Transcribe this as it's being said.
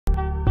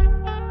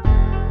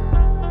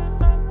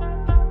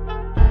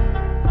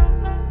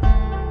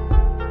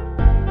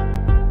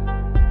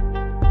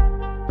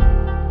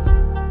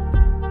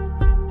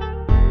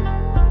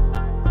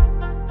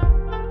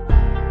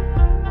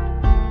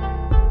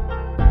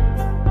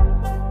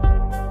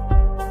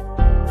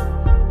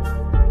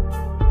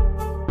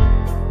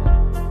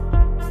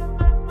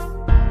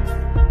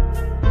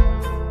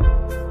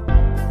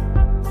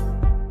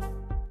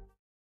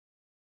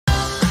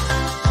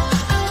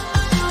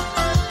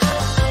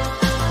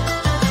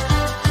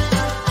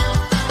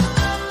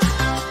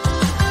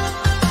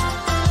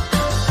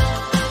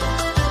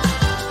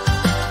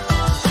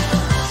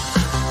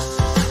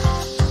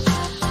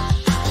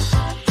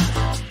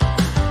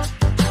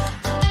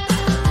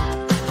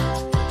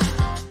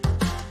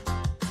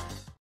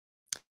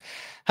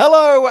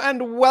Hello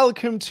and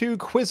welcome to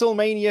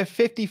QuizzleMania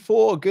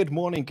 54. Good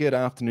morning, good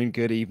afternoon,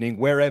 good evening,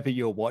 wherever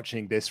you're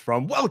watching this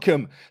from.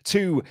 Welcome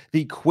to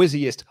the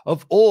quizziest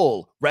of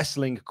all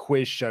wrestling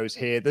quiz shows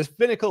here, the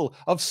pinnacle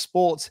of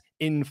sports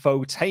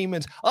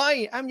infotainment.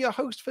 I am your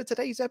host for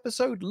today's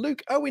episode,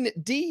 Luke Owen,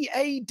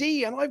 DAD,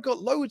 and I've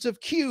got loads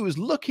of Q's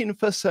looking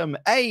for some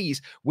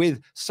A's with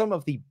some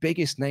of the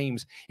biggest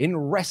names in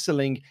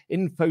wrestling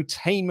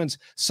infotainment,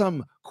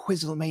 some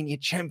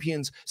QuizzleMania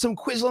champions, some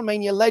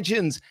QuizzleMania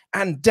legends,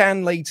 and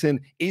Dan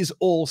Layton is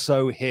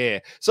also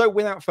here. So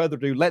without further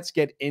ado, let's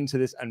get into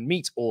this and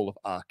meet all of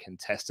our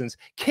contestants,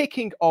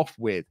 kicking off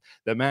with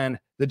the man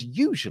that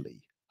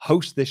usually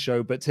host this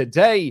show, but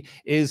today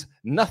is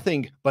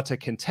nothing but a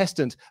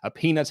contestant, a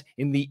peanut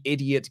in the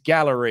idiot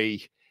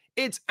gallery.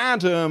 It's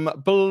Adam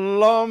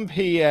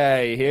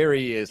Blampied. Here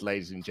he is,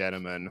 ladies and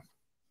gentlemen.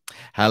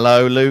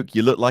 Hello, Luke.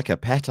 You look like a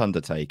pet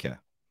undertaker.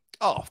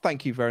 Oh,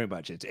 thank you very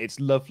much. It's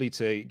lovely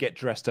to get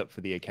dressed up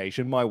for the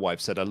occasion. My wife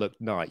said I look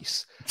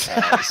nice.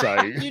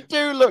 So you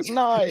do look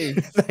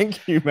nice.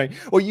 Thank you, mate.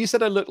 Well, you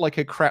said I looked like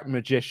a crap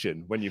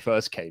magician when you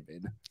first came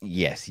in.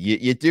 Yes,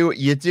 you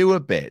do a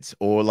bit,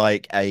 or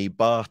like a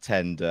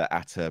bartender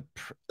at a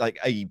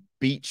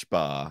beach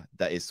bar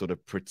that is sort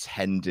of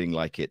pretending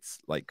like it's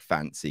like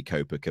fancy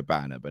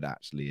Copacabana, but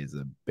actually is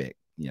a bit,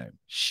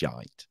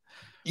 shite.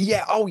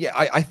 Yeah. Oh, yeah.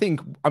 I think,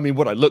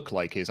 what I look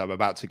like is I'm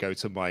about to go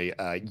to my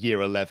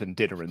year 11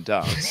 dinner and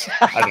dance.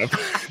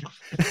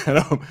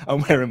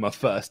 I'm wearing my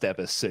first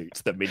ever suit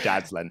that my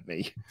dad's lent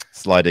me.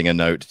 Sliding a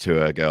note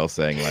to a girl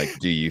saying, like,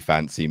 do you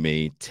fancy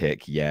me?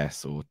 Tick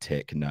yes or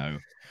tick no.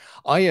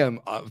 I am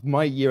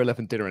my year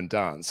 11 dinner and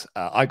dance.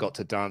 I got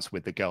to dance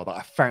with the girl that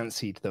I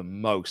fancied the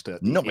most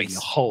in the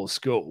whole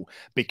school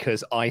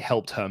because I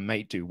helped her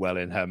mate do well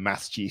in her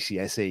maths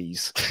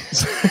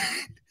GCSEs.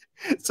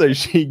 So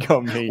she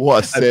got me.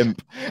 What a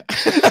simp.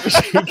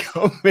 She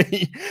got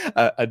me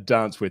a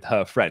dance with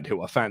her friend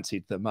who I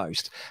fancied the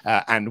most.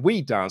 And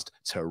we danced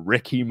to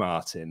Ricky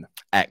Martin.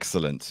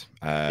 Excellent.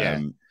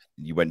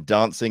 You went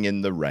dancing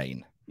in the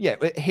rain. Yeah.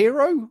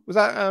 Hero? Was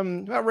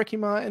that Ricky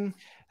Martin?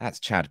 That's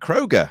Chad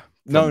Kroger.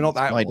 No, not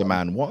that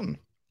Spider-Man 1.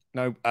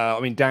 No,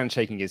 Dan's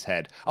shaking his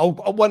head.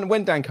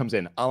 When Dan comes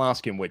in, I'll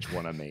ask him which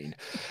one I mean.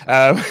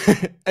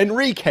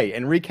 Enrique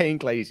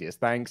Iglesias.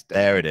 Thanks, Dan.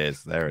 There it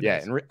is.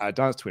 Yeah, I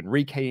danced to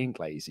Enrique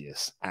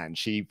Iglesias, and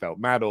she felt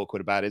mad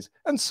awkward about it,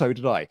 and so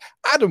did I.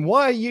 Adam,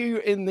 why are you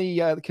in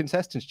the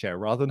contestants chair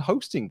rather than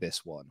hosting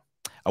this one?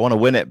 I want to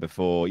win it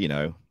before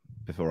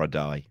I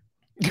die.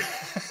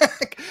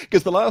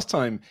 Because the last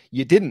time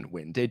you didn't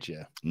win, did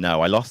you?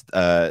 No, I lost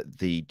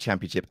the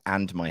championship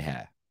and my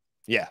hair.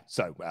 Yeah,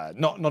 so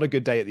not a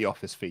good day at the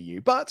office for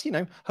you, but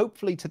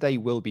hopefully today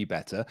will be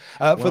better.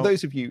 For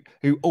those of you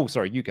who,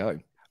 sorry, you go.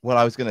 Well,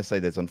 I was going to say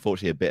there's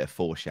unfortunately a bit of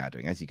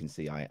foreshadowing. As you can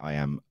see, I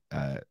am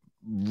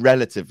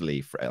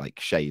relatively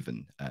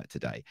shaven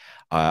today.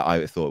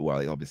 I thought,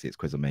 well, obviously it's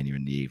QuizzleMania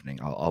in the evening.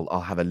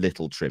 I'll have a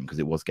little trim because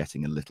it was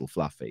getting a little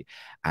fluffy,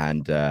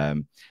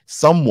 and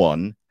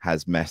someone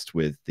has messed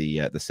with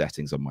the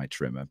settings on my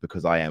trimmer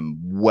because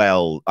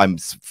I'm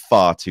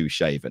far too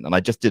shaven, and I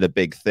just did a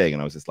big thing,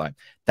 and I was just like,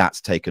 that's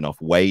taken off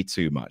way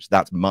too much.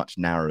 That's much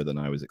narrower than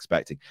I was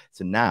expecting.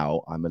 So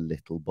now I'm a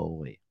little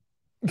boy.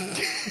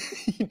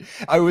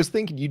 I was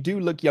thinking you do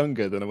look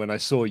younger than when I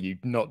saw you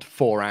not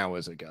 4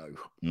 hours ago.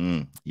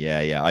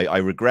 Yeah. I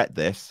regret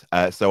this.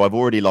 So I've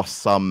already lost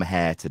some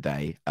hair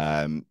today.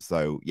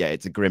 So yeah,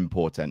 it's a grim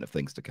portent of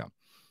things to come.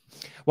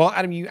 Well,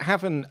 Adam, you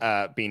haven't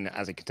been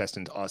as a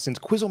contestant since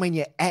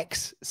QuizzleMania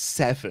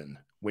X7,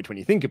 which, when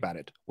you think about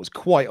it, was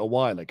quite a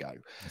while ago.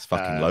 It's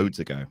fucking loads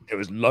ago. It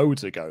was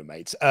loads ago,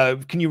 mate.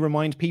 Can you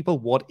remind people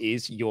what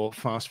is your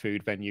fast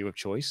food venue of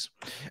choice?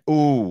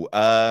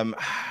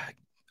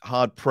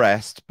 Hard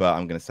pressed, but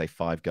I'm going to say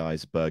Five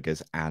Guys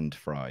burgers and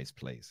fries,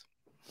 please.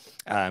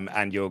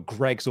 And your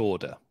Greg's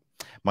order?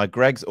 My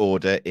Greg's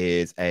order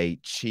is a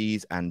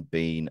cheese and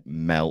bean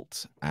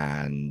melt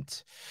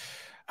and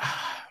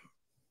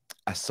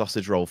a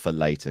sausage roll for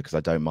later because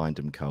I don't mind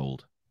them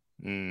cold.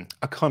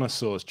 A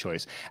connoisseur's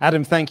choice.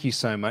 Adam, thank you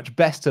so much.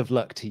 Best of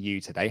luck to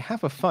you today.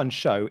 Have a fun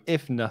show,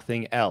 if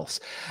nothing else.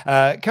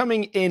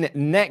 Coming in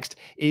next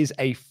is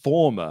a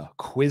former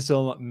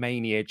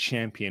QuizzleMania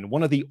champion,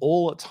 one of the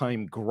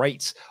all-time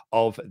greats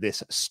of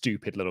this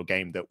stupid little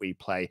game that we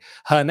play.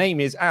 Her name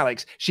is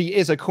Alex. She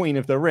is a queen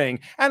of the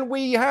ring, and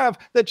we have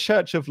the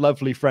Church of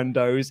Lovely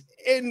Friendos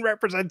in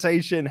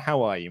representation.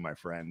 How are you, my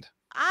friend?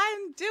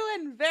 I'm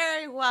doing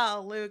very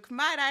well, Luke.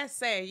 Might I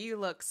say, you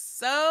look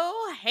so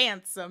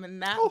handsome in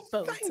that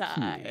bow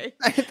tie.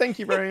 Thank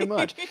you very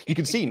much. You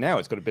can see now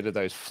it's got a bit of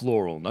those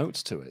floral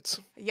notes to it.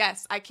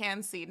 Yes, I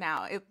can see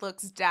now. It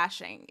looks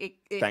dashing.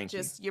 It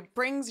just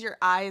brings your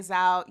eyes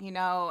out,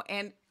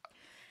 and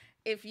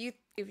if you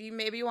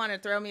maybe want to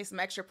throw me some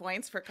extra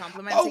points for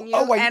complimenting you,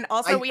 and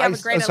also we have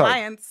a great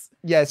alliance.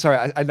 Yeah,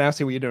 sorry, I now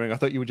see what you're doing. I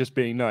thought you were just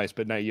being nice,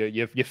 but no,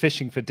 you're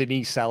fishing for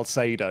Denise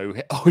Salcedo.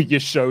 Oh, you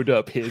showed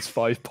up. Here's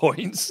 5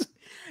 points.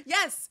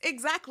 Yes,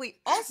 exactly.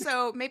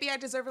 Also, maybe I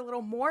deserve a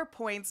little more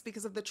points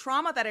because of the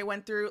trauma that I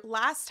went through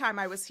last time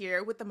I was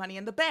here with the money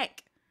in the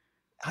bank.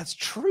 That's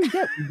true.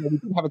 Yeah, we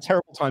did have a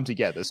terrible time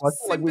together. So I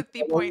feel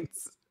Sympathy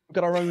points. We've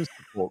got our own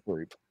support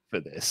group for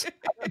this.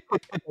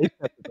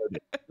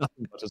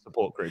 Nothing but a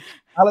support group.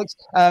 Alex,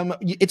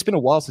 it's been a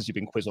while since you've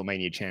been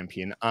QuizzleMania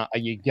champion. Are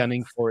you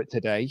gunning for it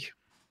today?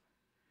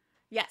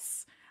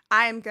 Yes.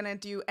 I'm going to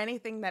do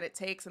anything that it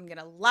takes. I'm going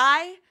to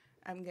lie.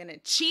 I'm going to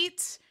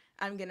cheat.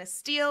 I'm going to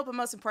steal. But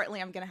most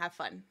importantly, I'm going to have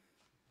fun.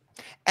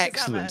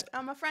 Excellent.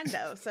 I'm a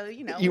friendo, so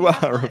you know. You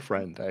are a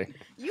friend, eh?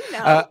 You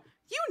know.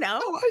 You know.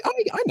 Oh,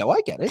 I know.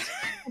 I get it.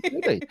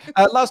 Absolutely.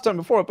 Last time,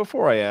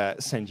 before I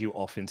send you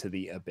off into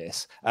the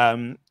abyss,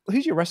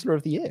 who's your wrestler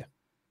of the year?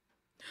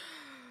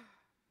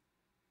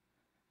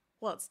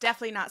 Well, it's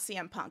definitely not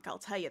CM Punk. I'll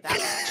tell you that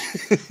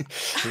much.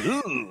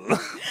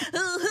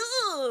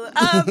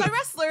 My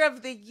wrestler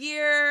of the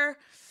year,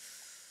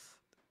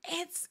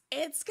 it's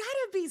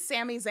gotta be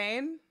Sami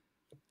Zayn.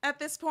 At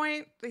this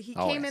point, he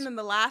came in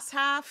the last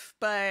half,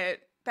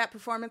 but that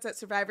performance at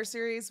Survivor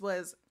Series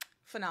was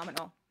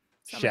phenomenal.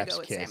 So I'm gonna go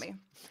with Sammy.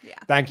 Yeah.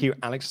 Thank you,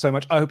 Alex, so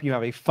much. I hope you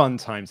have a fun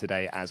time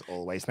today, as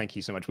always. Thank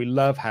you so much. We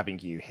love having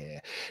you here.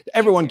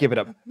 Everyone give it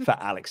up for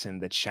Alex in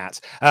the chat.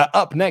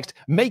 Up next,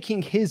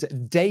 making his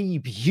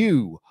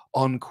debut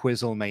on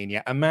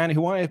QuizzleMania, a man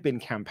who I have been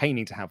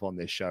campaigning to have on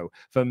this show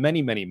for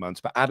many, many months,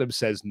 but Adam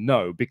says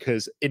no,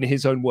 because in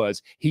his own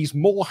words, he's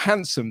more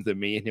handsome than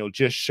me and he'll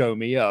just show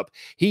me up.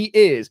 He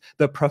is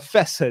the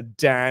Professor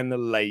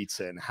Dan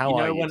Layton. How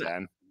are you,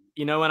 Dan?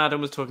 You know, when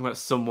Adam was talking about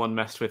someone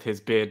messed with his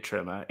beard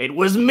trimmer, it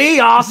was me,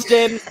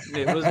 Austin.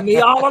 It was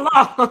me all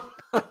along.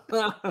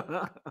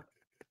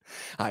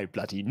 I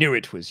bloody knew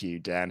it was you,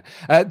 Dan.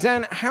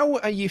 Dan, how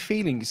are you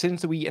feeling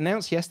since we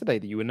announced yesterday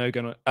that you were no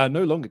longer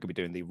going to be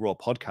doing the Raw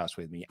podcast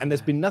with me? And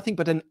there's been nothing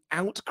but an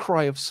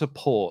outcry of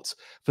support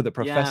for the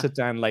Professor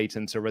Dan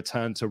Layton to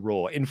return to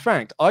Raw. In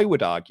fact, I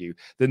would argue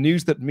the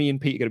news that me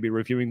and Pete are going to be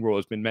reviewing Raw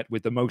has been met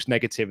with the most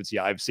negativity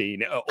I've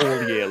seen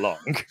all year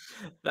long.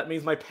 That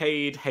means my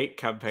paid hate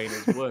campaign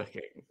is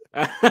working.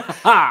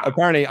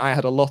 Apparently, I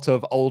had a lot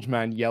of old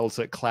man yells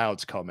at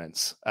clouds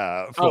comments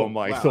for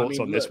my thoughts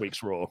on this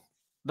week's Raw.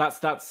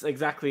 That's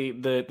exactly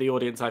the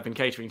audience I've been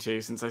catering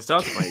to since I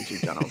started my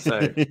YouTube channel.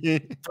 So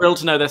thrilled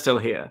to know they're still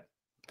here.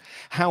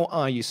 How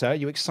are you, sir? Are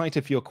you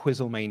excited for your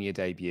QuizzleMania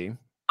debut?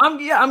 I'm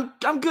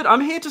good. I'm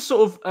here to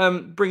sort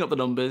of bring up the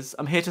numbers.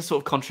 I'm here to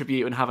sort of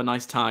contribute and have a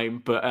nice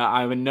time, but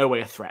I'm in no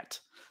way a threat,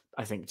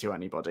 I think, to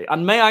anybody.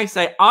 And may I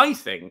say, I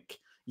think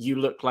you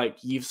look like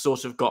you've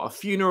sort of got a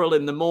funeral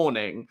in the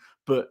morning,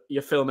 but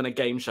you're filming a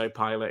game show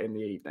pilot in the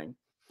evening.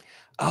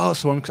 Oh,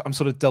 so I'm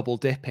sort of double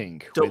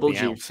dipping double with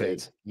the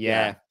outfit.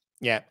 Yeah,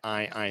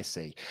 I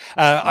see.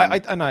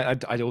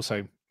 I'd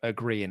also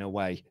agree in a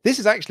way. This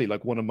is actually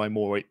like one of my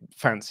more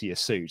fancier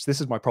suits. This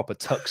is my proper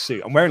tux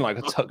suit. I'm wearing like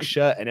a tux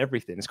shirt and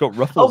everything. It's got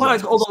ruffles. Oh wow,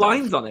 it's got all the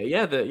lines on it.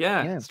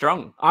 Yeah,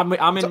 strong. I'm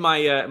in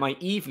my my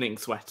evening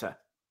sweater.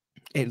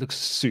 It looks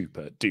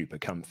super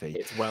duper comfy.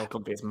 It's well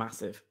comfy. It's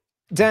massive.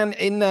 Dan,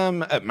 in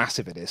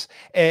massive it is.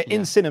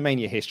 In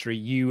Cinemania history,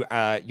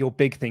 your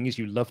big thing is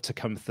you love to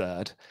come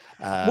third.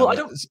 Well, I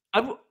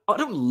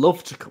don't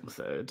love to come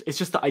third. It's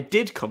just that I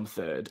did come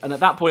third, and at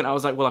that point, I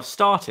was like, well, I've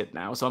started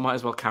now, so I might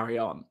as well carry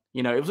on.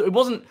 You know, it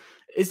wasn't.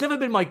 It's never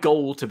been my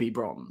goal to be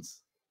bronze.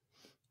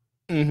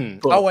 Mm-hmm.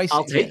 Oh, I see.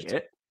 I'll take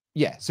it.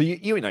 Yeah. So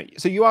you know,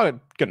 so you are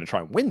going to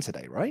try and win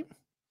today, right?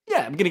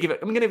 Yeah, I'm going to give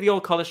it the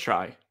old college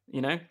try.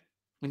 You know.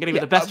 I'm going to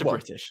give it the best of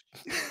British.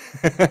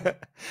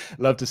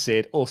 Love to see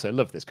it. Also,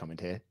 love this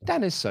comment here.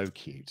 Dan is so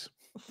cute.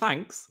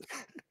 Thanks.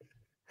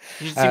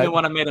 You should see me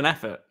when I made an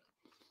effort.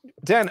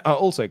 Dan,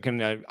 also, I'm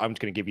going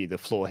to give you the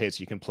floor here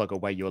so you can plug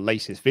away your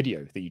latest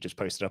video that you just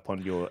posted up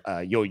on your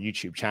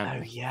YouTube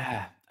channel. Oh,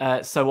 yeah.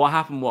 So what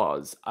happened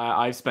was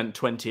I've spent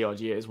 20-odd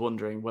years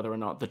wondering whether or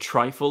not the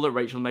trifle that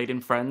Rachel made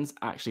in Friends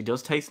actually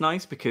does taste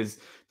nice, because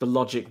the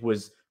logic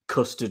was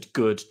custard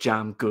good,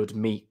 jam good,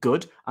 meat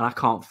good, and I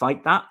can't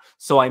fight that.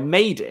 So I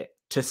made it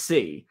to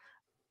see,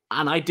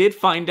 and I did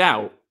find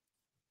out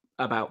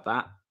about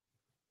that.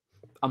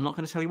 I'm not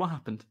going to tell you what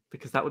happened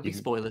because that would be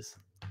spoilers.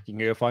 You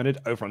can go find it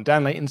over on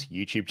Dan Layton's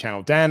YouTube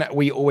channel. Dan,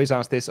 we always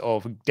ask this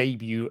of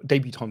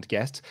debutant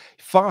guests: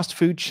 fast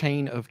food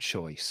chain of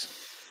choice.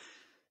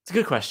 It's a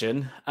good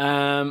question.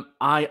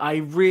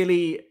 I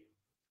really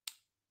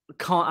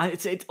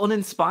can't. It's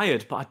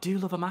uninspired, but I do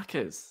love a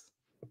Macca's.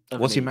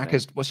 What's your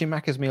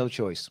Macca's meal of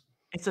choice?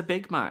 It's a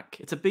Big Mac.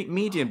 It's a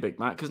medium Big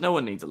Mac because no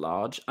one needs a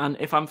large. And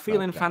if I'm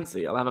feeling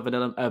fancy, I'll have a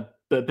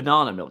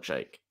banana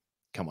milkshake.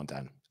 Come on,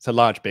 Dan. It's a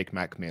large Big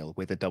Mac meal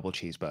with a double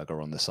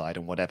cheeseburger on the side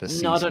and whatever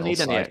seasonal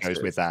side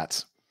goes with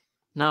that.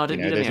 No, I don't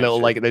need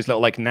any those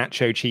little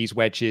nacho cheese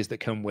wedges that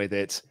come with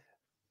it.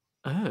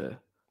 You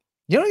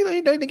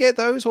don't get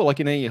those, or like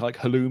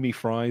halloumi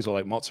fries or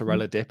like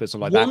mozzarella dippers or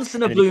like that. Once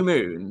in a blue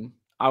moon,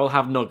 I will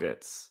have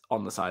nuggets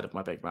on the side of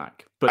my Big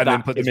Mac, but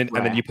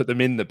then you put them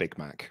in the Big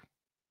Mac.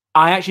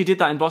 I actually did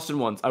that in Boston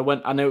once. I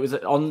know it was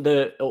on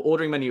the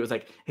ordering menu. It was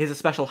like, here's a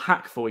special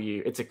hack for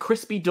you. It's a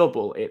crispy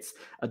double. It's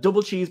a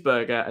double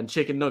cheeseburger and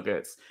chicken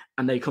nuggets,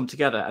 and they come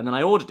together. And then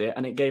I ordered it,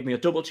 and it gave me a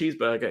double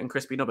cheeseburger and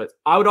crispy nuggets.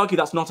 I would argue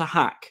that's not a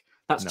hack.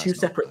 That's two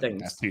separate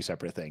things. That's two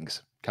separate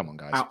things. Come on,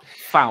 guys.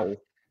 Foul.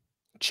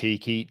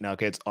 Cheeky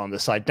nuggets on the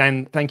side.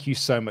 Dan, thank you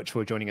so much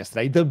for joining us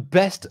today. The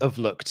best of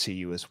luck to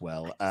you as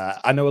well.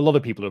 I know a lot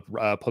of people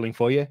are pulling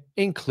for you,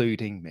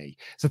 including me.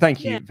 So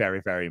thank you very,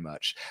 very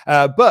much.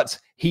 But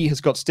he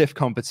has got stiff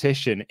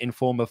competition in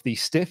form of the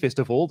stiffest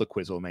of all the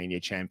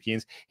QuizzleMania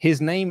champions.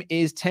 His name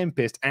is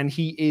Tempest, and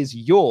he is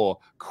your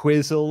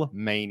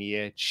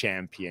QuizzleMania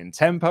champion.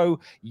 Tempo,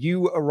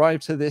 you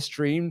arrived to this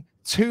stream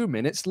 2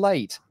 minutes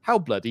late. How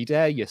bloody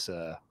dare you,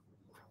 sir?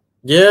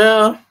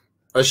 Yeah.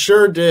 I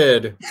sure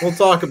did. We'll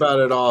talk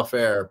about it off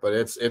air, but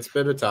it's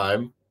been a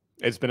time.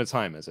 It's been a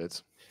time, is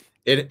it?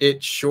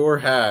 It sure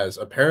has.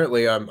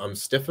 Apparently, I'm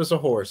stiff as a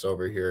horse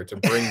over here to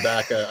bring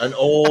back an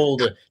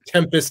old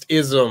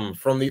Tempest-ism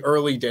from the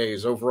early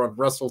days over on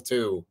Wrestle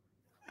 2.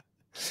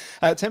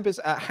 Tempest,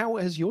 how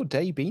has your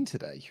day been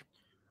today?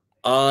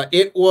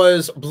 It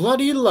was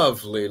bloody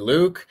lovely,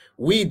 Luke.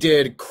 We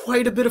did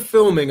quite a bit of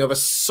filming of a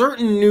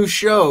certain new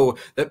show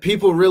that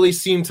people really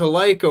seem to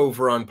like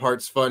over on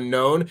Parts Fun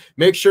Known.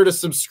 Make sure to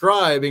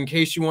subscribe in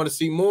case you want to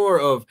see more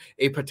of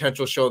a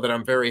potential show that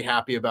I'm very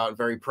happy about and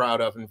very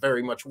proud of and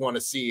very much want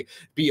to see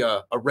be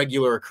a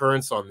regular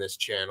occurrence on this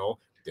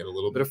channel. Did a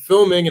little bit of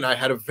filming, and I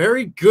had a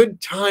very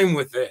good time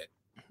with it.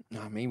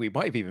 I mean, we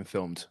might have even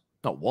filmed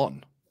not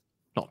one,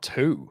 not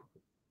two.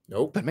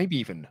 Nope. But maybe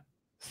even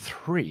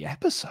 3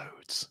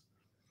 episodes.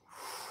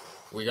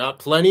 We got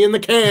plenty in the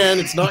can.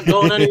 It's not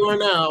going anywhere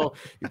now.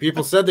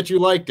 People said that you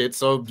liked it,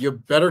 so you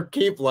better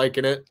keep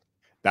liking it.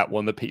 That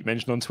one that Pete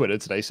mentioned on Twitter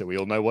today, so we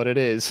all know what it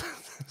is.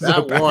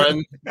 That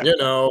one, you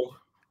know.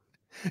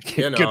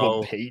 Good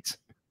one, Pete.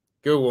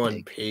 Good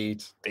one,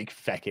 Pete. Big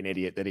feckin'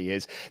 idiot that he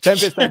is.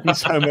 Tempest, thank you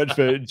so much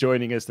for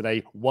joining us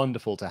today.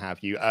 Wonderful to have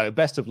you.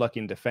 Best of luck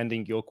in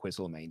defending your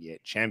QuizzleMania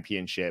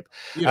championship.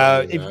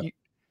 No,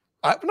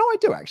 I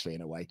do actually,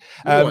 in a way.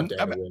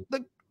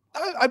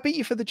 I beat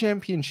you for the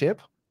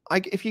championship.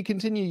 If you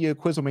continue your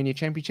QuizzleMania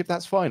championship,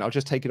 that's fine. I'll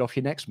just take it off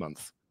you next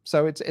month.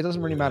 So it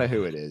doesn't really matter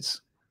who it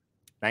is.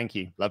 Thank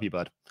you. Love you,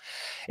 bud.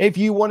 If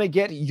you want to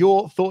get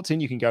your thoughts in,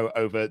 you can go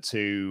over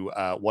to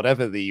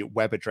whatever the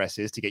web address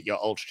is to get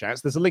your Ultra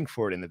Chats. There's a link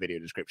for it in the video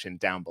description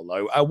down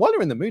below. While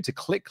you're in the mood to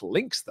click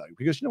links, though,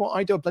 because you know what?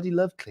 I do bloody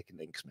love clicking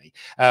links, me.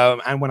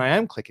 And when I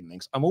am clicking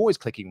links, I'm always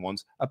clicking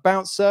ones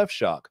about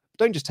Surfshark.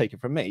 Don't just take it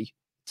from me.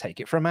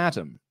 Take it from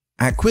Adam.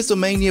 At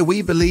QuizzleMania,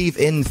 we believe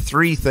in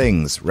 3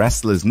 things.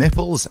 Wrestlers'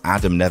 nipples,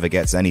 Adam never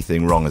gets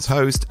anything wrong as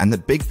host, and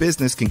that big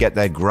business can get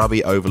their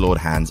grubby overlord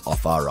hands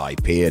off our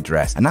IP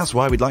address. And that's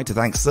why we'd like to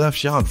thank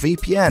Surfshark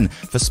VPN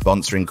for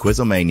sponsoring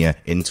QuizzleMania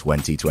in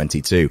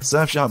 2022.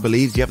 Surfshark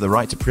believes you have the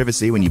right to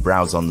privacy when you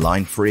browse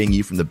online, freeing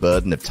you from the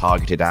burden of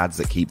targeted ads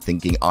that keep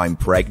thinking I'm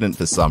pregnant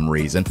for some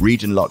reason,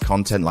 region-locked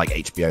content like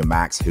HBO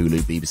Max, Hulu,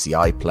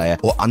 BBC iPlayer,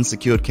 or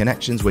unsecured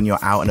connections when you're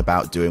out and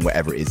about doing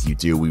whatever it is you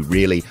do. We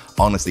really,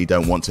 honestly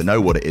don't want to know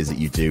what it is that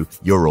you do.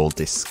 You're all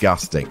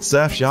disgusting.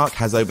 Surfshark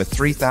has over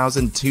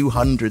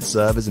 3,200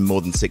 servers in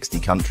more than 60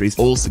 countries,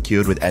 all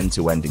secured with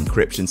end-to-end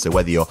encryption. So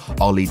whether you're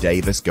Ollie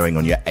Davis going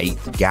on your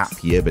 8th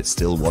gap year but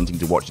still wanting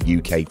to watch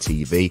UK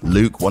TV,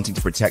 Luke wanting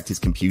to protect his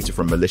computer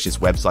from malicious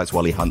websites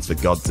while he hunts for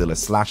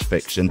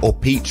Godzilla/fiction, or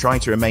Pete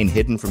trying to remain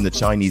hidden from the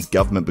Chinese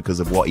government because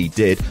of what he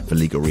did, for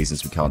legal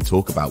reasons we can't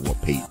talk about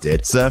what Pete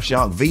did,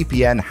 Surfshark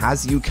VPN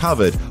has you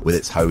covered with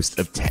its host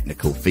of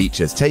technical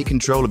features. Take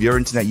control of your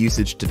internet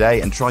usage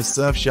today and try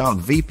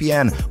Surfshark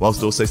VPN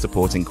whilst also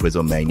supporting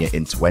QuizzleMania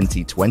in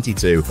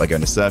 2022 by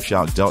going to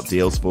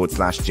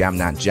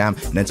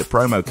surfshark.deals/jamnatjam and enter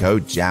promo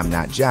code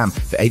jamnatjam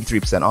for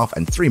 83% off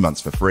and 3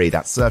 months for free.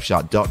 That's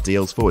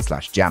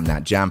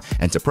surfshark.deals/jamnatjam.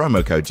 Enter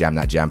promo code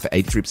jamnatjam for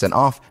 83%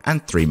 off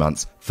and 3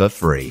 months for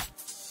free.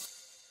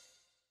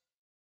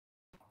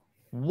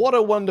 What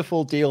a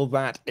wonderful deal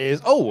that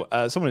is. Oh,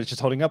 someone is just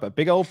holding up a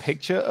big old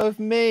picture of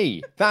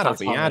me. That'll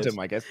be Adam,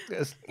 I guess.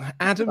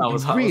 Adam, you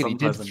really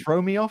did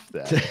throw me off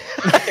there.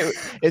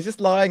 It's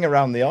just lying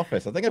around the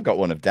office. I think I've got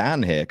one of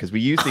Dan here because we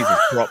use these as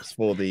props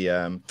for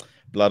the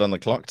Blood on the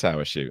Clock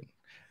Tower shoot.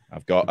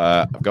 I've got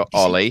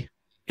Ollie.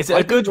 Is it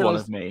a good one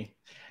of me?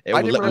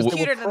 I'm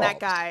cuter than that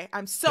guy.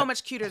 I'm so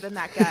much cuter than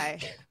that guy.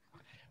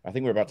 I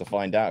think we're about to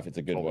find out if it's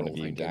a good one of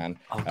you, Dan.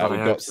 We've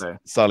got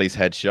Sully's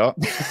headshot.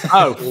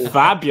 Oh,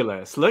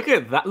 fabulous. Look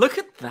at that. Look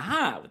at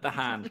that with the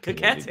hand.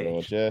 Coquettish.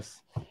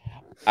 Gorgeous.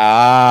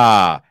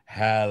 Ah,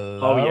 hello.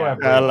 Oh, yeah.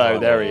 Hello,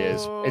 there he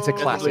is. It's a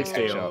classic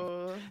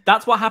headshot.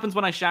 That's what happens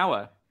when I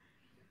shower.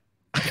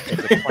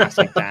 It's a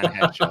classic Dan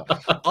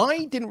headshot.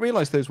 I didn't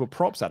realize those were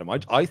props, Adam.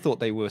 I thought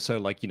they were so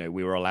like,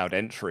 we were allowed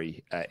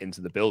entry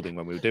into the building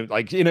when we were doing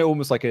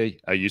almost like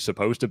are you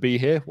supposed to be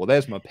here? Well,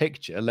 there's my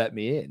picture. Let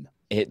me in.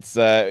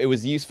 It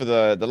was used for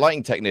the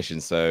lighting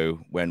technician. So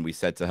when we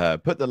said to her,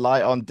 put the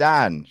light on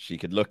Dan, she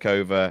could look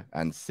over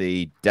and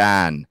see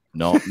Dan,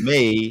 not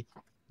me.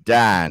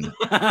 Dan.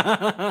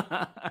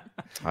 I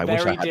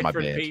wish I had different my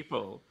beard.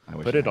 People.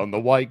 Put it on the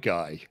white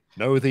guy.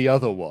 No, the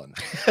other one.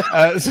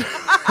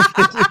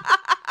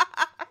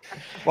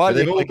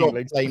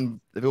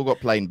 They've all got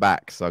plain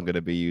backs, so I'm going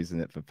to be using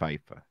it for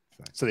paper.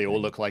 So they all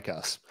look like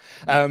us.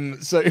 Why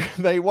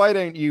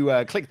don't you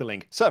click the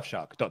link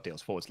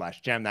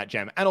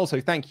surfshark.deals/jam and also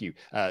thank you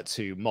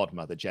to Mod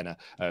Mother Jenna,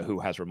 who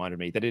has reminded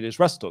me that it is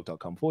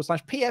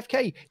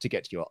wrestletalk.com/PFK to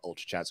get your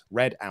Ultra Chats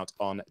read out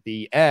on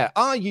the air.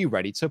 Are you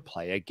ready to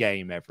play a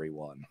game,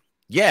 everyone?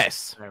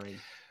 Yes. Very.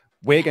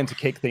 We're going to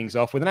kick things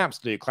off with an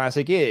absolute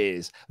classic.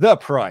 The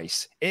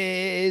Price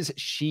is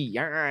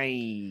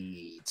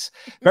Shite.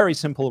 Very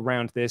simple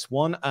around this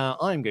one.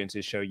 I'm going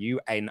to show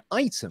you an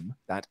item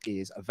that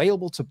is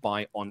available to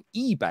buy on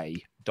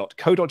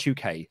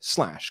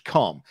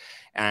ebay.co.uk/com.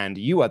 And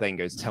you are then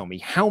going to tell me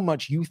how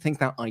much you think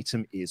that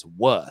item is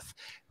worth.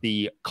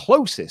 The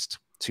closest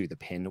to the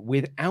pin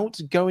without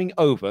going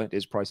over, it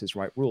is Price is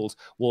Right rules,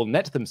 will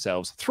net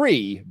themselves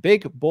 3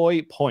 big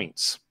boy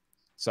points.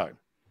 So,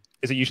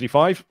 is it usually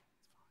 5?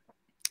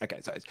 Okay,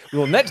 so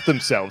will net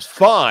themselves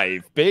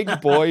 5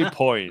 big boy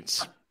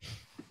points.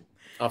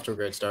 Off to a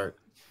great start.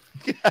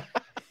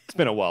 It's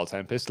been a while,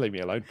 Tempest. Leave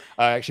me alone.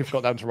 I actually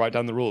forgot to write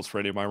down the rules for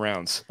any of my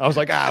rounds. I was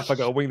like, if I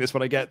got to wing this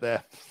when I get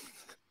there.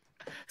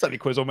 It's only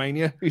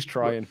QuizzleMania. Who's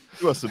trying?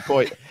 What's the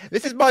point?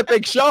 This is my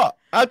big shot.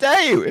 How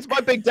dare you? It's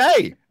my big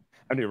day.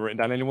 I haven't even written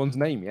down anyone's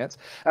name yet.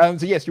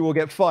 So yes, you will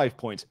get 5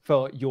 points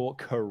for your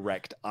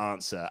correct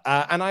answer.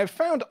 And I've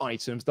found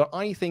items that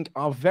I think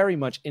are very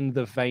much in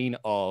the vein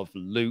of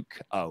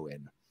Luke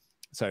Owen.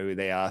 So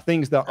they are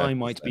things that I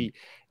might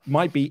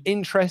be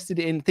interested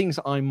in, things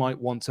I might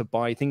want to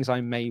buy, things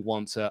I may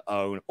want to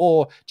own,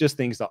 or just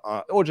things that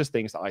I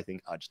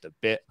think are just a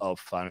bit of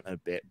fun, a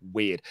bit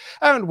weird.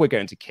 And we're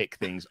going to kick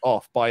things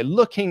off by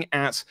looking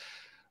at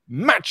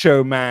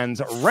Macho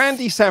Man's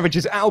Randy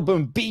Savage's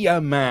album Be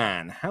a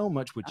Man. How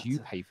much would you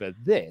pay for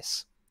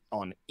this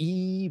on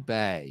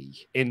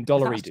eBay in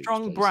dollary dues?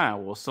 Strong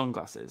brow or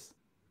sunglasses?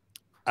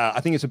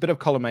 I think it's a bit of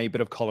column A, bit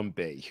of column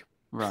B.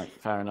 Right,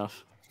 fair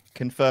enough.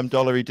 Confirm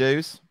dollary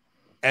dues.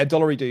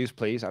 Dollary dues,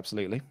 please.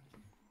 Absolutely.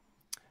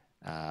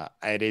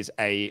 It is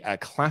a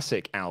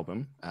classic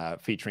album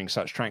featuring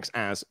such tracks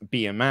as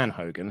Be a Man,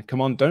 Hogan.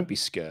 Come on, don't be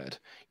scared.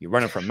 You're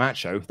running from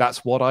Macho.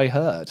 That's what I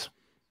heard.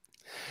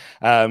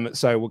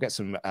 So we'll get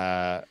some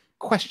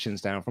questions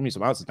down from you,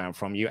 some answers down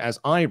from you as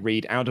I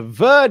read out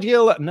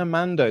Virgil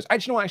Namando's.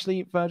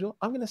 Actually, Virgil,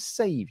 I'm going to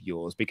save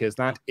yours because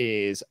that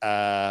is,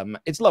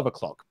 it's love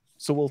o'clock.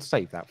 So we'll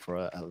save that for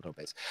a little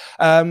bit.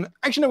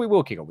 Actually, no, we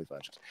will kick on with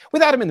Virgil's.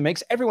 With Adam in the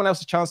mix, everyone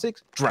else's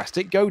chances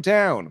drastic go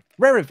down.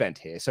 Rare event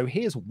here. So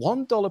here's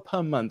 $1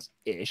 per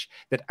month-ish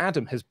that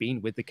Adam has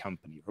been with the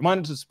company.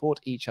 Reminder to support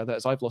each other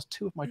as I've lost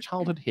 2 of my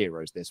childhood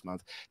heroes this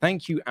month.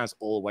 Thank you, as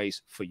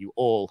always, for you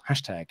all.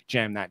 Hashtag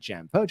jam that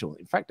jam. Virgil,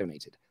 in fact,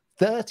 donated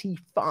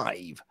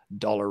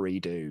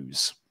 $35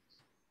 dues.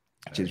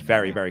 Which is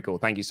very, very cool.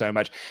 Thank you so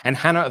much. And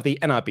Hannah of the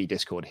NRB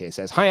Discord here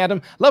says, hi,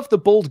 Adam. Love the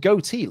bald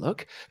goatee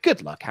look.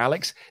 Good luck,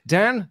 Alex.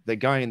 Dan, the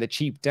guy in the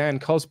cheap Dan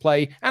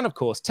cosplay. And, of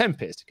course,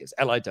 Tempest, because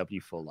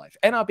LIW for life.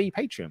 NRB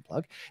Patreon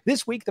plug.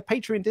 This week, the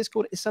Patreon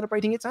Discord is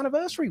celebrating its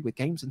anniversary with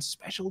games and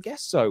special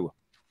guests. So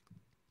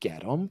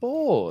get on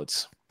board.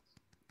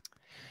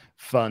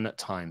 Fun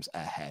times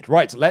ahead.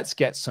 Right, let's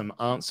get some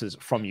answers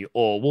from you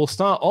all. We'll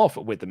start off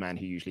with the man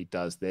who usually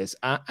does this.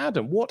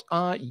 Adam, what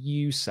are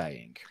you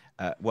saying?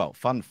 Well,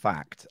 fun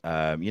fact,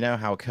 you know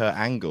how Kurt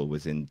Angle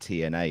was in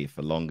TNA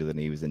for longer than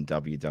he was in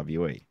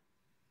WWE?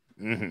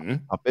 Mm-hmm.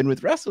 I've been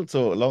with Wrestle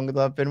Talk longer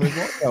than I've been with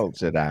What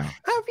Culture now.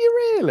 Have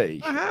you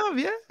really? I have,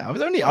 yeah. I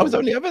was only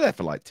over there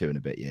for like 2 and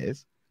a bit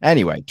years.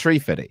 Anyway, Tree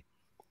Fitty.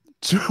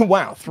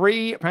 Wow,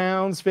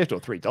 £3.50 or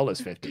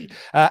 $3.50.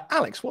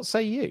 Alex, what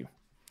say you?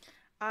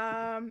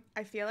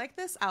 I feel like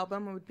this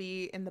album would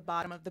be in the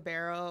bottom of the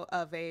barrel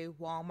of a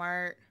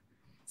Walmart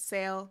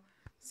sale,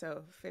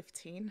 so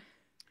 15.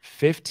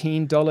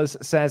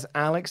 $15, says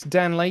Alex.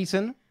 Dan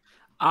Layton?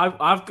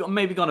 I've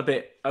maybe gone a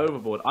bit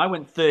overboard. I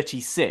went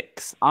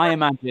 36. I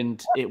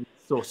imagined it was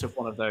sort of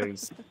one of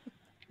those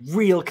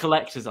real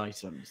collector's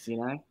items, you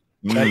know?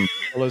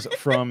 $30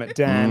 from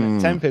Dan.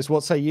 Tempest,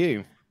 what say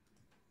you?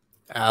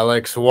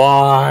 Alex,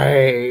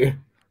 why?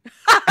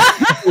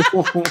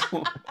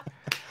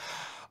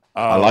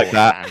 I like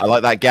that. Man. I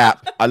like that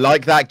gap. I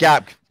like that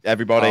gap,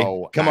 everybody.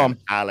 Come on.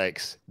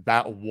 Alex,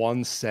 that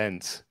 1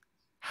 cent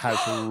has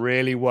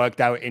really worked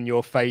out in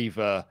your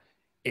favor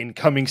in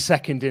coming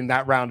second in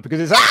that round because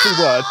it's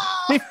actually worth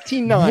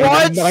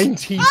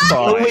 $59.95.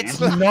 No,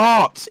 it's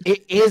not.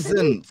 It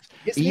isn't.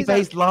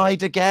 eBay's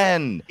lied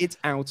again. It's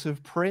out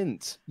of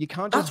print. You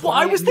can't just That's what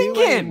I was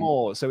thinking.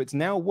 Anymore. So it's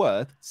now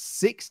worth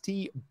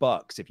 $60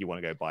 if you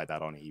want to go buy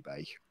that on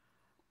eBay.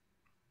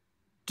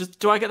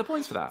 Do I get the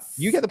points for that?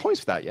 You get the points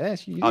for that,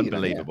 yes.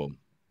 Unbelievable.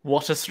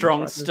 What a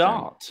strong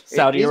start.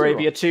 Saudi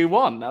Arabia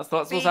 2-1. That's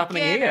what's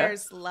happening here.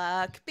 Beginner's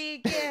luck.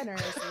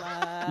 Beginner's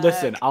luck.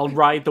 Listen, I'll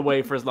ride the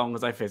wave for as long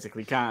as I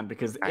physically can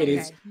because it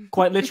is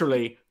quite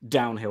literally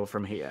downhill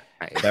from here.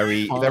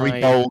 Very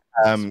bold,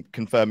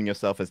 confirming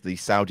yourself as the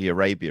Saudi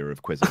Arabia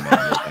of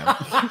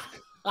QuizzleMania.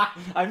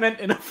 I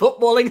meant in a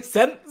footballing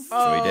sense.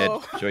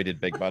 Sure he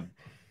did, big bud.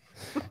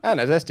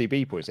 And as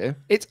SDB puts it,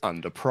 it's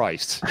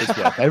underpriced. It's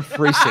worth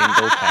every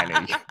single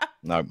penny.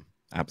 No,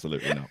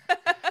 absolutely not.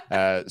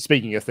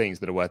 Speaking of things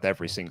that are worth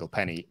every single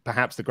penny,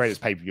 perhaps the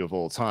greatest pay-per-view of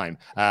all time,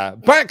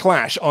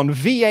 Backlash on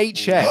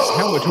VHS.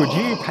 How much would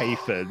you pay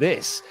for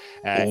this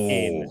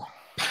in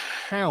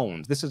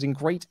pounds? This is in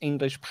Great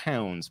English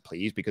pounds,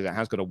 please, because it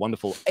has got a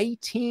wonderful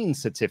 18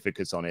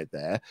 certificates on it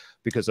there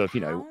because of,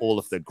 you know, all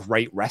of the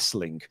great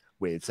wrestling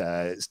with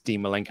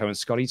Dean Malenko and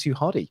Scotty 2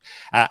 Hotty.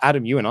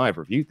 Adam, you and I have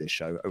reviewed this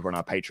show over on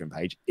our Patreon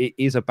page. It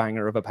is a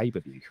banger of a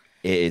pay-per-view.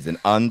 It is an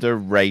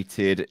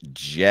underrated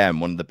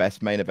gem, one of the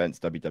best main events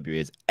WWE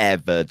has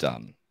ever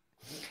done.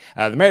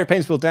 The Mayor of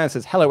Painesville Dan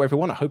says, hello,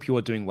 everyone. I hope you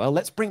are doing well.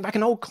 Let's bring back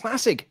an old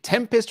classic,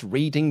 Tempest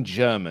reading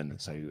German.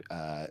 So,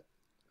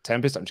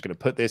 Tempest, I'm just going to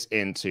put this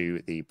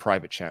into the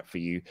private chat for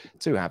you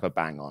to have a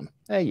bang on.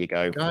 There you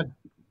go. God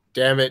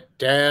damn it,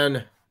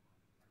 Dan.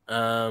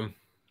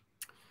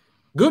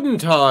 Guten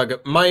Tag,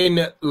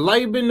 mein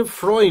lieben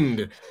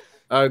Freund.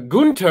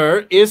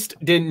 Gunther ist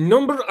der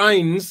Nummer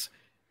 1,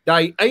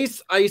 die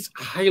Eis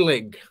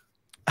heilig.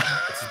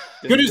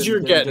 Good as you're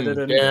getting,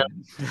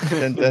 Dan.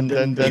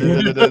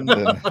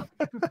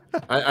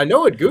 I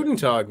know what Guten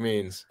Tag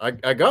means. I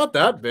got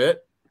that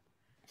bit.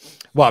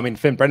 Well, I mean,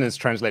 Finn Brennan's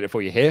translated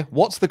for you here.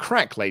 What's the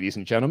crack, ladies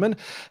and gentlemen?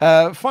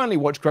 Finally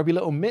watched Grubby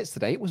Little Mitts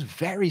today. It was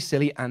very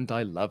silly and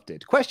I loved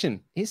it.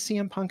 Question, is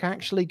CM Punk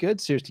actually good?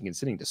 Seriously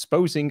considering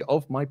disposing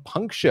of my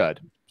Punk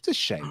shirt. It's a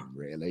shame,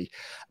 really.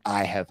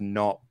 I have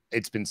not.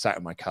 It's been sat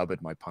in my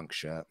cupboard, my Punk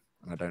shirt,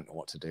 and I don't know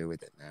what to do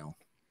with it now.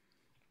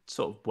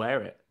 Sort of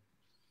wear it.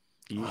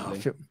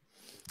 Usually.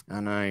 I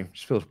know. It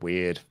just feels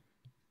weird.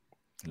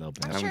 A little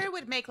bit. I'm sure it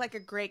would make like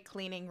a great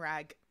cleaning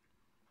rag.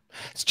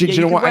 Do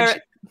you know what?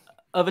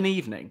 Of an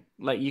evening,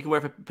 like you can wear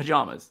it for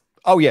pajamas.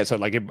 Oh yeah, so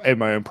like in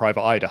my own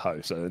private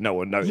Idaho, so no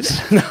one knows.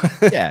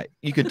 Yeah,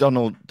 you could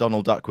Donald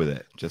Duck with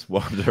it, just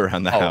wander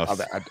around the house.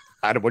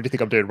 Adam, what do you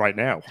think I'm doing right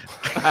now?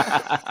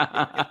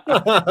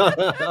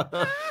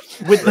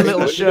 With the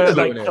little shirt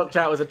like tucked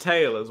out as a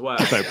tail as well.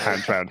 No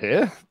pants around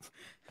here.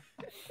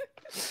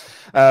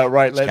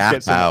 Right,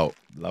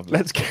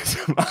 let's get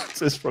some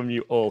answers from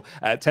you all.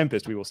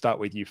 Tempest, we will start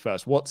with you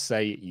first. What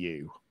say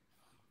you?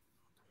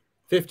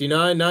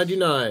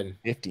 $59.99.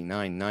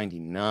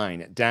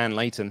 $59.99. Dan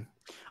Layton.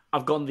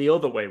 I've gone the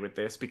other way with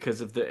this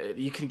because of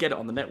you can get it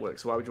on the network.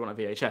 So why would you want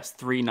a VHS?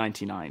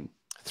 $3.99.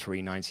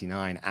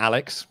 $3.99.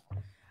 Alex.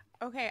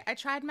 Okay, I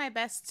tried my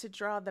best to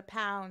draw the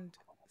pound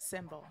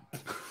symbol.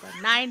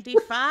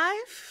 95.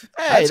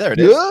 Hey, there it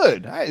is.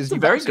 Good. That is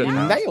very good. You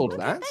nailed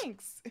that.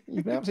 Thanks.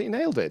 You've absolutely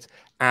nailed it.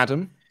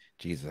 Adam.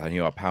 Jesus, I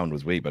knew our pound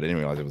was weak, but I didn't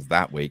realize it was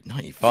that weak.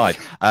 95.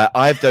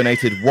 I've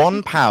donated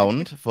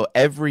 £1 for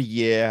every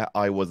year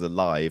I was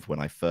alive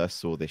when I first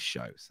saw this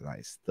show. So that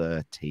is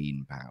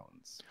 £13.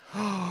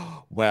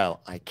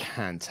 Well, I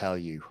can tell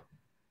you,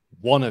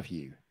 one of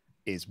you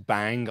is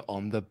bang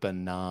on the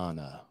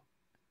banana.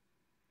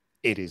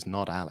 It is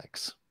not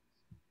Alex.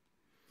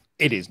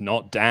 It is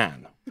not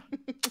Dan.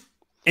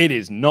 It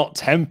is not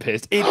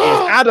Tempest. It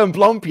is Adam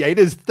Blampied. It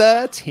is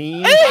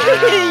 13. Hey!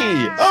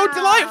 Oh,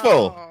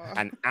 delightful.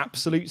 An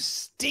absolute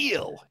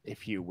steal,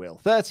 if you will.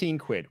 13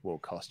 quid will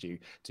cost you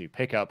to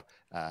pick up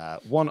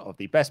one of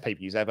the best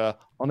pay-per-views ever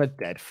on a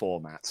dead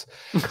format.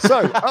 So,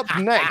 up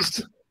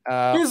next...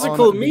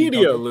 physical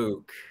media,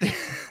 Luke.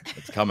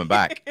 It's coming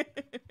back.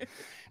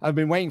 I've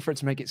been waiting for it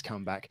to make its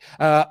comeback.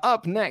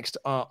 Up next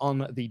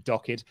on the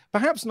docket,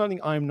 perhaps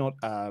nothing I'm not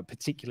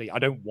particularly, I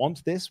don't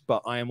want this,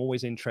 but I am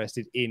always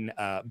interested in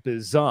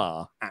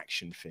bizarre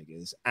action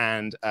figures.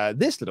 And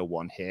this little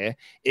one here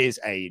is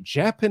a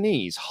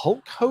Japanese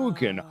Hulk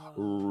Hogan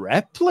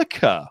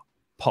replica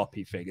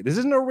Poppy figure. This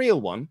isn't a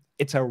real one.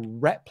 It's a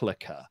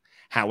replica.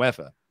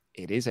 However,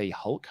 it is a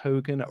Hulk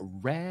Hogan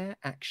rare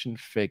action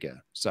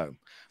figure. So,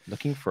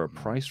 looking for a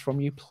price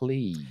from you,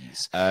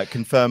 please.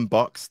 Confirm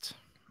boxed.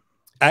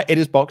 It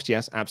is boxed,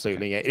 yes,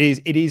 absolutely.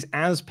 It is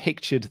as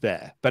pictured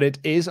there, but it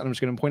is, and I'm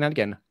just going to point out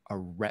again, a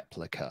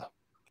replica.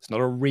 It's not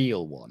a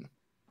real one.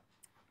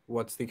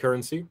 What's the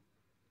currency?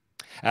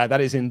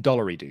 That is in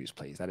dollary-doos,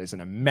 please. That is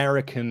in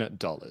American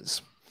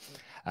dollars.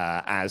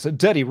 As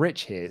Dirty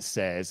Rich here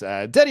says,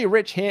 Dirty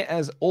Rich here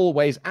as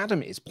always,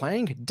 Adam is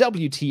playing.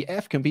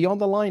 WTF can be on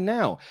the line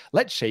now.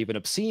 Let's shave an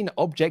obscene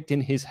object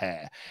in his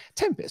hair.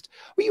 Tempest,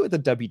 were you at the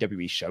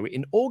WWE show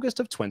in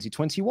August of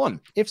 2021?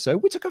 If so,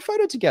 we took a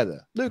photo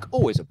together. Luke,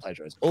 always a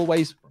pleasure as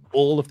always.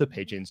 All of the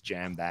pigeons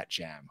jam that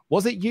jam.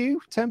 Was it you,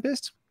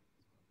 Tempest?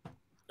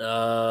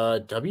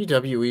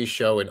 WWE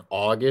show in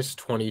August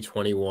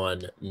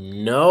 2021.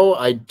 No,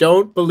 I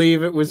don't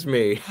believe it was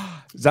me.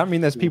 Does that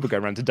mean there's people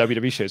going around to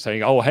WWE shows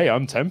saying, "Oh, hey,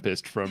 I'm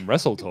Tempest from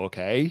Wrestle Talk,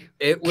 eh?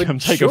 It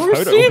would sure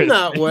seem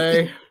that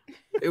way."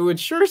 It would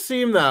sure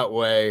seem that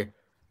way.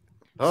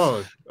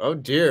 Oh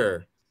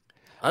dear.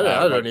 I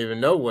don't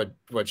even know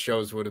what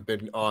shows would have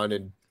been on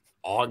in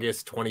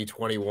August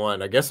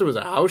 2021. I guess it was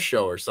a house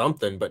show or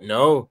something, but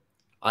no,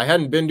 I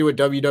hadn't been to a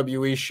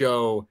WWE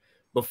show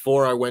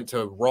before I went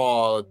to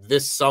Raw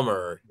this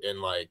summer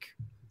in like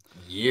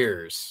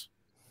years.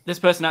 This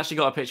person actually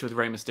got a picture with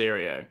Rey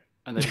Mysterio,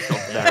 and they just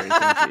got very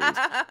confused.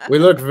 We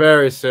look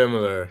very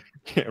similar.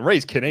 Yeah,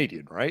 Ray's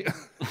Canadian, right?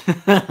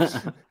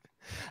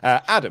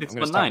 Adam, I'm going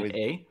to start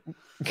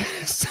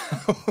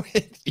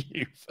with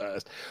you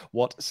first.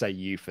 What say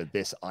you for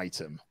this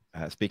item?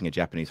 Speaking of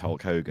Japanese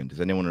Hulk Hogan,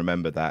 does anyone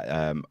remember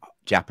that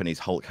Japanese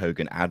Hulk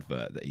Hogan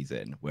advert that he's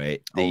in, where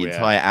the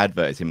entire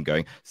advert is him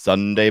going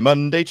Sunday,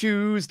 Monday,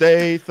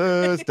 Tuesday,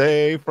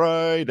 Thursday,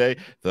 Friday,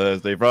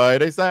 Thursday,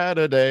 Friday,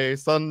 Saturday,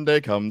 Sunday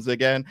comes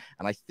again.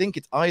 And I think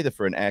it's either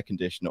for an air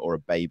conditioner or a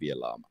baby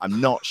alarm. I'm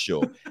not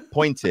sure.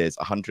 Point is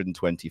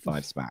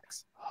 125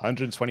 smacks.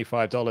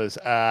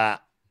 $125.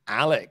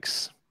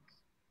 Alex.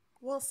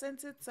 Well,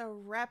 since it's a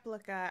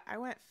replica, I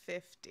went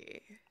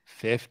 50.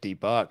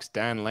 $50.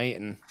 Dan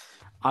Layton.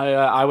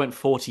 I went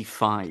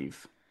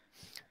 45.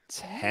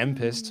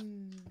 Tempest.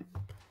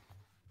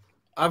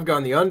 I've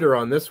gone the under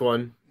on this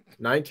one.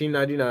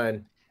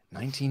 $19.99.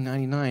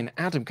 $19.99.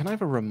 Adam, can I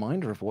have a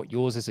reminder of what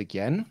yours is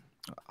again?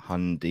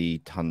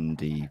 Hundy,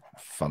 Tundy,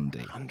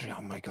 Fundy.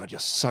 Oh my God,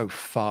 you're so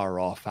far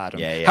off, Adam.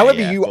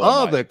 However, you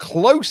are the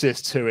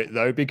closest to it,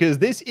 though, because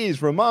this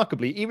is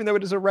remarkably, even though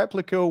it is a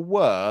replica,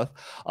 worth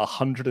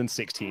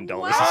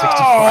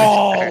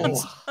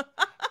 $116.65.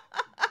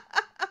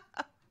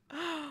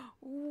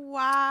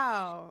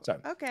 Wow. So,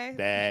 okay.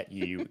 There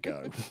you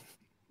go.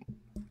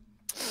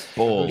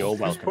 Balls. You're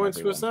welcome, Whose points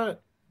everyone. was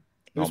that?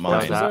 Oh,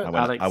 mine.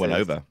 I went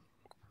over.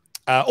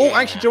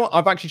 Actually, do you know what?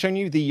 I've actually shown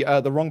you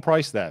the wrong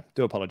price there.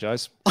 Do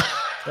apologize.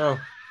 Oh.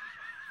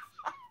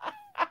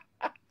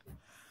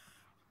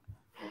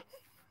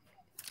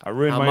 I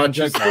ruined my own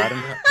joke,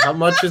 Adam. How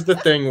much is the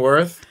thing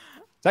worth?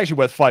 It's actually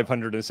worth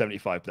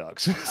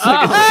 $575. Hey,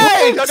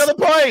 I got the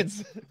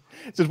points.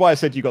 This is why I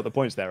said you got the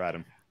points there,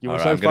 Adam. You were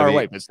so far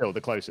away, but still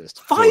the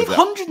closest.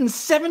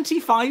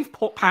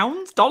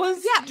 £575?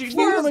 Dollars? Yeah,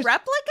 for a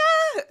replica?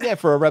 Yeah,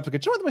 for a replica.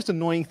 Do you know what the most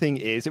annoying thing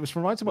is? It was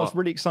from what I was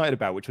really excited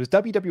about, which was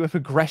WWF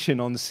Aggression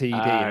on CD.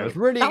 And I was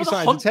really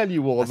excited to tell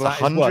you all that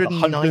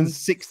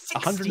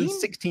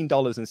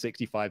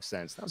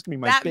 $116.65. That was going to be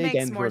my big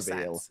end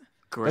reveal.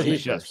 Great.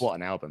 Just what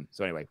an album.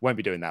 So anyway, won't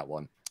be doing that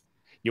one.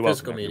 You're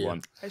welcome,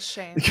 everyone. A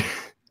shame.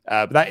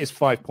 But that is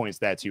 5 points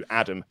there to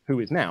Adam,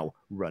 who is now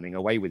running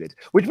away with it,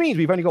 which means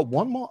we've only got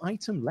one more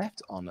item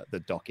left on the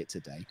docket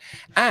today.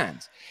 And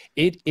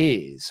it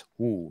is,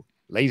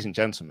 ladies and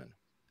gentlemen,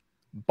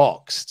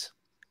 boxed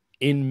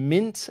in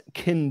mint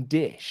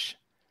condition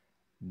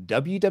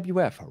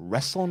WWF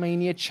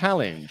WrestleMania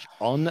Challenge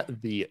on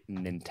the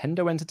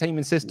Nintendo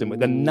Entertainment System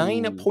with a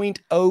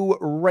 9.0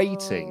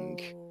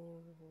 rating.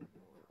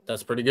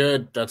 That's pretty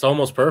good. That's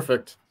almost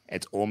perfect.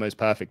 It's almost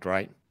perfect,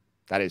 right?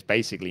 That is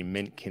basically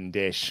mint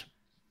condition.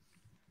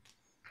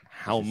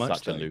 How much?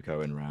 Such a Luke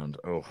Owen round.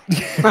 Oh,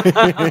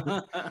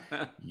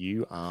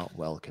 you are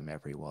welcome,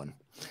 everyone.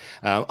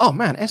 Oh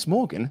man, S.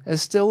 Morgan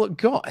has still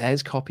got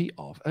his copy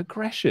of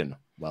Aggression.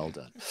 Well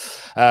done,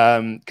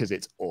 because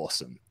it's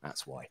awesome.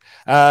 That's why.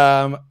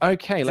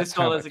 Okay, let's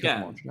dollars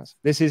again.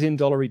 This is in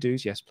dollary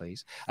dues. Yes,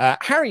 please.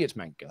 Harriet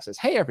Mangus says,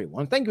 "Hey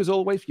everyone, thank you as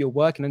always for your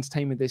work and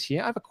entertainment this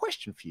year. I have a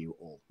question for you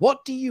all.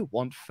 What do you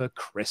want for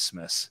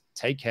Christmas?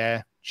 Take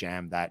care.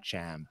 Jam that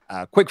jam.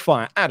 Quick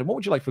fire. Adam, what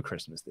would you like for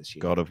Christmas this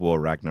year? God of War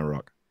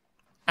Ragnarok.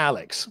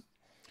 Alex.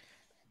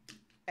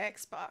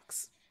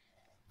 Xbox.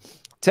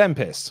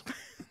 Tempest.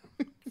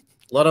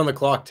 Blood on the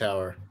Clock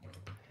Tower.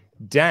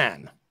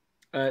 Dan.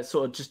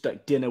 Sort of just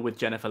like dinner with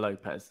Jennifer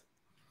Lopez.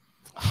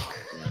 Oh,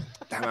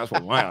 damn, that's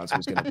what my answer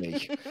was going to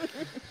be.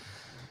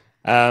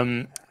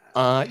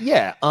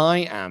 Yeah,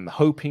 I am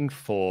hoping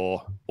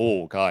for,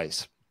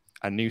 guys,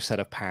 a new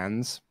set of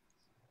pans.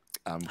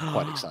 I'm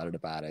quite excited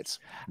about it.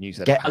 New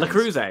set of pans. Le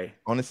Creuset.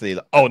 Honestly,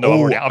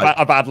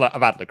 I've had Le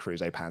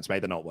Creuset pans, mate.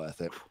 They're not worth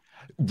it.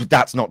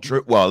 That's not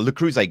true. Well, Le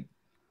Creuset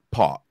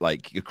pot,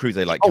 like a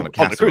Creuset, like kind of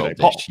casserole dish.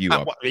 Pot.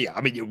 Yeah, I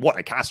mean, you want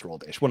a casserole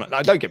dish.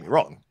 Don't get me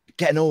wrong.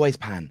 Get an always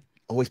pan.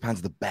 Always Pan's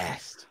are the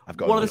best. I've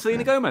got one of the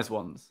Selena Gomez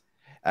ones.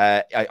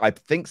 I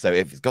think so.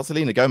 If it's got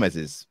Selena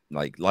Gomez's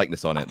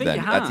likeness on it, then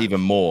that's even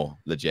more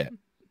legit.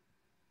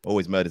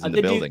 Always murders in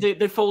the building.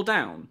 They fall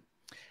down.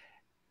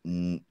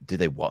 Do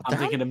they what? I'm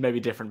thinking of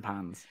maybe different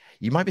pans.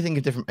 You might be thinking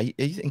of different. Are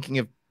you thinking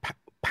of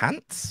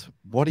pants?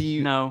 What are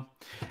you? No,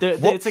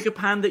 it's like a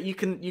pan that you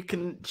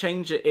can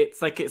change it.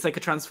 It's like a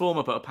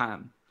transformer, but a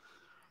pan.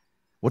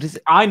 What is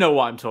it? I know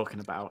what I'm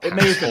talking about. It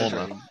may have been a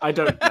dream. I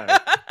don't know.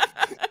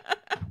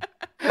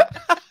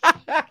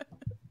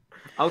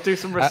 I'll do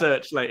some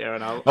research later,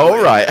 and I'll.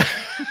 All right.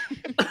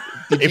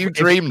 Did you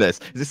dream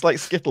this? Is this like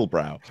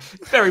Skittlebrow?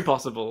 Very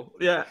possible.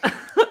 Yeah.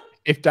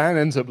 If Dan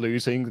ends up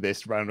losing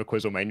this round of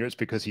QuizzleMania, it's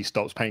because he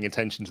stops paying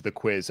attention to the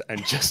quiz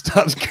and just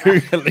starts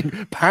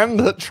googling pan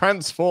that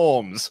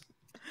transforms.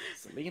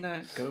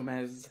 Selena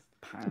Gomez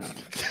pan.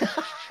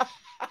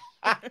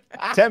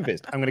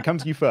 Tempest, I'm going to come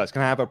to you first.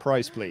 Can I have a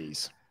price,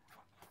 please?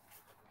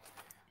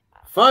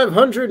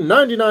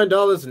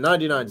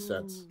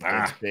 $599.99.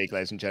 That's big,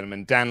 ladies and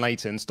gentlemen. Dan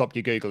Layton, stop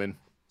your Googling.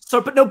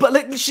 So, but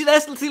there's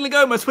Selena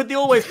Gomez with the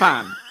always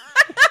pan.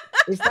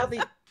 Is that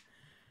the...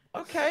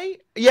 Okay.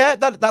 Yeah,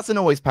 that's an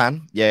always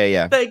pan.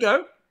 Yeah. There you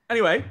go.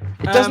 Anyway.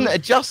 It doesn't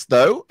adjust,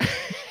 though.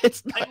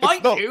 It's not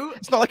like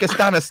a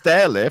Stana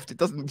stair lift. It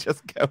doesn't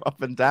just go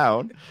up and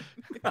down.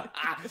 But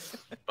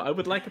I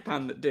would like a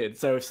pan that did.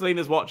 So if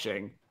Selena's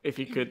watching, if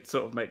you could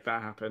sort of make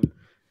that happen.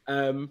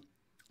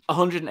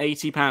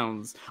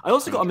 £180. I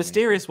also got a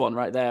mysterious one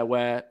right there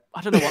where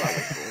I don't know what that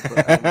was for.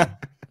 But,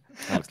 that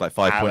looks like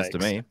 5 points to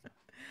me.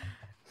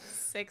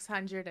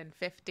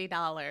 $650.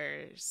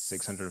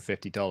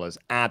 $650.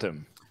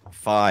 Adam.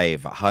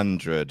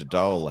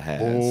 $500.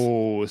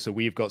 Oh, so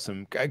we've got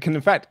some. Can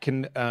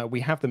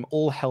we have them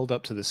all held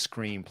up to the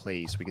screen,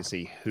 please, so we can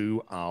see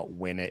who our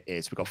winner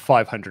is? We've got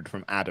 500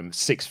 from Adam,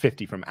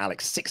 650 from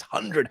Alex,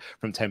 600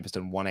 from Tempest,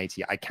 and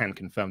 180. I can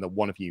confirm that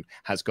one of you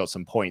has got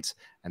some points,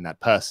 and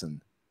that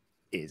person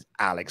is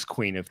Alex,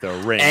 Queen of the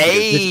Ring.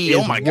 Hey,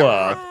 oh my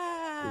God.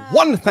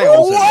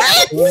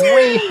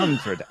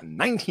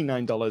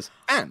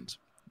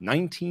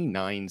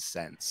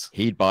 $1,399.99.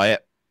 He'd buy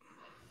it.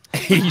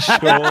 He sure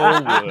would.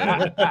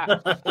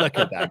 Look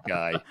at that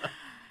guy.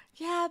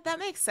 Yeah, that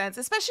makes sense.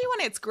 Especially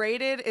when it's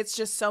graded, it's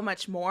just so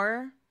much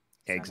more.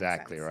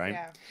 Exactly, right?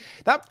 Yeah.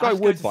 That guy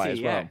would buy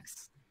as well.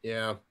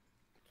 Yeah.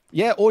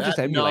 Yeah, or just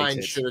that emulate 9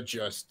 it. should have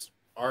just...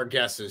 Our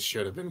guesses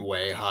should have been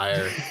way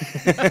higher.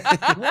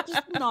 What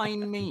does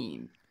 9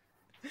 mean?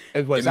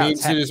 It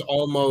means it is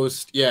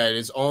almost,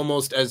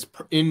 as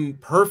in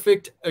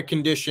perfect a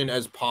condition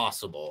as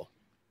possible.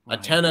 Right.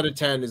 A 10 out of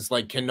 10 is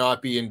like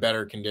cannot be in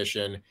better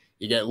condition.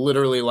 You get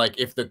literally like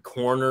if the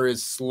corner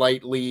is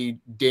slightly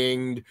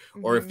dinged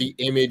or if the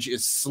image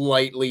is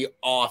slightly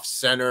off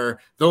center.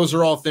 Those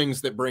are all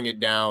things that bring it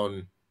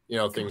down,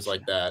 things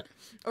like that.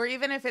 Or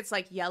even if it's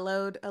like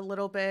yellowed a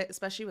little bit,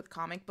 especially with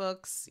comic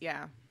books.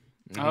 Yeah.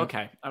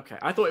 Okay.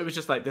 I thought it was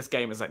just like this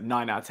game is like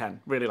 9 out of 10.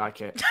 Really like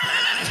it.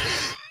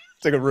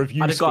 It's like a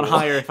review. I'd have gone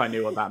higher if I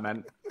knew what that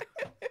meant.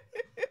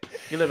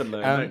 You live and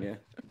learn, don't you?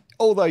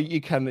 Although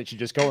you can literally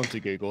just go onto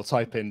Google,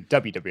 type in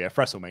WWF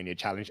WrestleMania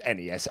Challenge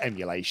NES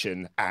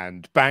emulation,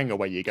 and bang,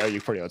 away you go.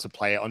 You're probably able to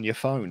play it on your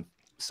phone.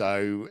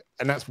 So,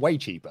 and that's way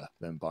cheaper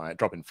than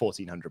dropping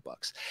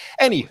 $1,400.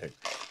 Anywho,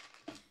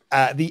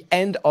 the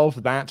end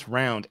of that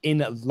round,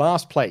 in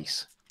last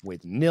place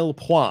with 0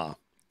 points,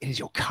 it is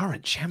your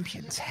current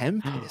champion,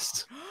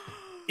 Tempest.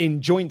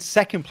 In joint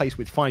second place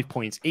with 5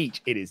 points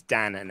each, it is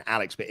Dan and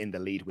Alex, but in the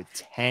lead with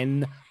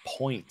 10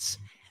 points,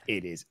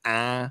 it is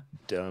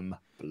Adam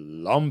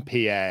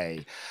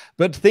Blampied.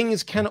 But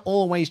things can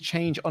always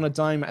change on a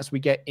dime as we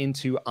get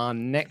into our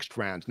next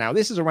round. Now,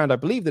 this is a round I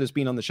believe that has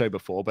been on the show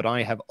before, but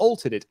I have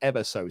altered it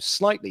ever so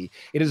slightly.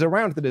 It is a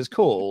round that is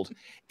called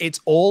It's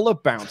All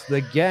About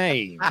the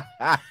Game.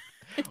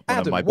 One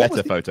of my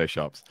better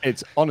Photoshops.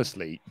 It's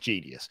honestly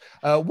genius.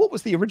 What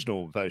was the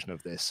original version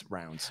of this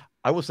round?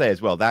 I will say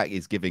as well, that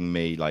is giving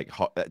me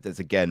that's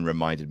again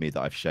reminded me that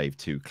I've shaved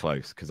too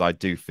close, because I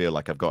do feel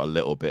like I've got a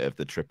little bit of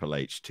the Triple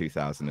H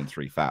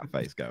 2003 fat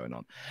face going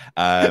on.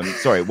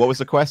 Sorry, what was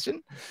the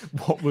question?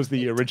 What was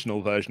the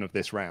original version of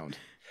this round?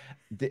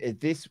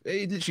 This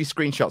literally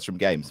screenshots from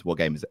games. What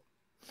game is it?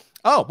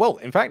 Oh, well,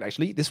 in fact,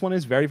 actually, this one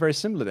is very, very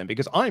similar then,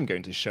 because I'm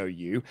going to show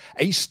you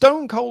a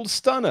Stone Cold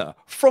Stunner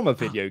from a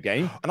video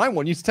game, and I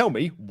want you to tell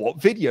me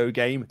what video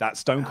game that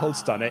Stone Cold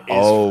Stunner is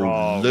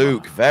from.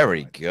 Luke,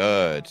 very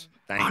good.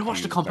 I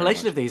watched a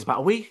compilation of these about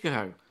a week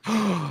ago.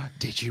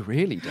 Did you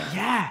really, Dan?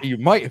 Yeah. You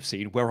might have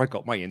seen where I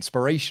got my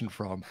inspiration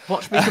from.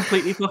 Watch me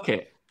completely fuck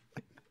it.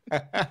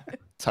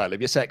 Title of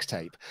your sex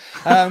tape.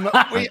 I'm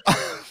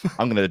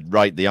going to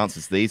write the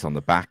answers to these on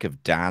the back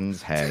of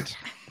Dan's head.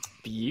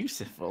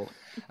 Beautiful.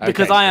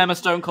 Because I am a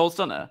Stone Cold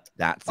Stunner.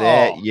 That's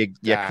it.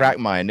 You cracked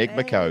my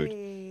Enigma code.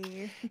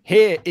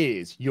 Here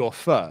is your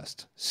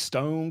first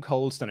Stone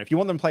Cold Stunner. If you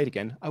want them played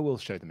again, I will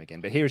show them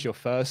again. But here is your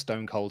first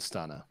Stone Cold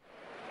Stunner.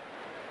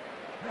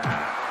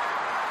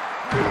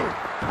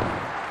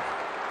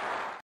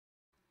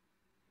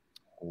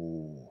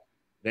 Oh.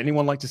 Would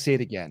anyone like to see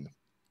it again?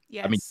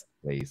 Yes. I mean,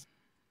 please.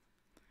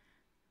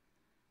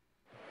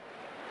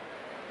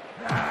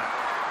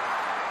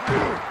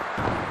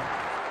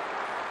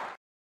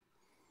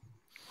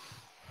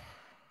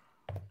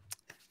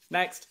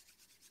 Next.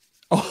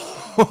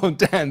 Oh,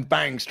 Dan,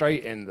 bang,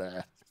 straight in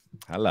there.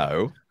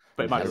 Hello.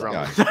 But it might be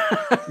wrong.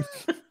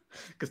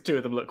 Because 2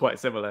 of them look quite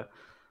similar.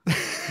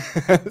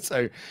 So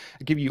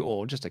I'll give you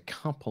all just a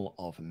couple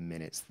of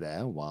minutes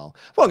there I'm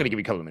going to give you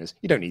a couple of minutes.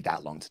 You don't need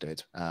that long to do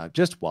it.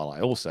 Just while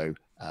I also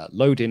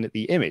load in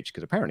the image,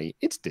 because apparently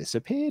it's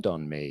disappeared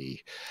on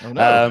me. Oh,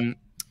 no.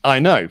 I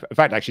know. In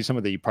fact, actually, some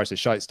of the Price is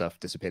Shite stuff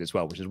disappeared as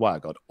well, which is why I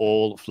got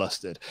all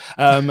flustered.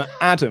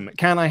 Adam,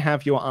 can I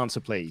have your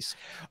answer, please?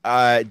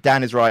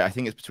 Dan is right. I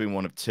think it's between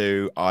one of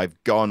 2.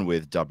 I've gone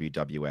with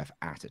WWF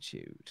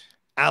Attitude.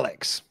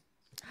 Alex.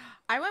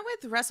 I went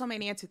with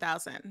WrestleMania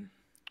 2000.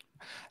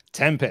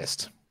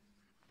 Tempest.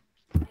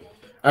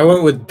 I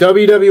went with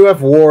WWF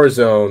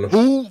Warzone.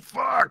 Oh,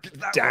 fuck.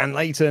 Dan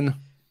Layton.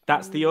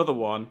 That's the other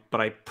one, but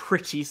I'm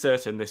pretty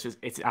certain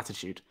it's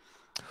Attitude.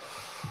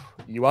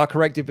 You are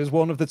correct. It was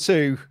one of the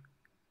two.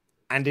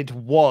 And it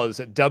was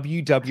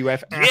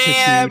WWF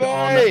Attitude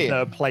on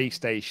the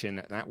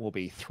PlayStation. That will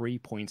be 3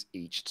 points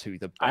each to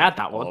the I had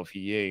that one of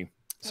you.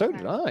 So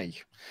did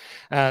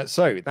I.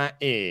 So that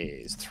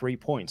is 3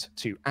 points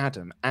to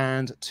Adam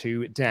and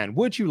to Dan.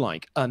 Would you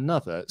like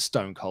another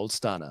Stone Cold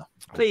Stunner?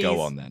 Please. Go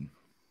on then.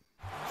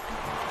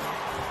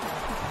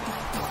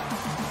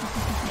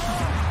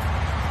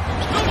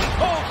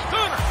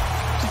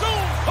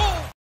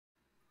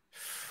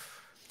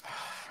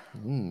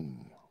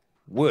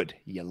 Would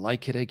you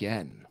like it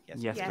again?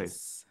 Yes,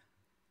 please.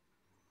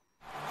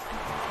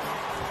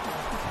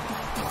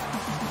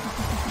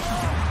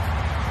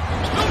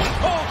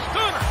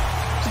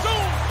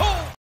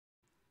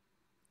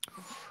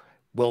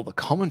 Will the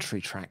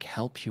commentary track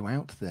help you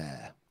out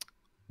there?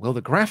 Will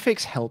the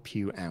graphics help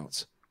you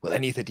out? Will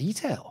any of the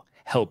detail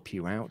help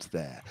you out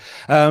there?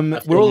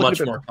 We're all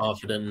much more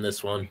confident in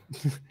this one.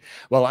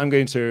 Well, I'm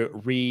going to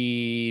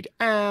read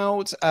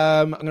out.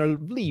 I'm going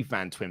to leave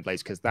Van Twin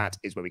Blaze because that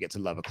is where we get to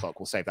Love O'Clock.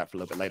 We'll save that for a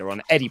little bit later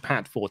on. Eddie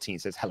Pat 14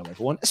 says, hello,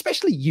 everyone,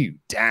 especially you,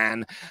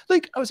 Dan.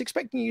 Like, I was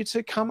expecting you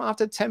to come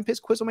after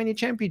Tempest QuizzleMania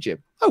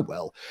Championship. Oh,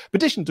 well.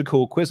 Petition to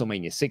call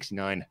QuizzleMania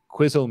 69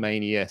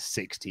 QuizzleMania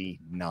 60.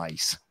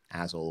 Nice.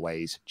 As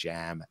always,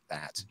 jam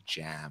that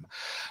jam.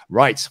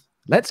 Right.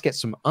 Let's get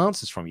some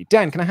answers from you.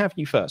 Dan, can I have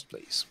you first,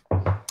 please?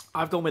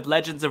 I've gone with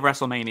Legends of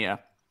WrestleMania.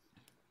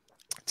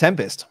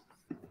 Tempest.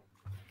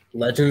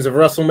 Legends of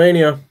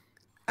WrestleMania.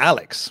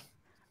 Alex.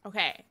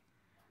 Okay.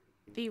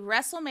 The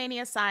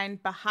WrestleMania sign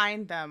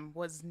behind them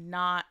was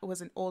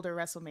an older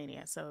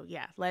WrestleMania. So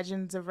yeah,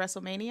 Legends of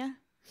WrestleMania.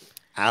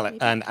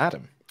 And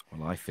Adam.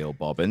 Well, I feel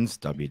Bobbins,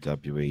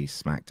 WWE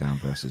SmackDown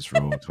versus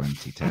Raw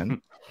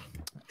 2010.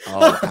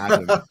 Oh,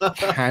 Adam,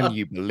 can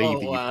you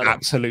believe that you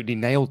absolutely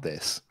nailed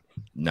this?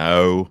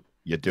 No,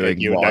 you're doing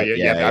what?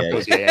 Yeah. It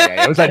was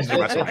Legends of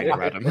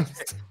WrestleMania, Adam.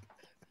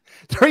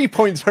 3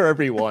 points for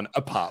everyone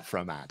apart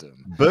from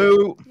Adam.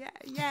 Boo!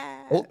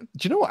 Yeah. Well, do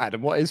you know what,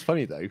 Adam? What is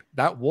funny though?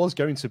 That was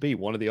going to be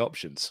one of the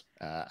options,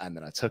 and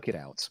then I took it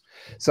out.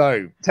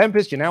 So,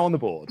 Tempest, you're now on the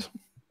board.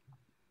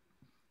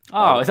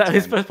 Oh, is that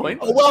his first point?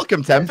 Oh,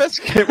 welcome, Tempest.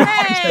 Hey,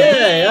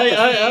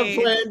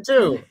 I'm playing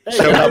too. Hey,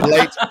 showed up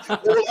late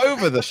all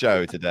over the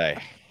show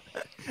today.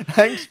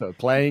 Thanks for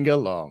playing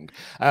along.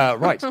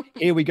 Right,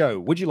 here we go.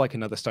 Would you like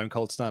another Stone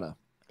Cold Stunner?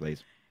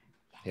 Please.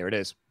 Here it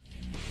is.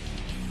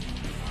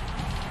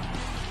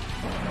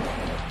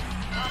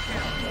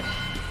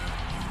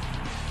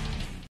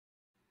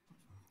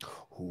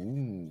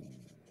 Ooh.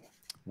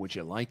 Would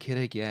you like it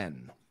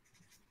again?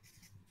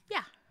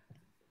 Yeah.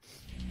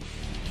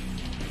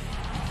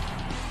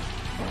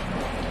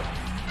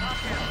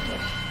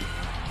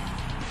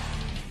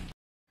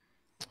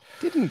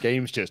 Didn't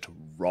games just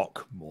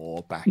rock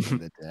more back in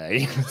the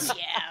day?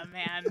 Yeah,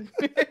 man.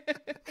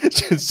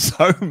 Just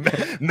so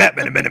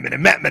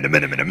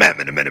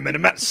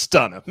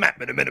stunner,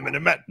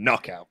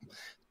 knockout.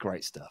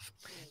 Great stuff.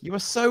 You are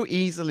so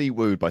easily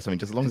wooed by something,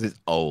 just as long as it's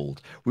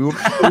old. We were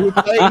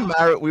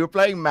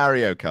playing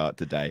Mario Kart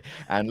today,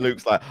 and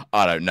Luke's like,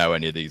 I don't know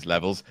any of these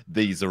levels.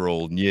 These are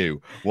all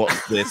new.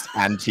 What's this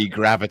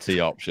anti-gravity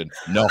option?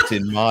 Not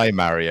in my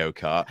Mario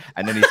Kart.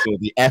 And then he saw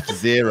the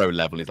F-Zero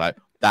level. He's like,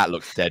 that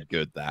looks dead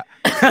good, that.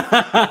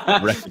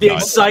 The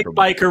Excite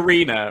Bike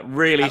Arena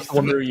really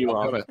threw you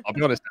off. I'll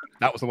be honest,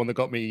 that was the one that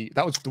got me.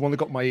 That was the one that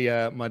got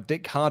my my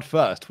dick hard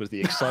first. Was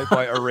the Excite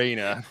Bike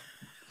Arena?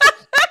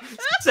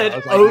 Said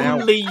like,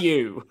 only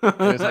you.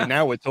 It's like,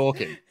 now we're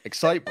talking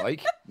Excite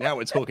Bike. Now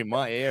we're talking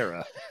my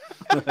era.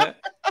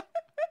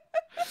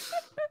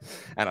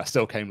 And I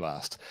still came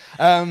last.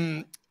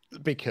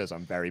 Because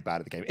I'm very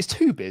bad at the game. It's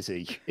too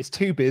busy. It's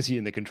too busy,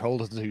 and the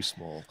controllers are too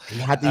small. He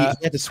had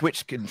the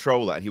Switch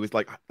controller, and he was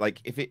like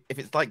if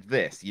it's like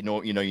this, you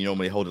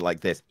normally hold it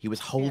like this. He was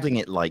holding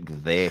it like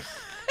this.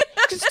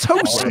 It's so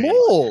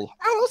small.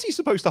 How else are you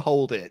supposed to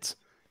hold it?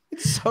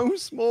 It's so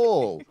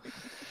small.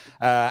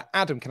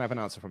 Adam, can I have an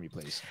answer from you,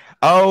 please?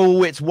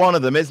 Oh, it's one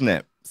of them, isn't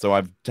it? So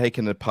I've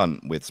taken a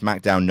punt with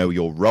SmackDown Know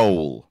Your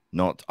Role.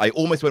 I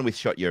almost went with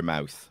Shut Your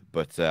Mouth,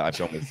 but I've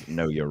gone with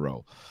Know Your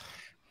Role.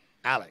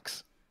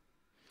 Alex.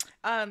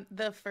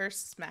 The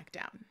first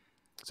SmackDown.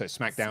 So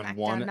SmackDown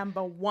 1.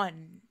 Number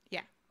 1.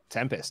 Yeah.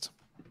 Tempest.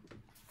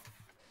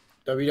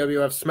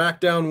 WWF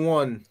SmackDown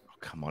 1. Oh,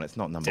 come on, it's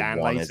not number Dan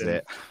 1, Layton. is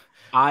it?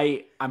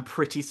 I am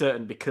pretty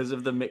certain, because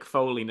of the Mick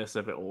Foley-ness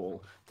of it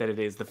all, that it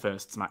is the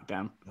first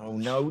SmackDown. Oh,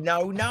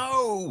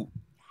 no.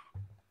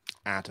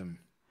 Adam,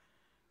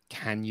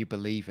 can you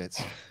believe it?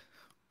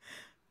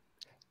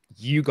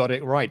 You got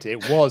it right.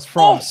 It was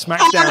from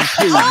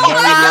SmackDown 2. No, you're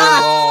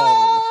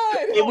wrong.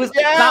 It was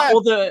that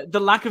or the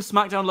lack of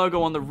SmackDown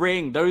logo on the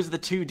ring. Those are the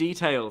two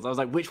details. I was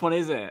like, which one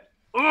is it?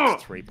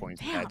 3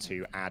 points there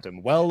to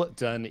Adam. Well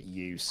done,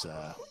 you,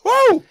 sir.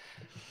 Woo!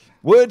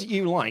 Would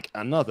you like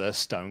another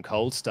Stone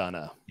Cold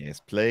Stunner? Yes,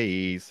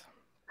 please.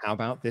 How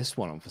about this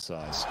one on for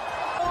size?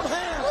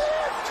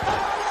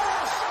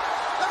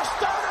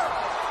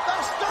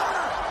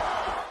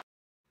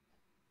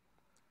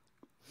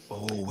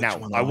 Now,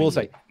 I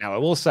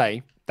will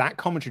say that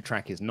commentary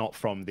track is not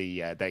from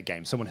their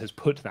game. Someone has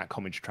put that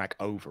commentary track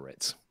over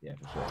it. Yeah,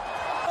 for sure.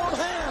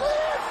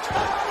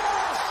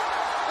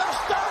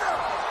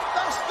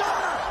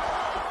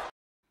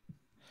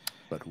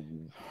 But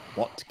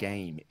what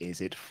game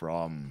is it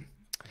from?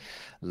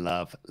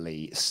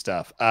 Lovely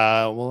stuff.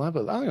 I'll have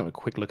a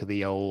quick look at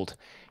the old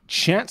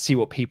chat, see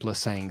what people are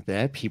saying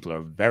there. People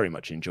are very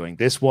much enjoying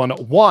this one.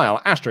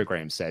 While Astro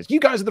Graham says, you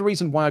guys are the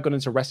reason why I got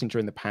into wrestling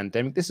during the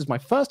pandemic. This is my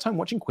first time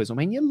watching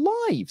QuizzleMania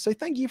live. So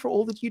thank you for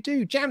all that you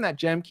do. Jam that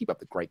gem. Keep up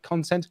the great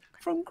content.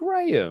 From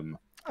Graham.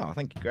 Oh,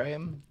 thank you,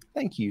 Graham.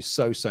 Thank you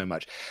so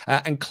much.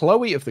 And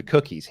Chloe of the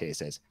Cookies here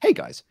says, hey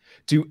guys,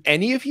 do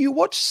any of you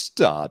watch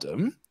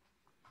Stardom?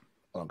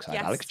 Alongside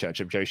Alex, Church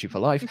of Joshi for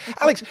life.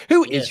 Alex,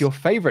 who is your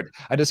favorite?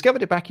 I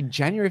discovered it back in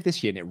January of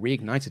this year, and it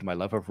reignited my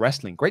love of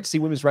wrestling. Great to see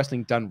women's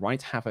wrestling done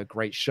right. Have a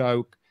great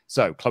show.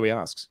 So, Chloe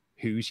asks,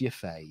 who's your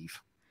fave?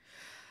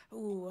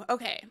 Ooh,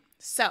 okay.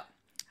 So,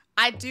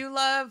 I do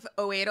love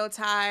Oedo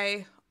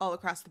Tai all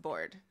across the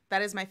board.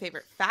 That is my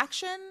favorite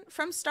faction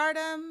from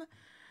Stardom.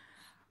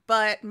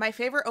 But my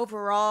favorite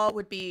overall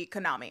would be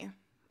Konami.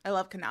 I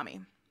love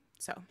Konami.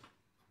 So,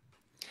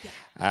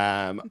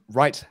 yeah.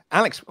 Right.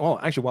 Alex,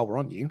 actually, while we're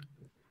on you,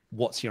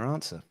 what's your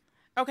answer?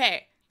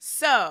 Okay,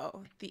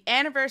 so the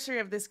anniversary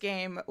of this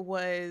game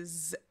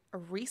was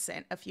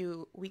recent, a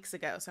few weeks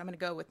ago. So I'm going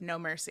to go with No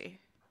Mercy.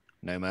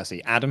 No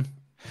Mercy. Adam?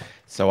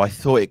 So I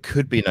thought it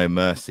could be No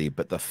Mercy,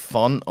 but the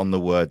font on the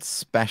word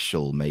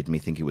special made me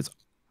think it was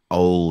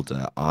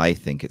older. I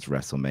think it's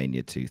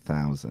WrestleMania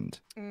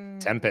 2000.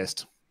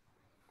 Tempest?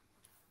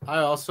 I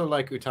also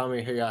like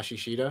Utami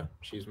Hayashishita.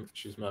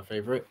 She's my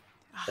favorite.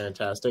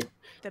 Fantastic.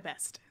 The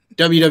best.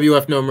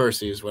 WWF No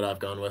Mercy is what I've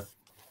gone with.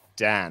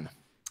 Dan?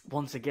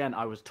 Once again,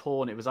 I was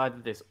torn. It was either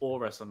this or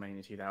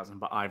WrestleMania 2000,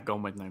 but I've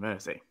gone with No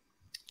Mercy.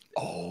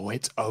 Oh,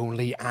 it's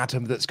only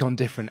Adam that's gone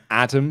different.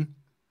 Adam,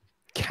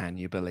 can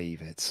you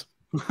believe it?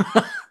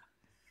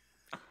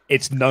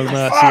 It's No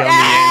Mercy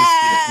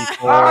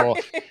on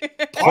the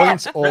N64.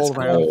 Points all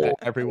around for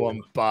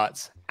everyone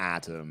but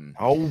Adam.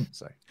 Oh,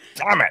 so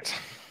damn it.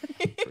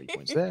 3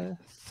 points there.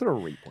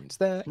 3 points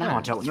there. No,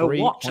 I don't know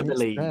what to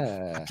believe.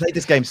 I played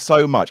this game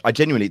so much.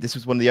 This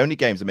was one of the only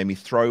games that made me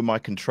throw my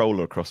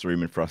controller across the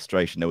room in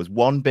frustration. There was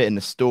one bit in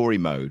the story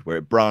mode where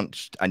it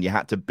branched and you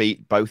had to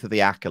beat both of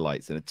the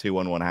acolytes in a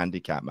 2-on-1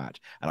 handicap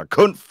match. And I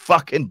couldn't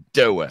fucking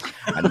do it.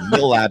 And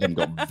Lil Adam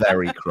got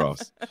very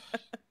cross.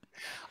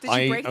 Did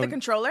you break the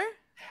controller?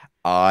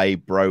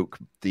 I broke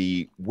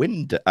the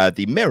window,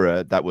 the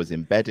mirror that was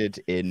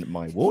embedded in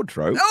my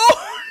wardrobe.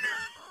 Oh!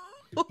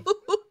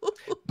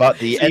 But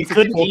the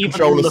N64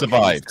 controller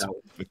survived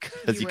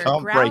because you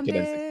can't break an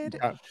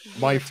N64.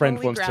 My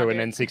friend once threw an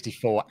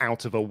N64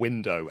 out of a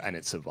window and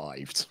it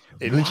survived.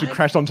 It literally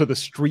crashed onto the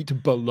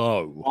street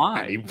below.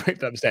 Why? And he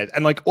picked it upstairs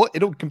and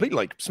it all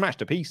completely smashed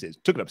to pieces.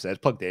 Took it upstairs,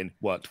 plugged it in,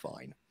 worked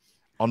fine.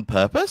 On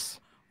purpose?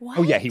 What?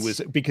 Oh yeah, he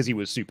was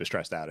super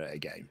stressed out at a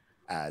game.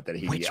 That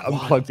he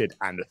unplugged it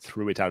and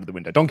threw it out of the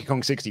window. Donkey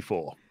Kong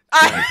 64.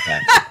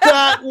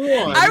 That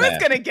one. I was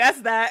gonna guess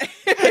that.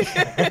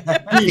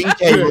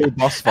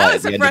 Boss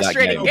fight. That was a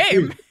frustrating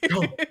game.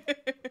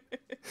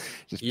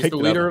 He's the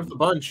leader of the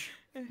bunch.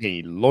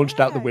 He launched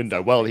out the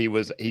window. Well, he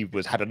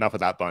had enough of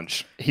that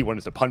bunch. He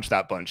wanted to punch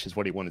that bunch. Is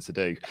what he wanted to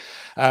do.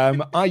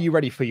 Are you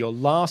ready for your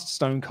last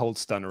Stone Cold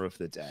Stunner of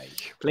the day?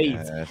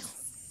 Please.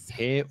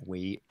 Here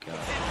we go.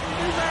 And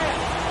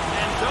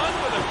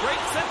done with a great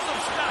sense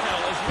of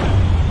style as well.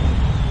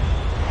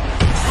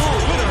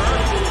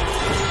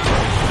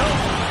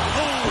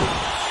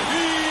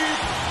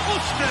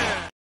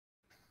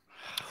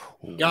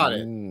 Got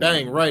it.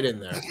 Bang, right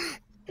in there.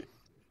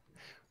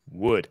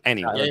 Would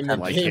anyone game that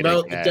like came it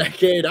out again? the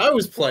decade I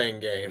was playing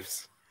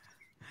games.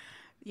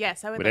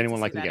 Yes, I would. Would like anyone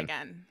to like see it that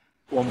again?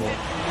 One more. And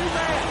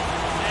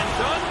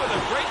done with a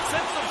great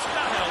sense of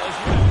style as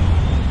well.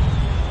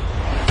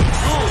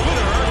 Your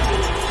winner,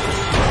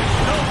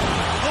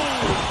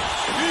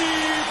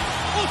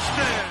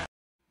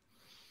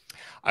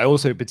 I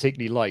also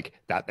particularly like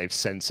that they've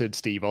censored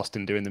Steve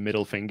Austin doing the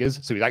middle fingers,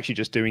 so he's actually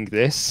just doing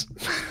this.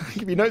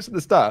 If you notice at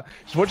the start,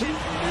 just watch it.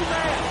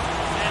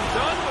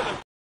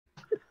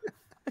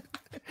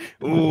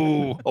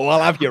 Ooh,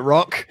 I'll have your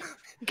rock.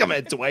 Come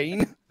here,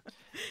 Dwayne.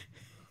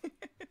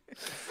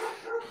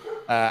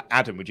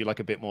 Adam, would you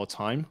like a bit more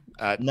time?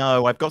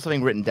 No, I've got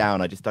something written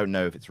down. I just don't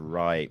know if it's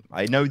right.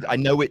 I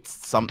know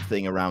it's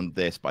something around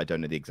this, but I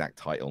don't know the exact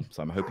title.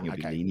 So I'm hoping you'll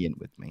be lenient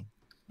with me.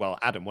 Well,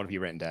 Adam, what have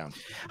you written down?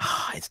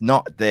 It's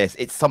not this.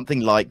 It's something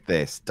like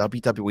this.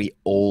 WWE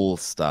All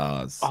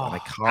Stars. Oh, and I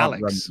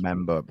can't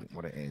remember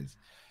what it is.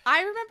 I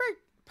remember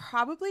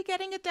probably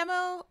getting a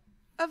demo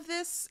of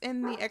this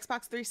in the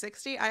Xbox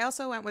 360. I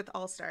also went with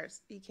All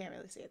Stars. You can't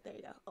really see it. There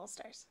you go. All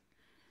Stars.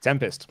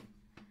 Tempest.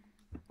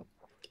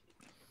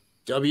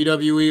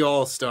 WWE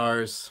All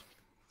Stars.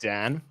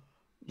 Dan.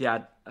 Yeah,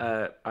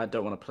 I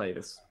don't want to play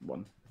this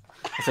one.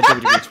 I said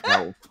WWE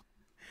 12.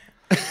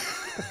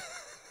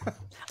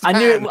 I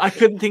knew it, I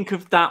couldn't think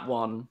of that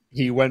one.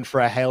 He went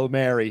for a Hail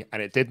Mary,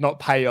 and it did not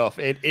pay off.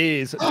 It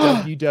is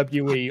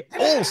WWE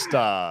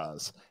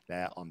All-Stars.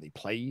 They're on the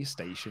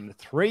PlayStation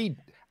 3.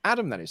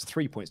 Adam, that is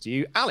 3 points to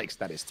you. Alex,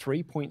 that is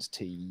 3 points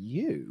to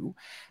you.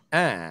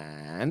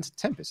 And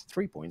Tempest,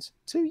 3 points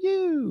to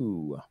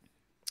you.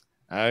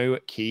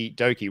 Okie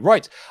dokie.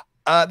 Right.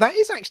 That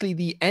is actually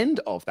the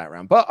end of that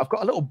round, but I've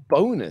got a little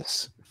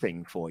bonus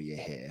thing for you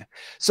here.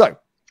 So,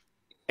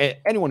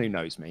 anyone who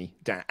knows me,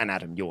 Dan and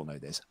Adam, you'll know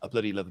this. I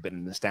bloody love a bit of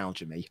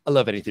nostalgia, me. I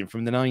love anything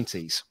from the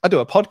 90s. I do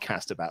a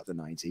podcast about the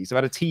 90s. I've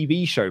had a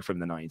TV show from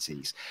the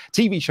 90s.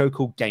 TV show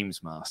called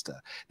Games Master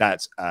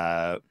that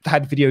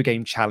had video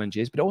game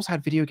challenges, but it also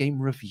had video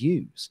game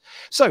reviews.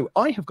 So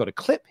I have got a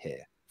clip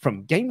here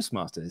from Games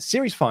Master,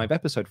 Series 5,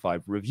 Episode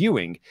 5,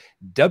 reviewing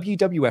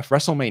WWF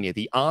WrestleMania,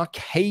 the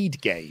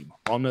arcade game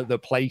on the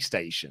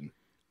PlayStation.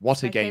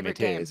 What a game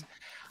it is.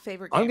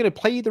 Favorite game. I'm going to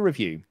play the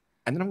review,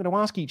 and then I'm going to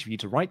ask each of you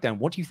to write down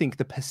what you think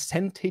the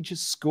percentage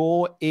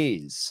score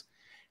is.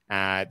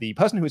 The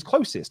person who is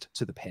closest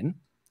to the pin,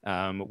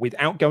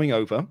 without going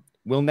over,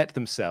 will net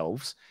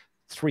themselves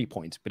 3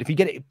 points. But if you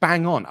get it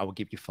bang on, I will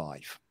give you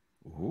 5.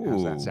 Ooh.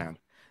 How's that sound?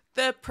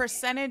 The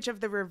percentage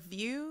of the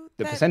review?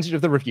 The percentage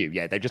of the review,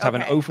 yeah. They just have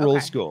an overall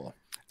score.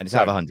 And it's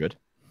out of 100.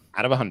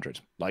 Out of 100,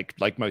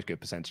 like most good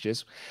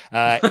percentages.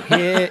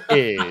 Here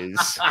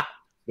is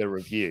the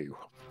review.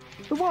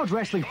 The World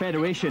Wrestling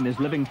Federation is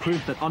living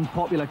proof that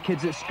unpopular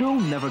kids at school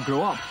never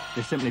grow up.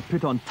 They simply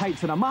put on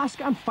tights and a mask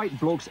and fight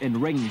blokes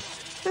in rings.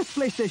 This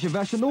PlayStation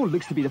version, though,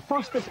 looks to be the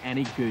first that's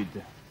any good.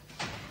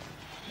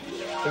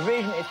 The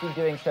reason it's been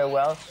doing so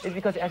well is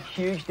because it has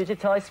huge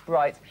digitized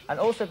sprites and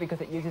also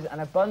because it uses an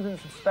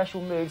abundance of special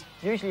moves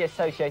usually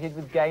associated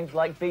with games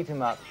like beat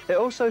 'em up. It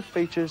also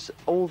features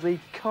all the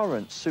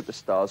current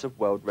superstars of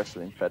World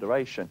Wrestling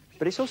Federation.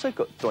 But it's also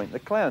got Doink the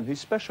Clown, whose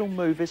special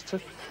move is to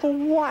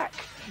thwack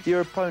your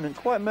opponent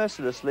quite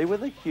mercilessly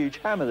with a huge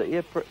hammer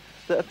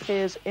that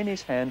appears in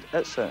his hand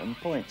at certain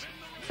points.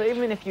 So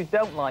even if you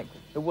don't like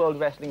the World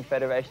Wrestling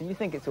Federation, you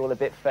think it's all a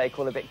bit fake,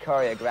 all a bit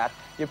choreographed,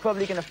 you're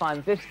probably going to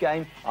find this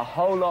game a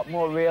whole lot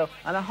more real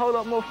and a whole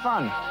lot more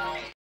fun.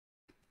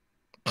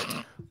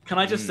 Can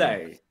I just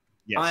say,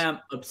 yes. I am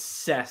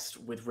obsessed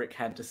with Rick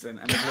Henderson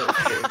and his little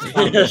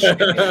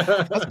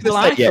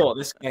I thought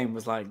this game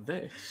was like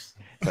this.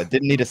 I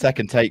didn't need a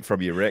second take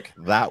from you, Rick.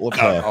 That was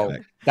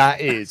perfect.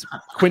 That is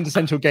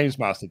quintessential Games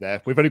Master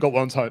there. We've only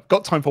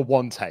got time for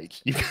one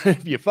take.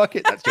 If you fuck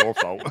it, that's your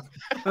fault.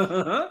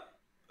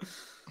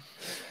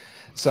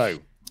 So,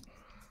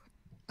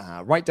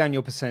 write down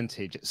your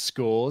percentage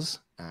scores,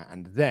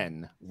 and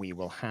then we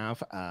will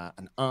have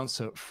an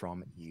answer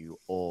from you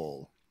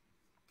all.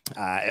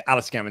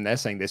 Alice Gammon there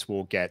saying this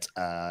will get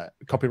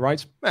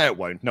copyright. It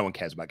won't. No one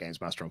cares about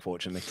Games Master,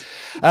 unfortunately.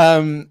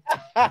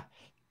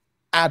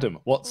 Adam,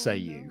 what say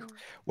you?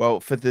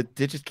 Well, for the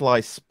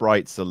digitalized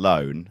sprites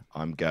alone,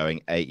 I'm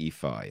going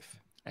 85.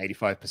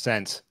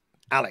 85%.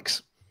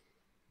 Alex?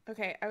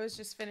 Okay, I was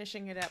just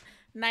finishing it up.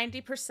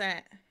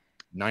 90%.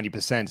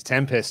 90%.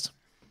 Tempest?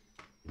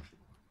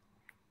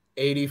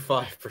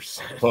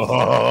 85%.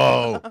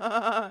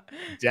 Oh,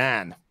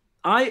 Dan?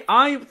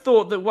 I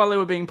thought that while they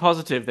were being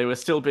positive, they were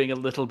still being a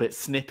little bit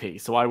snippy,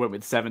 so I went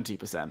with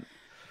 70%.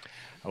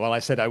 Well, I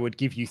said I would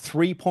give you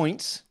 3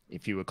 points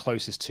if you were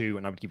closest to,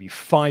 and I would give you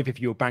 5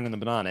 if you were bang on the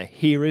banana.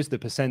 Here is the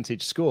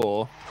percentage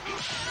score.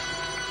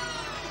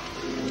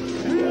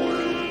 Ooh.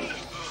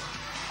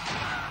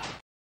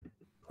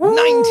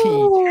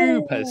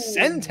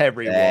 92%,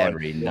 everyone.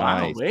 Very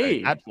nice.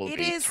 That will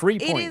be 3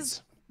 points. It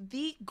is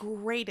the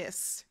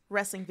greatest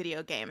wrestling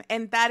video game,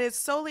 and that is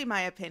solely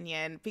my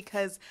opinion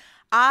because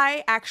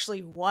I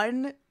actually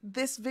won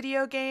this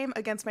video game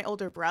against my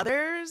older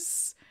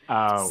brothers.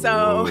 Oh,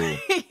 so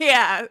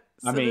yeah.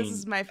 So I mean, this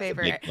is my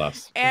favorite.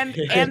 Plus. And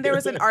there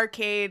was an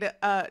arcade.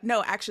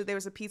 No, actually, there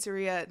was a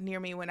pizzeria near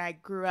me when I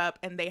grew up,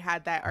 and they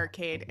had that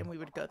arcade, and we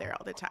would go there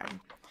all the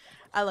time.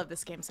 I love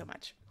this game so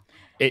much.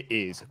 It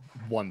is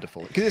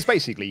wonderful because it's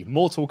basically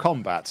Mortal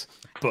Kombat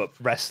but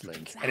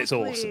wrestling, and it's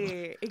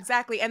awesome.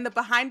 Exactly, and the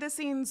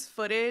behind-the-scenes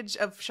footage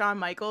of Shawn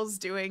Michaels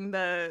doing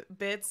the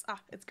bits,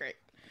 it's great.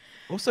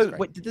 Also,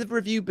 wait, did the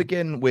review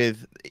begin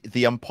with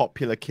the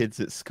unpopular kids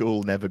at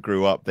school never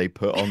grew up? They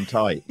put on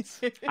tights.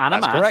 And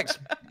a mask. Correct.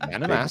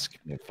 And a mask.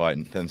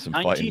 Fighting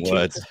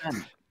words.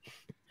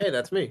 Hey,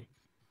 that's me.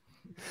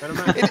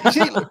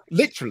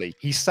 Literally,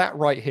 he sat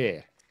right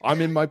here.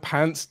 I'm in my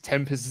pants,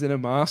 Tempest is in a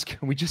mask,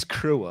 and we just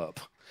grew up.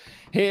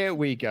 Here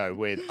we go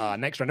with our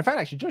next round. In fact,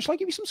 actually, shall I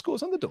give you some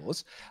scores on the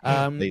doors?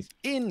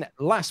 In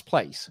last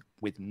place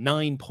with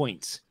 9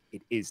 points,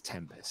 it is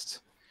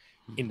Tempest.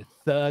 In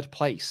third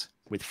place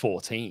with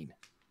 14,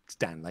 it's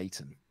Dan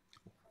Layton.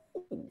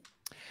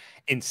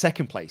 In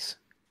second place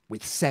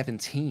with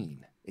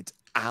 17, it's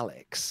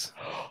Alex.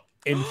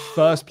 In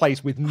first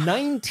place with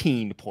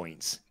 19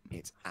 points,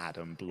 it's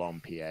Adam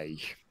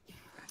Blampied.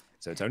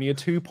 So it's only a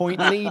 2-point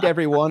lead,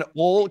 everyone.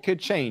 All could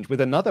change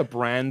with another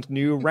brand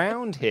new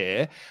round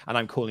here. And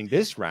I'm calling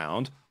this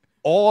round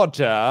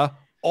Order.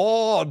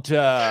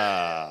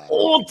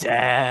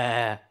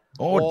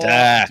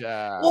 Order.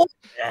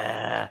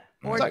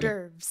 Hors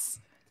d'oeuvres.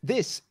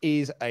 This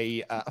is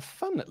a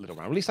fun little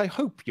round. At least I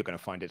hope you're going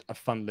to find it a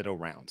fun little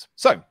round.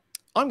 So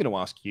I'm going to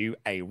ask you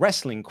a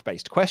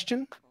wrestling-based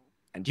question,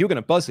 and you're going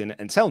to buzz in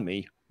and tell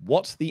me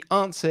what the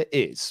answer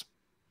is.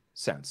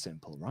 Sounds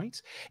simple,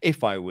 right?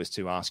 If I was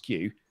to ask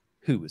you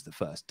who was the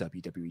first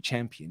WWE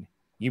champion,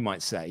 you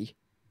might say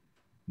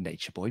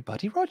Nature Boy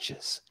Buddy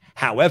Rogers.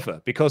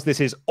 However, because this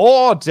is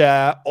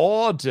order,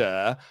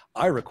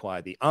 I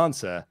require the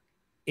answer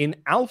in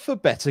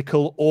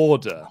alphabetical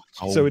order.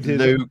 So it is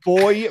Luke.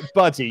 Boy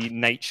Buddy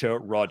Nature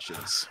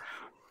Rogers.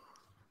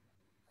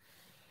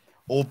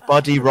 Or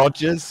Buddy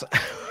Rogers.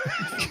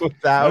 Would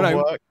that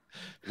work?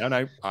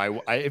 No.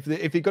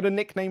 If you got a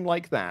nickname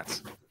like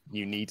that,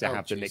 you need to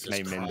have the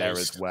nickname in there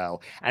as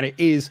well. And it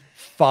is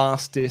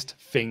fastest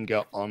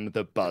finger on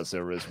the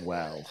buzzer as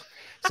well.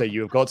 So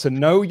you've got to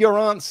know your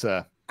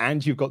answer,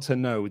 and you've got to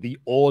know the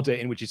order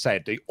in which you say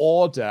it. The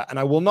order, and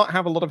I will not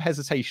have a lot of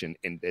hesitation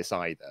in this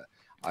either.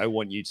 I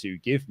want you to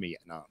give me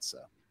an answer.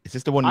 Is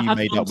this the one you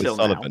made up with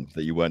Sullivan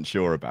that you weren't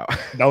sure about?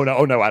 No,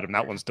 Adam,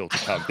 that one's still to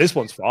come. This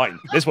one's fine.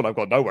 This one I've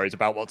got no worries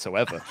about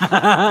whatsoever.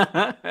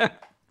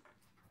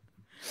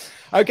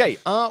 Okay,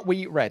 are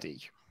we ready?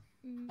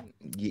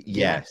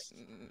 Yes.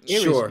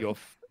 Here's your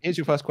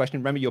first question.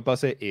 Remember, your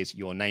buzzer is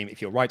your name.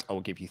 If you're right, I will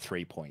give you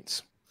 3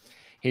 points.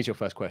 Here's your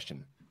first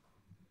question.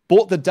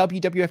 Bought the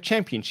WWF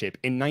Championship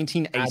in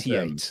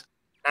 1988.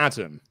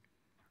 Adam.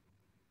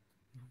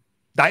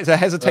 That is a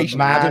hesitation.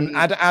 Adam,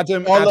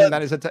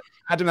 that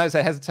is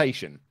a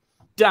hesitation.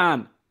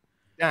 Dan.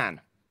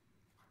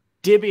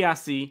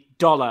 DiBiase,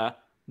 dollar,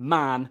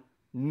 man,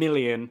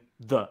 million,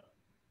 the.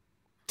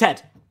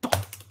 Ted.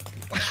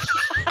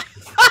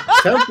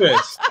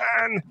 Tempest.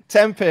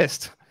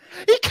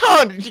 You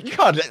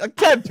can't.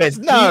 Tempest.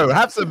 No,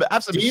 have some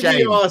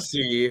shame.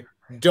 DiBiase,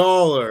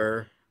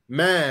 dollar,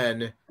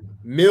 man,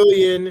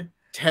 million,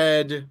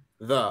 Ted,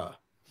 the.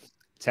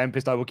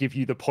 Tempest, I will give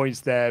you the points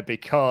there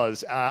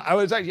because I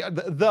was actually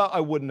I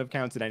wouldn't have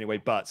counted anyway,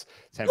 but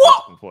Tempest,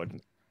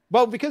 important.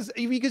 Well, because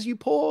you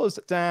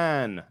paused,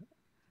 Dan.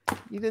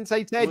 You didn't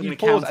say Ted. You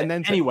paused and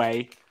then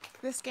anyway.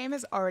 This game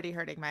is already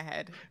hurting my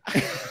head.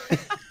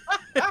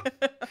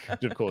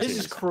 Of course, this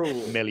is cruel.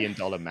 $1 Million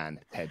Man,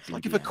 Ted.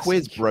 Like if a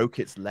quiz broke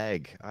its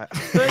leg.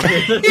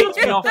 Kicked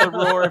me off the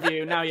Raw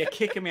review. Now you're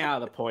kicking me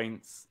out of the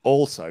points.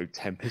 Also,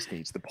 Tempest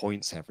needs the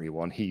points,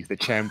 everyone. He's the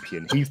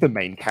champion. He's the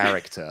main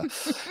character.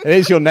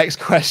 Here's your next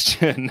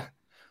question.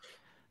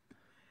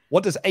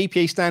 What does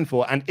APA stand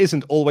for and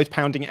isn't always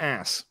pounding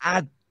ass?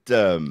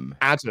 Adam.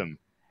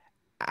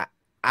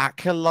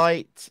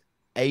 Acolyte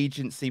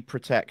Agency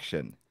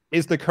Protection.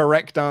 Is the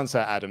correct answer,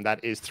 Adam.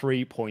 That is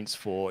 3 points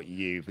for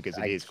you because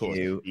it is called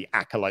the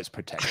Acolytes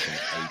Protection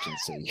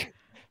Agency.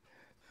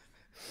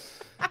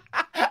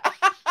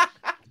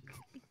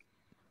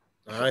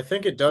 I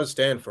think it does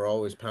stand for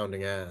always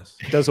pounding ass.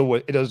 It does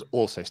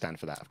also stand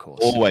for that, of course.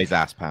 Always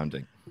ass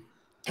pounding.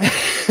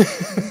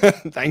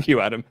 Thank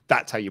you, Adam.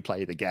 That's how you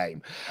play the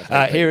game.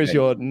 Here is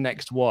your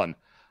next one.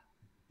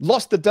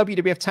 Lost the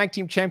WWF Tag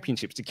Team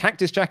Championships to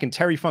Cactus Jack and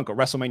Terry Funk at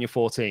WrestleMania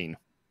 14.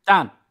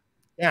 Dan.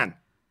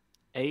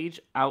 Age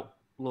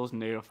Outlaws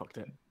New. I fucked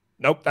it.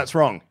 Nope, that's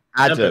wrong.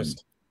 Adam.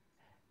 Tempest.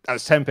 That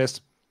was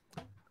Tempest.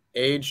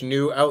 Age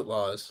New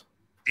Outlaws.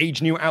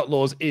 Age New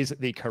Outlaws is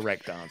the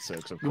correct answer.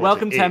 You're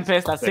welcome,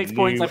 Tempest. That's 6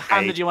 points I've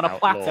handed you on a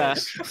platter.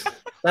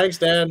 Thanks,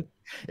 Dan.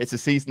 It's a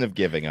season of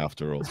giving,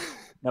 after all.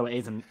 No, it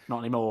isn't. Not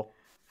anymore.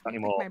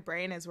 My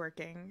brain is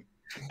working.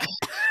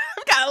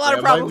 I've got a lot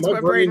of problems with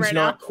my brain right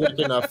now. Not quick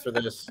enough for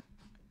this.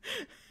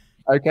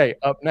 Okay,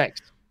 up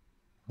next.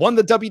 Won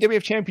the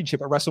WWF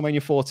Championship at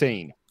WrestleMania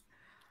 14.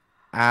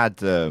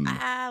 Adam.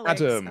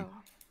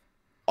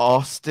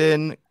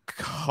 Austin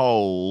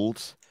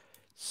Cold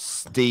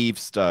Steve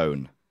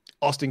Stone.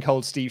 Austin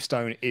Cold Steve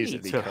Stone is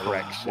the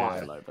correct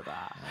over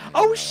that.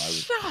 Oh,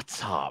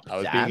 shut up! I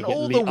was Dan. being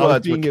All the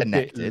words were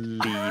connected.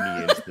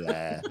 Lenient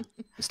there.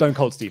 Stone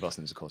Cold Steve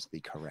Austin is, of course, the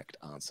correct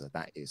answer.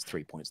 That is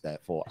 3 points there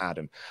for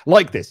Adam.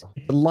 Like this,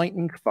 the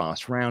lightning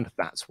fast round.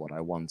 That's what I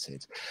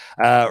wanted.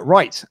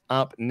 Right,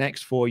 up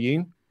next for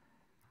you,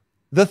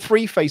 the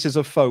three faces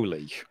of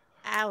Foley.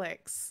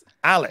 Alex.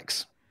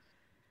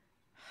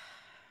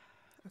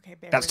 Okay,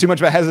 that's too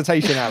much of a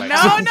hesitation, Alex.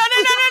 No.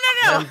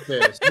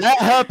 Let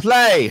her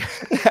play.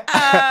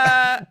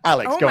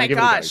 Alex, oh go my on, give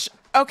gosh. It a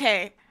go.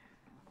 Okay.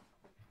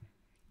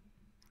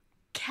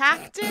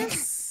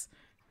 Cactus.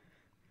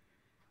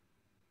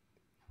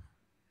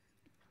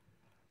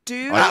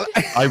 Dude.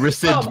 I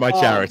rescind my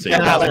charity.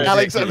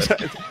 Alex,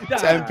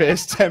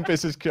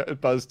 Tempest has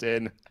buzzed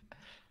in.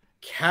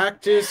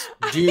 Cactus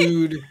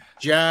Dude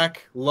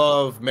Jack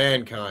Love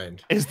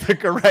Mankind is the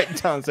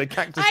correct answer.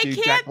 Cactus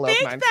Dude Jack Love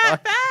Mankind.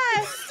 That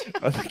fast.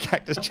 Oh, the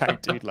Cactus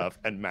Jack Dude Love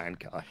and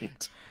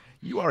Mankind.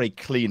 You are a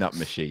cleanup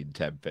machine,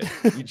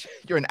 Tempest.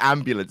 You're an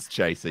ambulance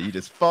chaser. You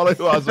just follow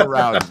us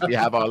around as we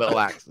have our little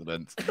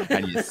accidents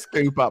and you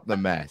scoop up the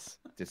mess.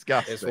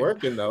 Disgusting. It's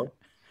working, though.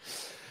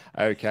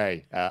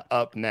 Okay,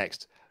 up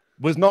next.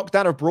 Was knocked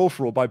out of Brawl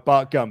for All by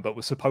Bart Gunn, but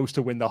was supposed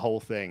to win the whole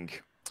thing.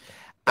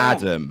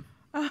 Adam.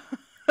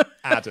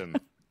 Adam.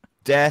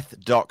 Death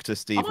Dr.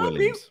 Steve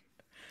Williams.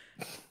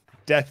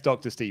 Death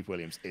Dr. Steve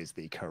Williams is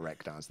the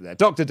correct answer there.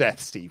 Dr. Death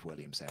Steve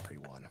Williams,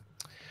 everyone.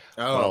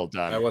 Oh, well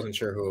done. I wasn't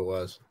sure who it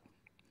was.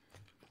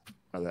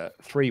 Another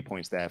 3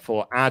 points there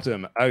for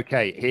Adam.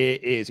 Okay, here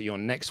is your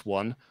next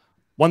one.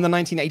 Won the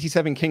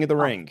 1987 King of the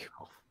Ring.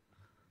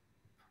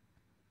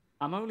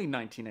 I'm only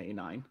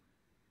 1989.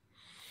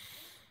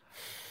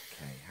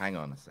 Okay, hang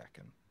on a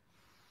second.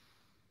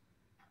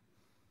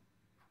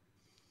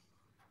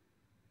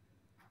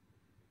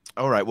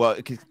 All right, well,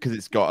 because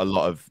it's got a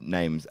lot of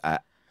names.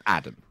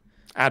 Adam.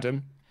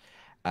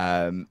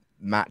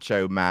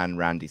 Macho Man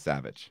Randy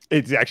Savage.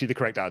 It's actually the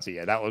correct answer.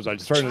 Yeah, that was I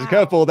just thrown as a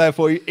curveball there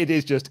for you. It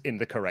is just in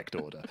the correct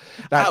order.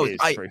 That is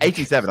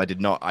 87. I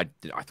did not. I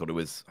thought it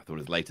was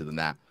later than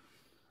that.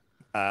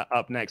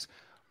 Up next,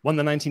 won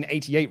the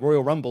 1988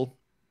 Royal Rumble.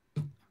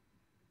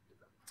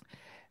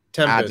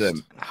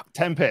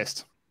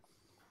 Tempest.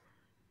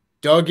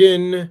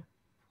 Duggan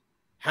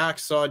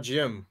Hacksaw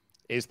Jim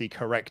is the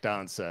correct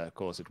answer. Of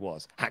course, it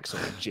was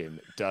Hacksaw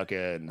Jim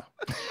Duggan.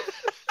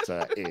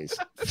 So is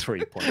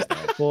 3 points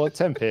there for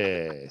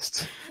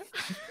Tempest.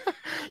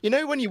 You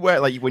know when you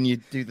when you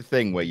do the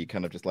thing where you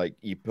kind of just like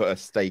you put a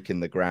stake in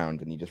the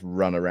ground and you just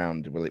run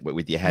around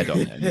with your head on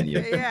it and then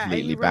you're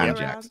completely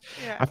banjaxed.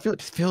 Yeah. It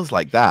just feels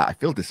like that. I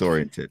feel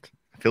disoriented.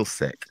 I feel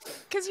sick.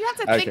 Because you have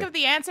to think of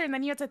the answer and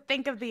then you have to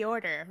think of the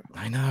order.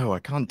 I know. I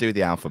can't do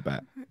the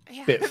alphabet.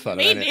 Yeah. Bit fun.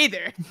 Me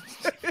neither.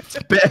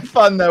 Bit of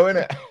fun though,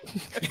 isn't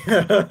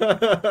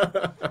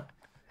it?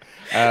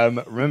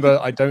 Remember,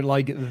 I don't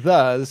like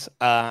those.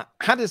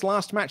 Had his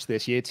last match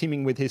this year,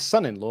 teaming with his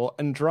son-in-law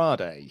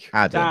Andrade.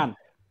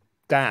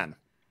 Dan.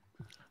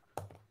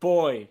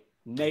 Boy,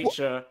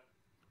 nature.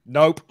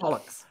 Nope.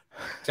 Bollocks.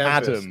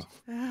 Adam.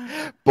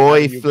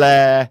 Boy,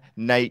 Flair,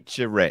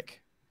 Nature,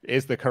 Rick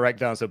is the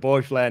correct answer.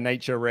 Boy, Flair,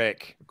 Nature,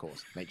 Rick. Of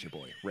course, Nature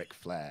Boy, Ric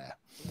Flair.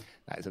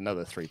 That is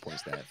another 3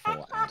 points there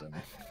for Adam.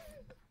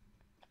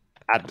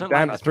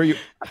 Dan, I threw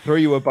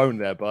you a bone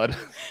there, bud.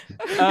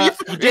 You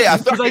did. I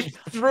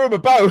threw him a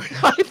bone.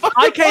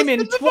 I came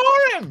in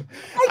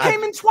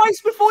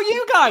twice before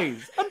you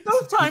guys, and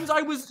both times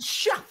I was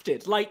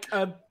shafted, like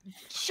a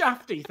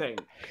shafty thing.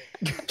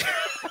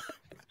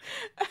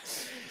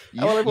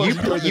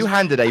 You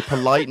handed a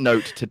polite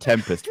note to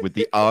Tempest with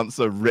the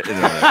answer written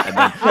on it, and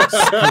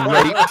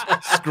then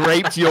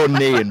scraped your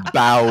knee and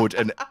bowed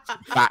and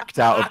backed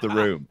out of the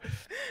room.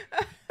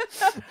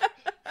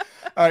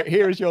 All right,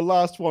 here is your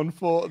last one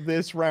for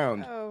this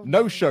round.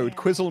 No-showed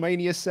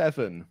QuizzleMania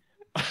 7.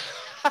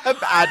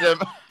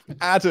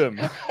 Adam.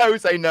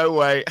 Jose, no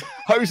way.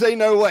 Jose,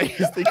 no way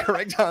is the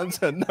correct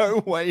answer.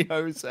 No way,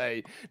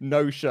 Jose.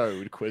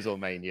 No-showed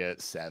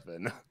QuizzleMania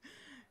 7.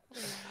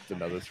 It's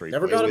another 3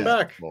 Never got him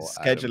back.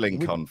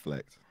 Scheduling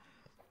conflict.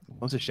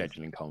 What's a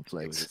scheduling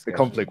conflict? The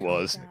conflict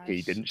was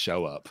he didn't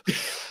show up.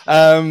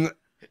 Is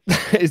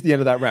the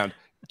end of that round.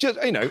 Just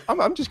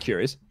I'm just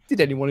curious. Did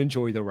anyone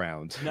enjoy the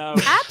round? No,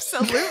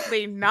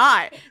 absolutely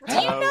not. Do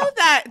you know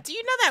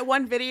that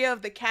one video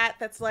of the cat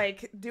that's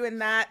like doing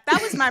that?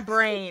 That was my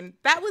brain.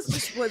 That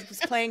was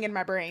playing in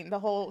my brain the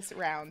whole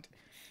round.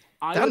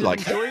 I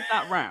enjoyed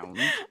that round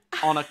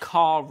on a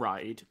car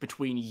ride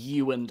between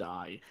you and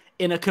I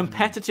in a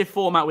competitive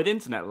format with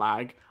internet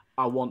lag.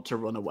 I want to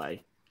run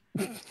away.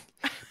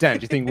 Dan,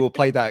 do you think we'll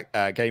play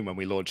that game when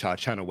we launch our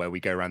channel where we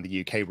go around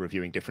the UK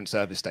reviewing different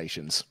service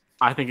stations?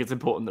 I think it's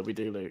important that we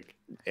do, Luke.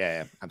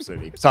 Yeah,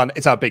 absolutely.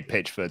 It's our big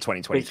pitch for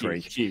 2023.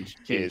 Huge.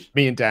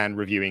 Me and Dan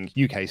reviewing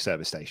UK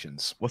service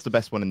stations. What's the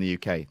best one in the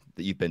UK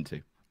that you've been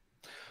to?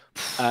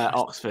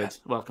 Oxford,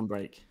 Welcome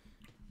Break.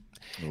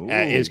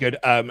 It is good.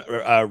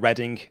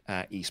 Reading,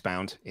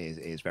 eastbound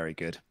is very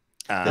good.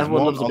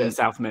 Everyone loves a bit of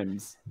South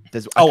Mims.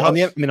 On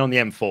the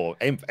M4.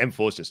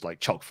 M4 is just like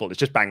chock full. It's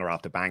just banger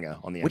after banger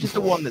on the M4. Which is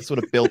the one that's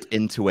sort of built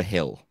into a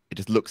hill. It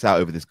just looks out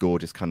over this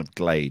gorgeous kind of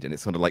glade, and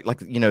it's sort of like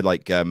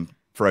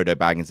Frodo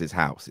Baggins'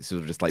 house. It's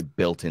sort of just like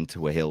built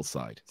into a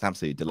hillside. It's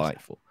absolutely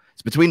delightful.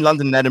 It's between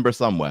London and Edinburgh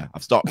somewhere.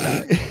 I've stopped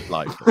there.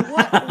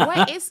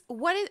 What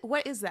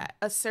is that?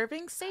 A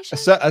serving station?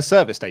 A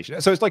service station.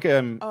 So it's like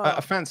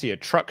a fancier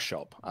truck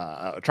shop,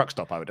 a truck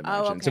stop, I would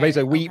imagine. Oh, okay. So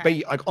basically,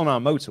 we like on our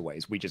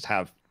motoways, we just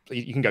have.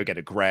 You can go get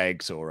a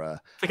Greg's or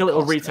like a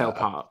little retail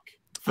park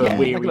for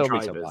weary like a little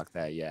drivers. Retail park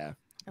there, yeah.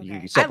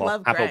 Okay. You stop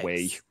off, have a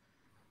wee.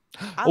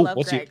 I love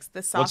Greg's.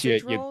 The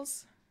sausage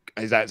rolls.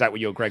 Is that what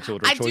your Greg's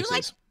order of choice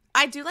is?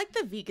 I do like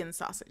the vegan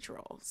sausage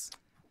rolls.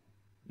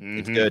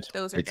 It's good.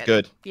 Those are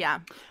good.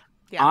 Yeah.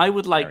 I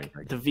would like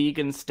the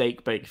vegan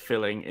steak bake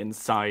filling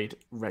inside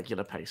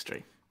regular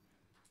pastry.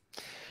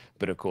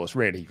 But of course,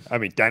 really, I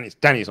mean,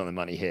 Danny's on the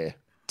money here.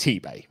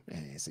 T-Bay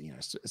is,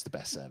 it's the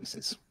best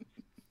services.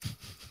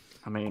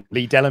 I mean,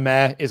 Lee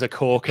Delamere is a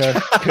corker.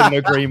 Couldn't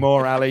agree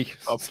more, Ali.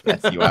 Oh,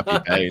 bless you, Happy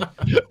Pain.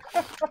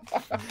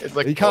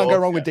 You can't go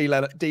wrong with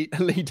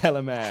Lee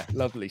Delamere.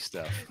 Lovely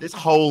stuff. This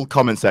whole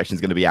comment section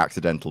is going to be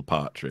accidental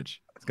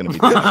partridge. It's going to be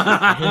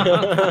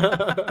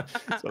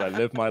That's what I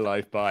live my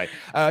life by.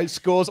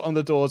 Scores on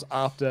the doors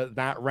after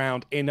that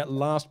round. In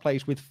last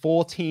place with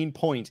 14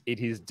 points, it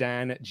is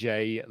Dan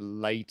J.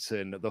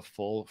 Layton. The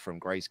fall from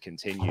grace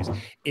continues.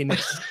 In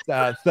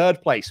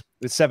third place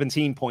with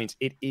 17 points,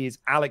 it is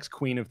Alex,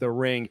 Queen of the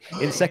Ring.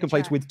 In second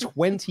place with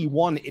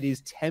 21, it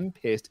is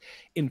Tempest.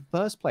 In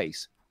first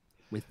place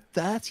with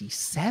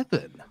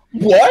 37.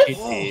 What? It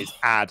is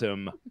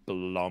Adam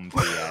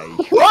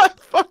Blampied. What?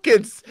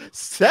 Fucking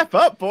step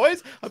up,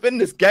 boys. I've been in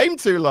this game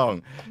too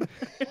long.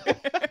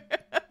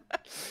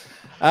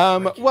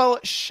 Well,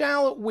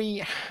 shall we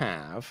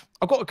have...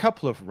 I've got a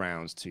couple of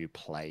rounds to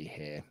play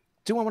here.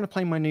 Do I want to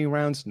play my new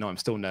rounds? No, I'm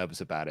still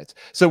nervous about it.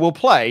 So we'll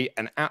play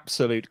an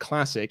absolute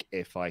classic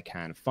if I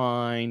can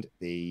find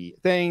the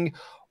thing.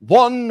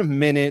 1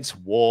 minute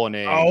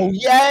warning. Oh,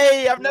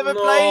 yay! I've never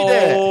played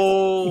it.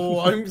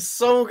 Oh, I'm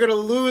so gonna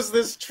lose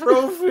this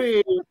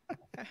trophy.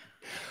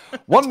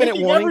 1 minute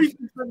warning.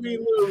 Everything from me,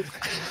 Luke.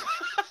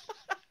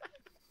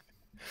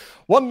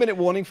 1 minute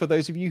warning for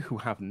those of you who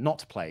have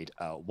not played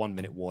 1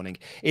 minute warning.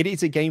 It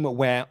is a game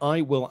where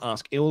I will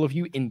ask all of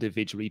you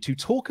individually to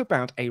talk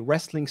about a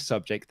wrestling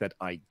subject that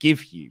I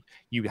give you.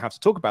 You have to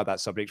talk about that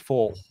subject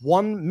for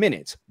 1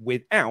 minute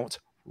without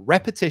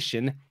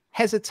repetition,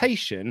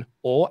 hesitation,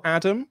 or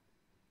Adam?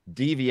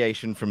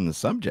 Deviation from the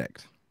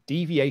subject.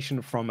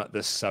 Deviation from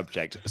the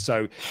subject.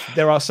 So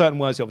there are certain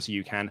words, obviously,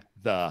 you can,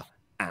 the,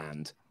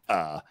 and,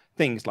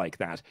 things like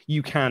that.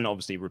 You can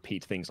obviously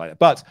repeat things like that,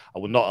 but I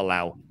will not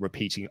allow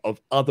repeating of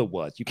other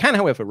words. You can,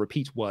 however,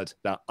 repeat words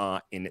that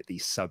are in the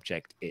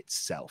subject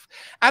itself.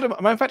 Adam,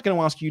 I'm in fact going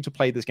to ask you to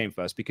play this game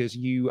first because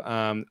you,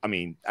 I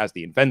mean, as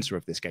the inventor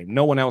of this game,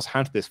 no one else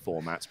had this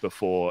format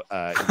before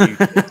you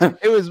did.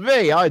 It was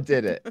me. I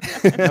did it.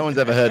 No one's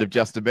ever heard of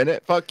Just a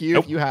Minute. Fuck you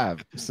if you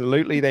have.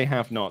 Absolutely, they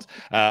have not.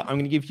 I'm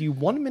going to give you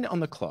 1 minute on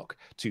the clock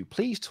to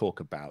please talk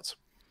about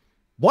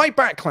why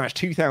Backlash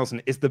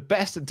 2000 is the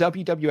best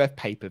WWF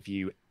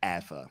pay-per-view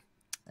ever.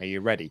 Are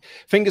you ready?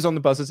 Fingers on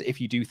the buzzers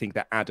if you do think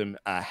that Adam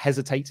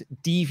hesitates,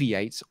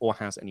 deviates, or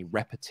has any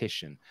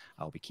repetition.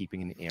 I'll be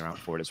keeping an ear out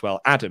for it as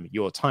well. Adam,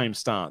 your time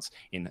starts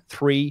in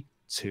 3,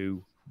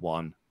 2,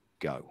 1,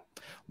 go.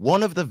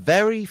 One of the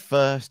very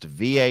first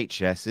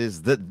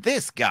VHSs that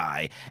this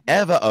guy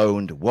ever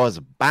owned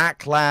was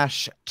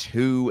Backlash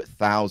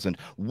 2000.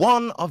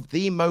 One of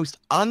the most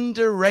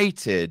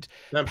underrated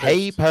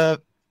pay-per...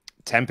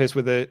 Tempest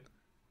with a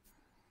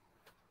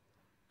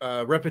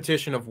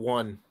repetition of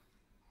 1.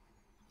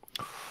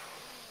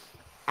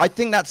 I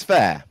think that's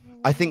fair.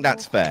 I think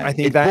that's fair. I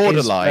think it's that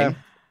borderline,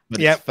 but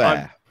yep, it's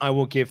fair. I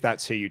will give that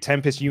to you.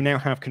 Tempest, you now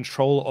have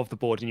control of the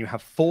board and you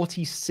have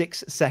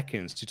 46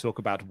 seconds to talk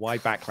about why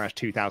Backlash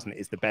 2000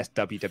 is the best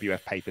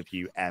WWF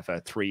pay-per-view ever.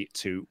 3,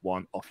 2,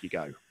 1, off you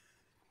go.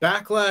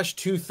 Backlash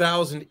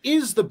 2000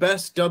 is the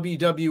best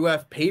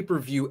WWF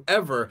pay-per-view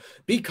ever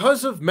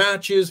because of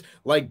matches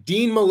like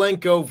Dean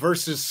Malenko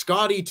versus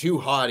Scotty 2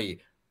 Hotty.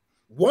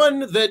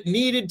 One that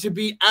needed to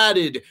be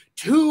added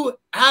to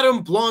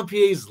Adam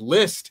Blampied's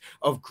list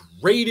of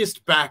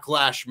greatest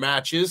Backlash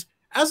matches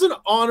as an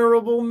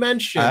honorable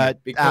mention.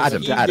 Because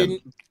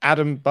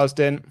Adam buzzed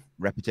in.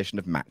 Repetition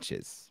of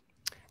matches.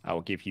 I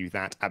will give you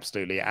that.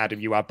 Absolutely. Adam,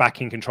 you are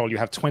back in control. You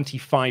have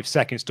 25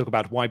 seconds to talk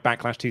about why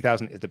Backlash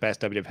 2000 is the best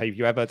WWF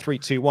pay-per-view ever. 3,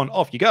 2, 1,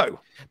 off you go.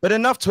 But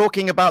enough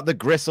talking about the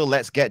gristle.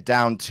 Let's get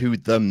down to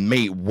the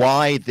meat.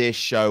 Why this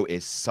show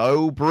is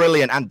so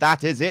brilliant. And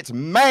that is its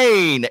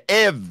main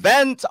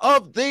event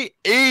of the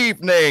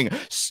evening.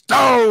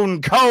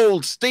 Stone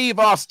Cold Steve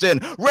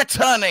Austin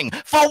returning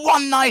for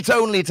one night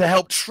only to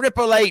help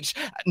Triple H.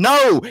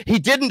 No, he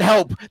didn't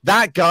help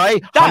that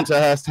guy. Hunter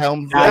Hearst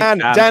Helm. Dan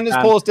has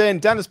paused in.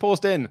 Dan has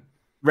paused in.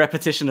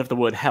 Repetition of the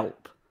word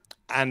help.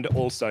 And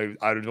also,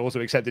 I would also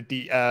accept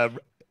a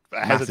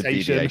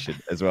hesitation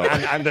as well.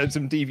 And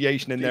some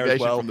deviation in there as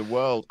well. From the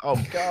world.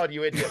 Oh, God,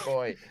 you idiot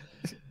boy.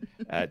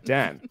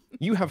 Dan,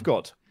 you have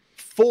got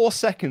 4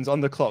 seconds on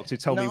the clock to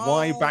tell me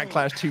why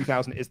Backlash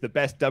 2000 is the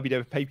best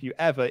WWF pay-per-view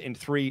ever in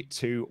 3,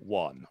 2,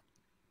 1.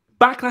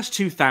 Backlash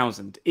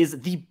 2000 is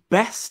the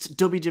best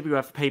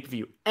WWF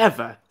pay-per-view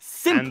ever.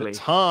 Simply. And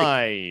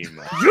time.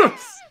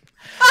 Yes!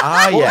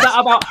 Yes. What was that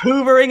about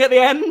hoovering at the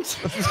end?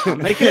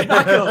 Making it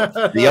back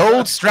up. The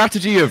old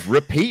strategy of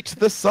repeat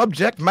the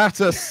subject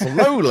matter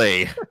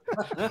slowly.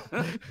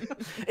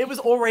 It was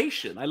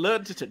oration. I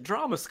learned it at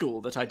drama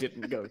school that I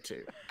didn't go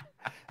to.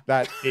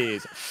 That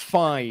is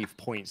 5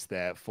 points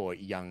there for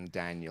young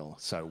Daniel.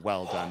 So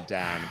well done,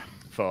 Dan,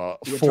 for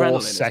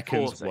 4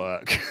 seconds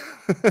work.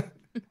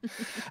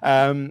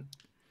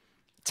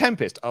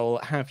 Tempest, I'll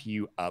have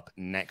you up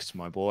next,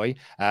 my boy,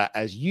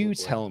 as you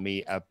tell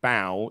me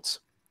about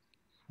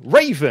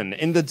Raven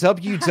in the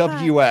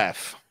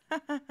WWF.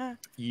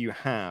 You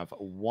have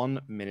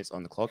 1 minute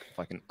on the clock, if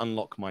I can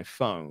unlock my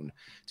phone,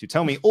 to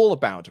tell me all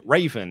about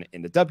Raven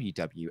in the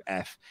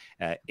WWF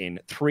in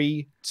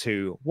 3,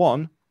 2,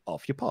 1,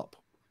 off your pop.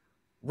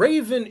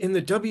 Raven in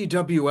the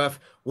WWF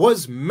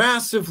was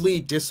massively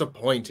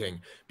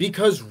disappointing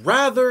because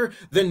rather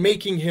than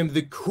making him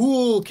the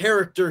cool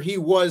character he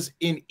was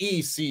in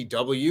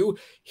ECW,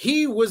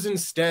 he was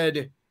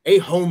instead a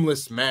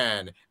homeless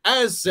man,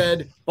 as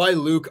said by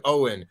Luke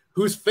Owen,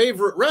 whose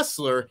favorite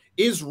wrestler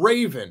is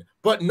Raven,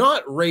 but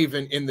not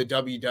Raven in the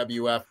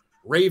WWF,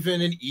 Raven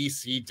in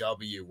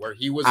ECW, where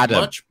he was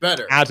much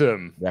better.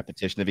 Adam.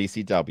 Repetition of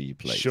ECW,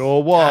 please.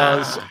 Sure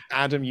was.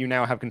 Adam, you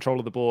now have control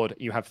of the board.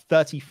 You have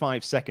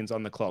 35 seconds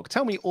on the clock.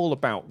 Tell me all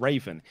about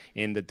Raven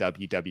in the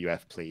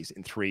WWF, please.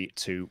 In 3,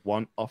 2,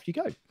 1, off you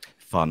go.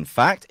 Fun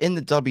fact, in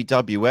the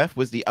WWF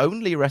was the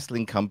only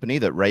wrestling company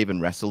that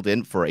Raven wrestled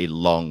in for a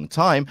long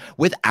time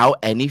without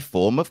any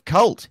form of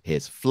cult.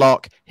 Here's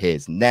Flock,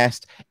 here's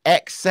Nest,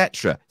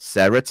 etc.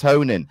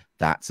 Serotonin.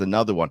 That's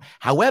another one.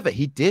 However,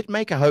 he did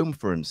make a home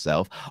for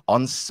himself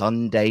on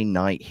Sunday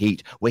Night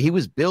Heat, where he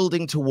was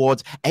building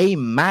towards a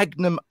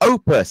magnum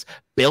opus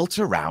built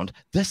around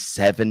the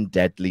 7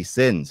 deadly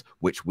sins,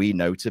 which we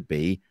know to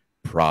be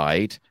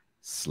pride,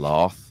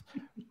 sloth,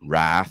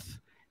 wrath,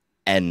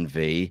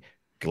 envy,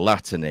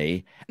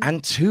 gluttony,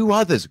 and 2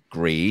 others,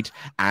 greed,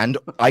 and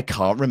I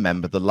can't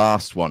remember the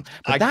last one.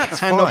 But I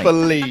cannot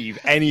believe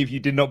any of you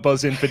did not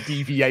buzz in for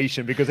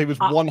deviation, because it was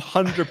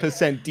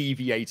 100%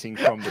 deviating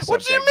from the subject.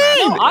 What do you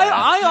mean? No,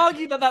 I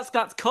argue that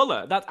that's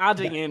colour. That's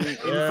adding in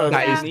info.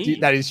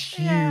 That is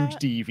huge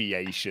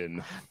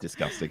deviation.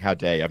 Disgusting. How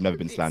dare you? I've never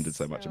been slandered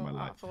so much in my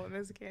life. In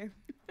this game.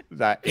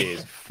 That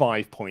is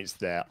 5 points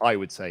there. I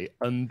would say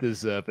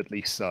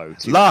undeservedly so.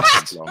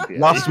 Last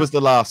was the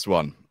last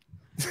one.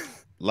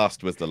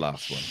 Last was the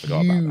last one.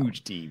 Forgot about that.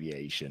 Huge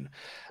deviation.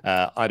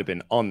 I'd have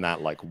been on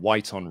that like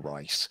white on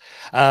rice.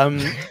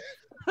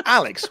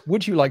 Alex,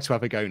 would you like to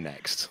have a go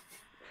next?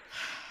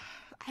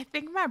 I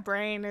think my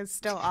brain is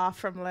still off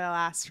from the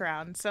last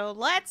round, so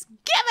let's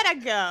give it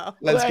a go.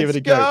 Let's give it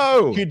a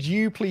go. Could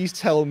you please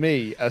tell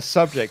me a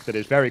subject that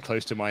is very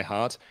close to my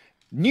heart?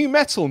 New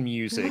metal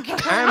music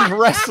and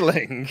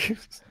wrestling.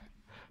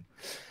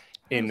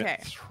 In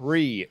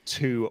 3,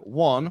 2,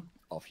 1,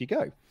 off you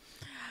go.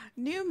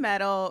 New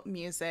metal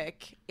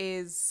music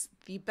is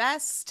the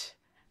best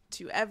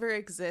to ever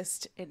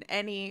exist in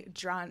any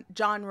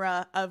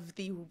genre of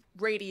the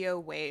radio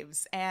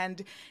waves,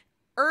 and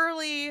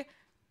early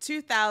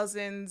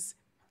 2000s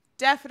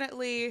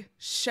definitely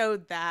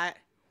showed that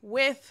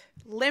with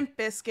Limp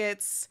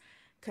Bizkit's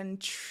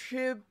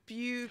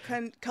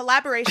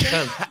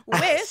collaboration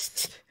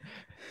with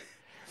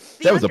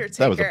The Undertaker.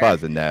 There was a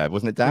buzz in there,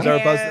 wasn't it, Dan?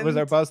 Was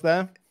there a buzz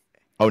there?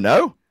 Oh,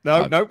 no?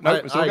 No,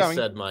 I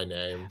said my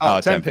name. Oh,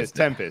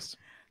 Tempest.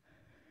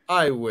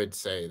 I would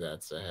say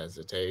that's a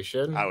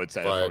hesitation. I would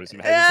say that's probably some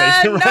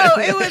hesitation. No,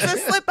 it was a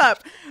slip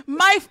up.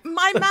 My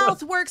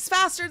mouth works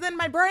faster than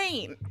my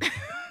brain.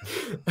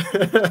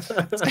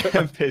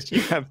 Tempest,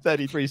 you have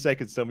 33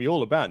 seconds to tell me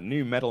all about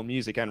new metal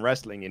music and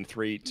wrestling in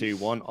 3, 2,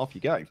 1, off you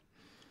go.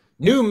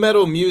 New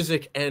metal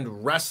music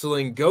and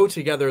wrestling go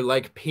together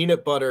like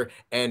peanut butter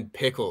and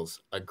pickles.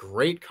 A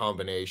great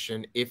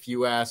combination, if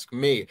you ask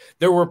me.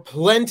 There were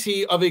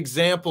plenty of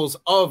examples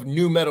of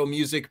new metal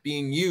music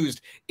being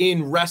used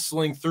in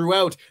wrestling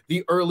throughout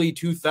the early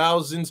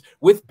 2000s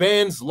with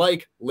bands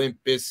like Limp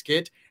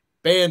Bizkit,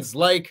 bands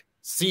like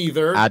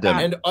Seether,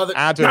 and other...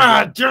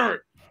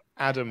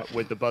 Adam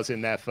with the buzz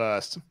in there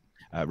first.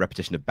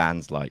 Repetition of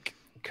bands like.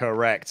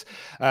 Correct.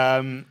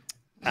 I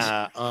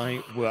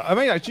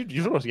mean,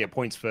 you should also get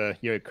points for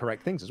your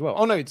correct things as well.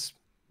 Oh no,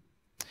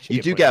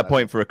 you do get a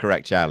point for a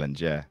correct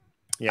challenge, yeah.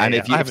 And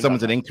if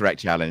someone's an incorrect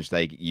challenge,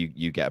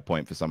 you get a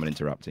point for someone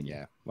interrupting.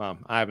 Yeah. Well,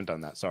 I haven't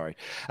done that. Sorry.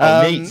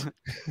 Neat.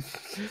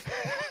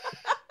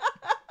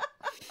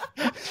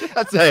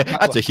 That's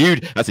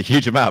a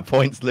huge amount of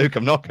points, Luke.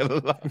 I'm not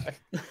gonna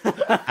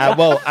lie.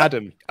 Well,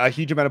 Adam, a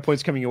huge amount of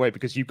points coming your way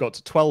because you've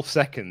got 12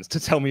 seconds to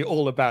tell me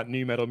all about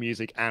new metal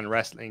music and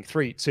wrestling.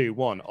 3, 2,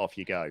 1, off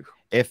you go.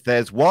 If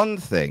there's one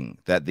thing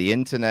that the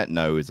internet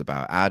knows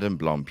about Adam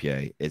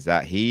Blampied is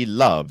that he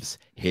loves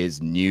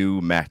his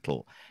new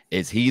metal.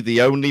 Is he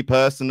the only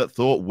person that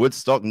thought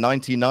Woodstock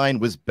 99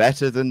 was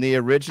better than the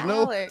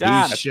original?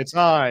 That's your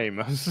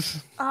time.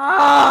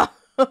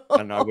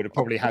 And I would have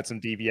probably had some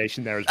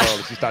deviation there as well.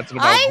 If you started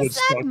about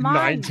Woodstock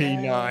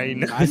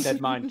 99. I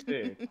said mine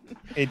too.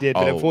 It did,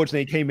 but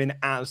unfortunately it came in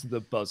as the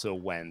buzzer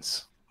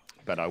went.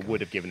 But I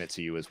would have given it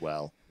to you as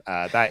well.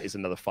 That is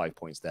another 5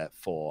 points there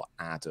for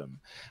Adam.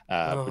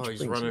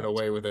 He's running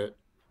away with it.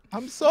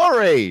 I'm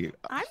sorry.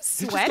 I'm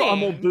sweating. He's just got a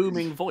more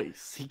booming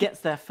voice. He gets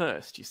there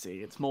first, you see.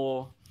 It's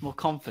more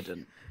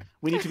confident.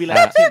 We need to be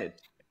less timid.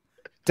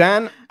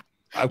 Dan,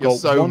 I've got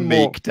so one meek,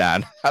 more.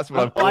 Dan. That's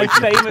what I'm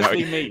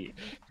famously me.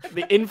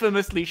 The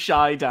infamously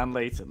shy Dan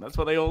Layton. That's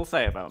what they all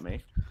say about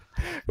me.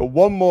 Got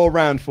one more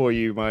round for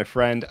you, my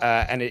friend,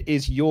 and it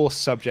is your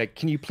subject.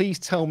 Can you please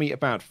tell me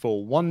about,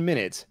 for 1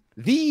 minute,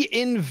 the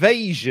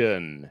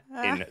invasion?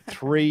 In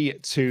 3,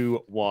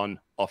 2, 1,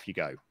 off you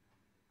go.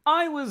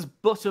 I was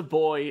but a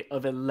boy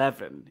of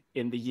 11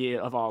 in the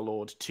year of our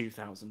Lord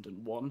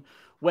 2001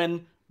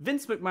 when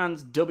Vince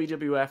McMahon's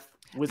WWF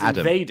was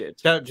invaded.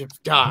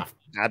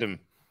 Adam.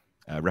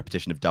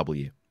 repetition of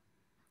W.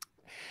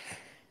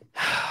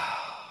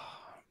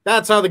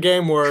 That's how the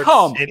game works.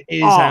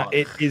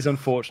 It is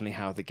unfortunately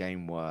how the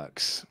game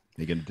works.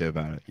 You're going to do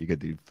about it. You're going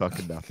to do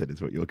fucking nothing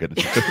is what you're going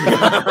to do.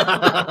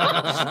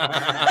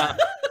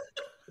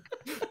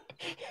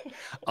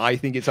 I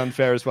think it's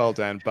unfair as well,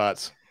 Dan,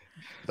 but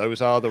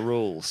those are the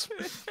rules.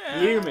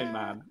 Human,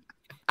 man.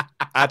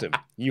 Adam,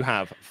 you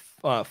have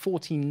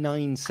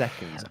 49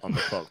 seconds on the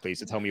clock, please,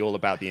 to tell me all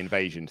about the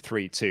invasion.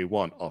 3, 2,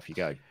 1, off you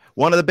go.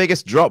 One of the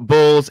biggest drop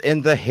balls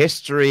in the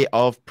history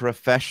of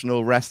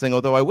professional wrestling.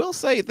 Although I will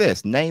say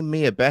this, name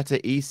me a better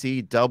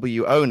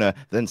ECW owner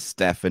than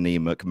Stephanie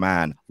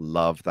McMahon.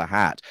 Love the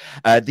hat.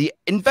 The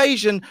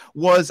invasion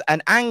was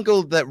an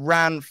angle that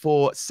ran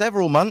for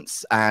several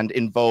months and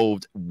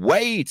involved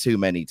way too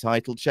many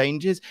title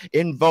changes.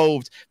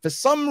 Involved, for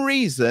some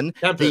reason,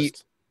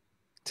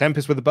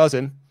 Tempest with a buzz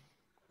in.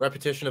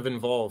 Repetition of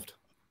involved.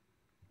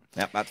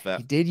 Yep, that's fair.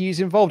 He did use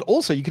involved.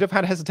 Also, you could have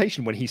had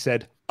hesitation when he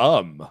said,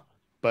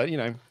 But, you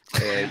know,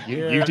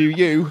 you do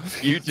you.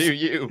 You do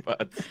you,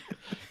 but...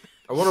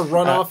 I want to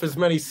run off as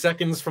many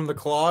seconds from the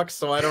clock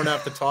so I don't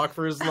have to talk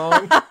for as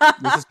long.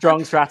 It's a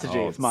strong strategy.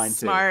 It's mine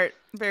too. Smart.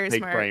 Very Big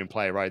smart. brain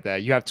play right there.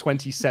 You have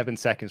 27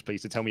 seconds,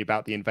 please, to tell me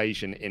about the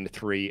invasion in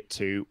 3,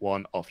 2,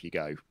 1. Off you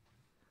go.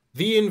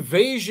 The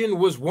invasion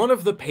was one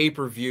of the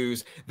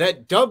pay-per-views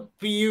that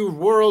W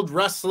World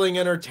Wrestling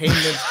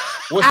Entertainment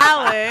was...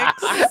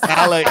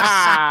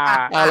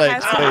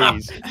 Alex,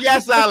 please.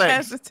 Yes,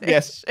 Alex.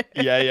 Yes.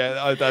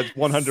 Yeah. That's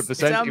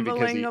 100%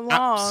 because he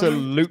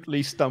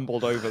absolutely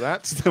stumbled over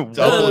that. The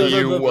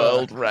W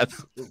World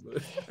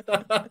Wrestling.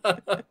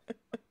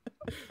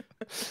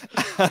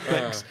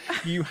 Alex,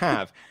 you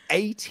have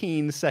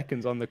 18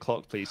 seconds on the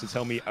clock, please, to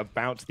tell me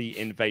about the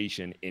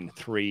invasion in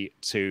 3,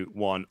 2,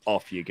 1.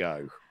 Off you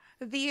go.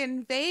 The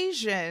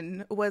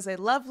invasion was a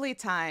lovely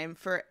time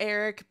for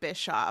Eric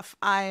Bischoff,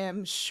 I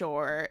am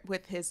sure,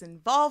 with his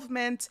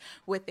involvement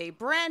with a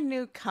brand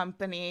new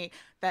company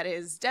that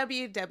is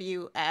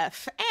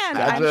WWF. And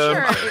I'm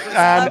sure it was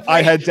lovely.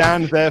 I had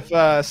Dan there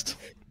first.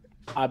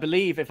 I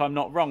believe, if I'm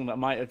not wrong, that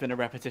might have been a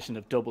repetition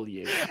of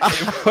W.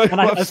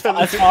 And as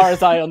far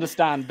as I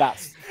understand,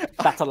 that's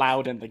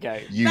allowed in the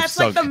game. That's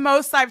like the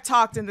most I've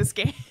talked in this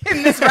game,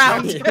 in this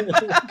round.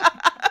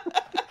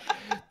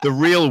 The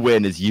real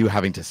win is you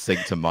having to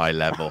sink to my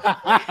level.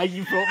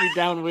 You brought me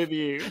down with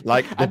you.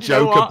 Like the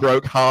Joker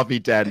broke Harvey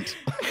Dent.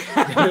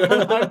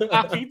 I'm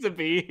happy to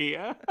be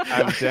here.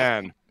 And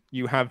Dan,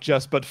 you have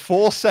just but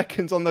 4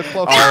 seconds on the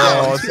clock.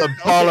 Oh, some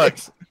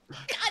bollocks.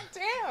 God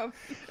damn.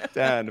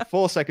 Dan,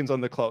 4 seconds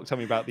on the clock. Tell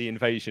me about the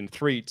invasion.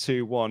 3,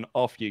 2, 1.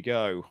 Off you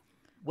go.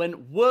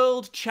 When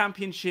World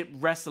Championship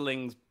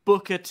Wrestling's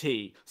Booker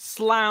T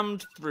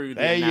slammed through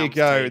the There you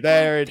go.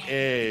 There it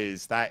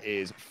is. That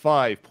is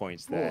 5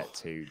 points there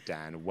to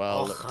Dan.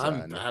 Well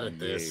done. I'm bad at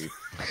this.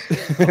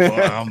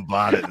 I'm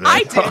bad at this.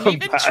 I didn't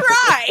even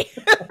try.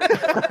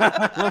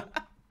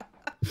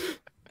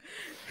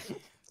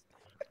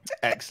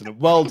 Excellent.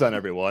 Well done,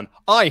 everyone.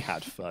 I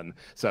had fun,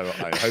 so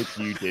I hope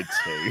you did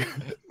too.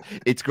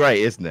 It's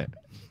great, isn't it?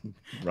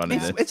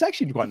 It's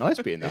actually quite nice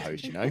being the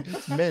host, you know.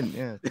 It's mint,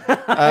 yeah.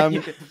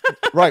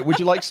 Right, would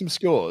you like some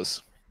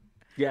scores?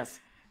 Yes.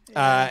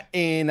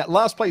 In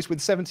last place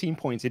with 17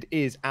 points, it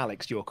is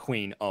Alex, your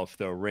queen of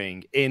the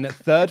ring. In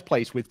third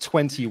place with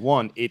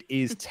 21, it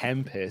is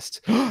Tempest.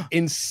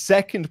 In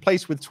second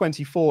place with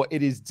 24,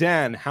 it is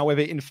Dan.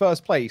 However, in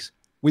first place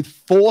with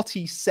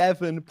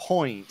 47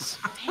 points,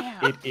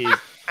 it is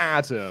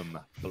Adam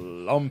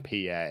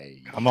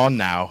Blampied. Come on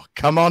now.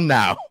 Come on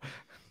now.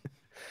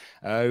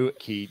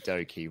 Okie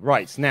dokie.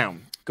 Right, now,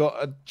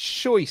 got a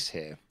choice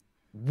here.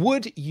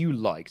 Would you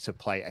like to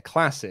play a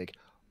classic?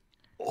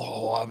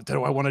 Or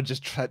do I want to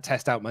just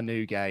test out my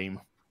new game?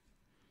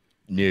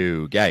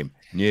 New game.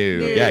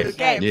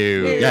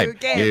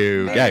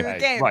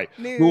 Right.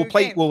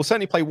 We'll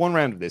certainly play one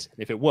round of this.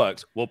 If it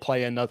works, we'll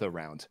play another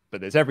round.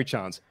 But there's every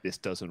chance this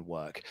doesn't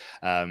work.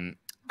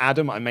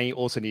 Adam, I may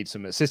also need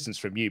some assistance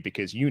from you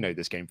because you know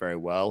this game very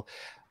well.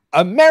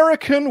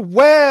 American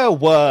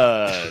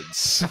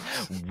Werewords.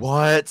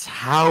 What?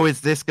 How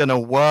is this going to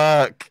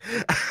work?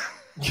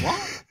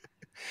 What?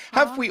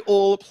 Have we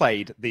all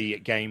played the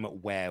game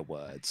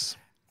Werewords?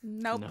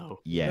 Nope. No.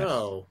 Yes.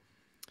 No.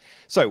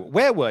 So,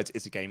 Werewords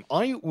is a game.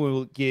 I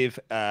will give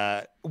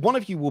one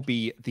of you will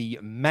be the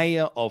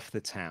mayor of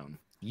the town.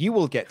 You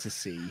will get to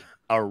see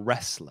a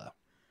wrestler.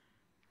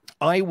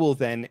 I will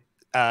then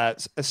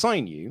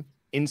assign you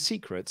in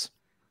secret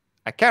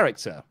a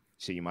character.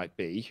 So you might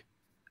be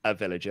a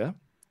villager.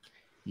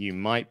 You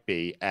might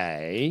be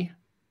a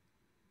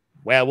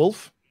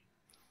werewolf.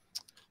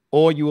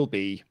 Or you will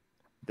be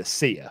the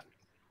seer.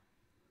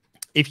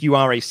 If you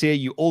are a seer,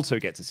 you also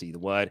get to see the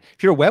word.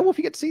 If you're a werewolf,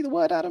 you get to see the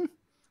word, Adam?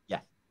 Yeah.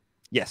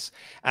 Yes.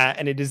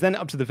 And it is then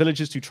up to the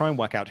villagers to try and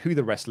work out who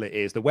the wrestler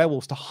is, the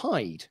werewolves to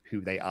hide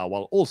who they are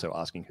while also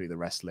asking who the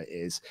wrestler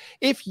is.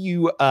 If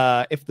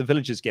the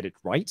villagers get it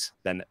right,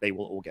 then they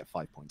will all get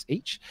 5 points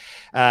each.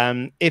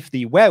 If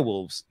the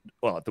werewolves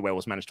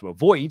manage to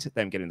avoid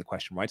them getting the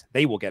question right,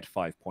 they will get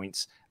 5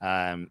 points.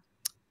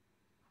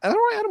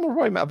 right, Adam, or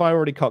right, have I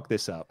already cocked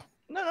this up?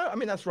 No, I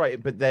mean, that's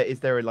right. But is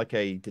there like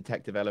a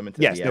detective element?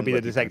 Yes, there'll be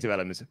the detective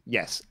element.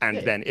 Yes. And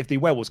then if the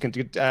werewolves can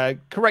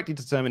correctly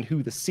determine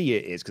who the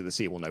seer is, because the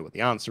seer will know what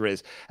the answer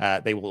is,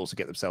 they will also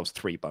get themselves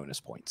 3 bonus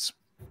points.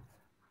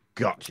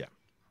 Gotcha.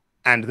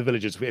 And the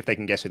villagers, if they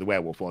can guess who the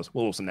werewolf was,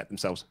 will also net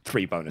themselves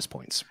 3 bonus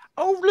points.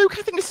 Oh, Luke,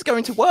 I think this is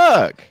going to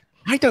work.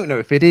 I don't know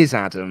if it is,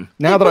 Adam.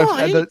 Now that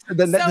I've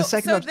the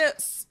second.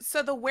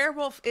 So the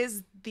werewolf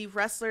is the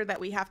wrestler that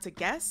we have to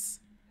guess?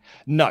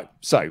 No.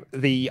 So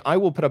I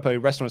will put up a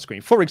wrestler on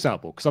screen, for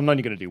example, because I'm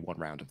only going to do 1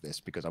 round of this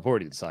because I've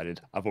already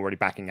decided. I'm already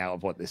backing out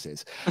of what this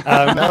is.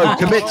 No,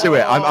 commit to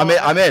it.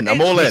 I'm in.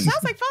 I'm all in. It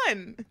sounds like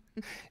fun.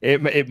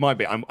 It might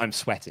be. I'm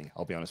sweating.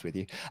 I'll be honest with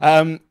you.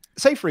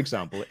 Say, for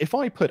example, if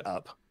I put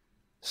up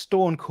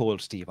Stone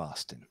Cold Steve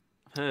Austin.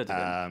 Heard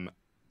of him.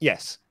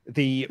 Yes,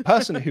 the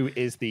person who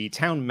is the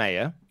town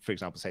mayor, for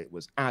example, say it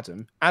was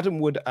Adam. Adam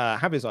would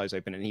have his eyes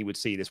open and he would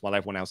see this while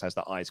everyone else has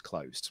their eyes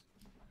closed.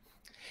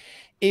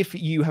 If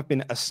you have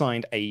been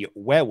assigned a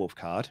werewolf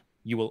card,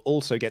 you will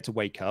also get to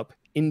wake up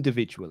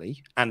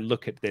individually and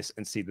look at this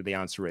and see that the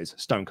answer is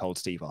Stone Cold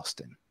Steve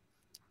Austin.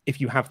 If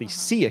you have the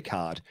seer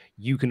card,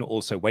 you can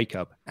also wake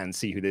up and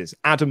see who it is.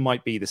 Adam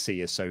might be the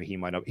seer, so he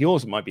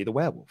also might be the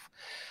werewolf.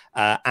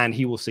 And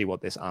he will see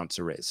what this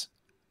answer is.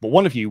 But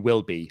one of you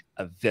will be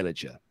a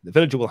villager. The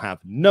villager will have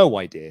no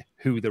idea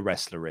who the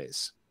wrestler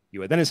is.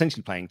 You are then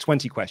essentially playing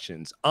 20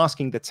 questions,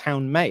 asking the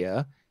town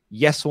mayor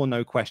yes or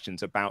no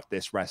questions about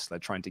this wrestler,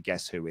 trying to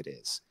guess who it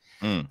is.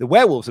 The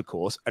werewolves, of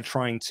course, are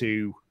trying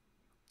to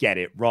get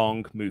it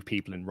wrong, move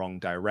people in wrong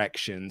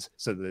directions,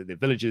 so that the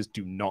villagers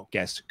do not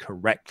guess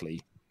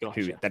correctly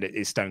that it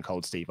is Stone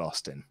Cold Steve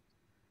Austin.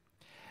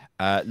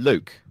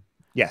 Luke.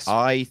 Yes.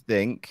 I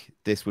think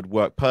this would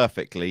work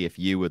perfectly if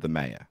you were the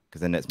mayor,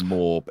 because then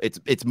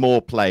it's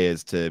more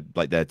players to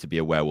like there to be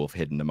a werewolf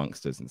hidden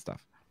amongst us and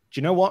stuff. Do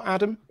you know what,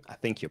 Adam? I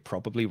think you're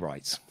probably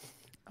right.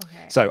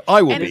 Okay. So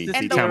I will be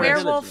the town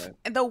werewolf.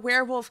 The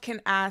werewolf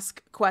can ask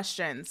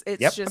questions.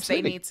 It's just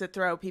absolutely. They need to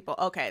throw people.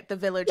 Okay, the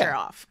villager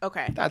off.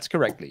 Okay, that's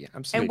correctly.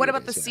 Absolutely. And what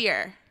about the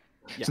seer?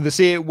 Yeah. So the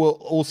seer will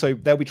also,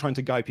 they'll be trying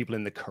to guide people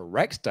in the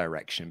correct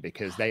direction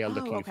because they are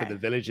looking for the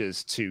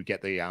villagers to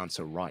get the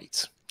answer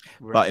right.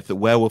 But if the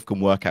werewolf can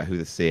work out who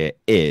the seer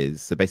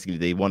is, so basically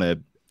they want to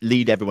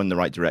lead everyone in the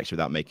right direction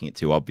without making it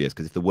too obvious,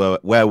 because if the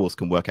werewolves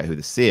can work out who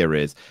the seer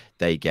is,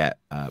 they get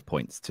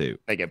points too.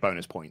 They get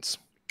bonus points.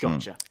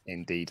 Gotcha.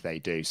 Indeed they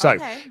do. So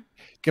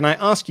can I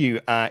ask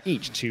you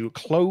each to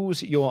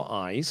close your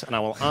eyes, and I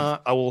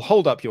will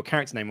hold up your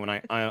character name when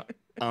I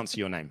answer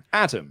your name.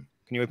 Adam,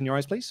 can you open your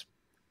eyes, please?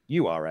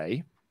 You are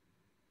a...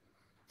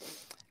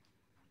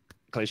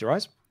 Close your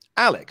eyes.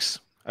 Alex,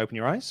 open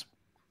your eyes.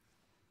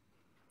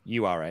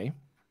 You are a...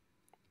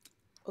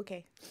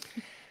 Okay.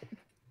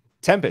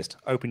 Tempest,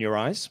 open your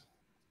eyes.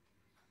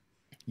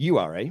 You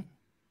are a...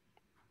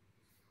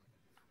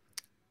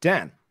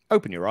 Dan,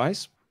 open your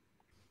eyes.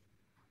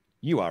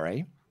 You are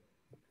a...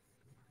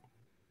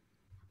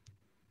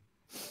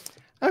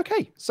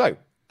 Okay, so...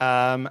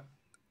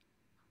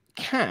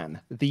 can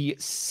the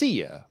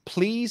seer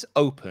please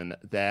open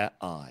their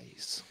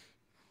eyes?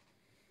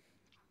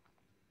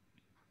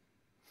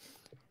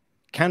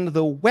 Can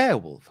the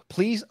werewolf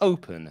please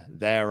open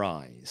their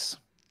eyes?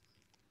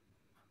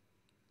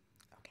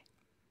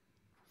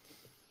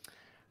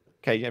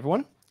 Okay,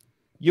 everyone.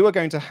 You are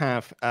going to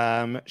have,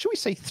 should we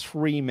say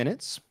 3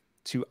 minutes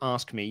to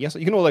ask me? Yes,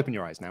 you can all open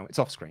your eyes now. It's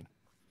off screen.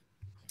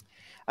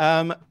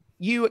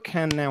 You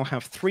can now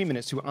have 3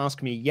 minutes to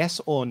ask me yes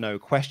or no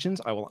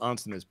questions. I will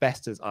answer them as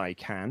best as I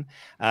can.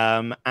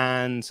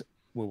 And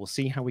we will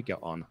see how we get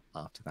on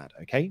after that,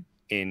 okay?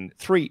 In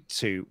 3,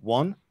 2,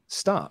 1,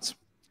 start.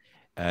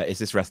 Is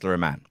this wrestler a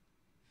man?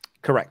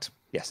 Correct.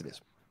 Yes, it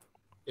is.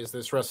 Is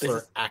this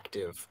wrestler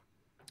active?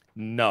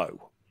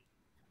 No.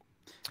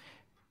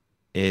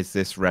 Is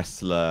this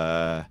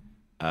wrestler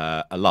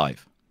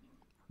alive?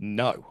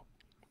 No.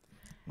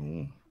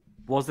 Ooh.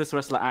 Was this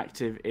wrestler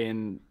active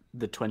in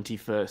the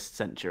 21st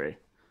century?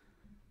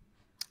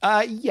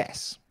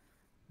 Yes.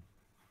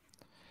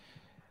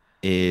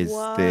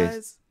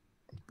 This...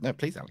 No,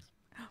 please, Alex.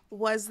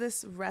 Was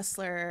this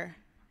wrestler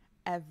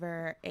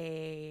ever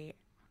a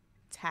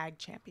tag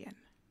champion?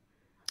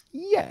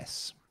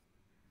 Yes.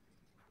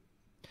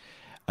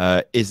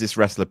 Is this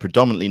wrestler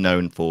predominantly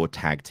known for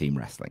tag team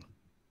wrestling?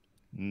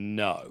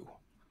 No.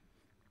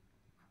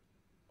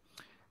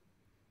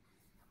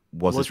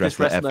 Was this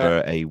wrestler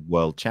ever a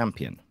world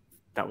champion?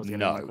 That was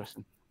the only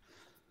question.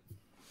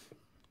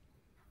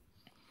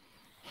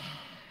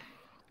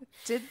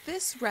 Did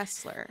this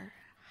wrestler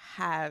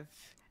have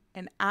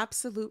an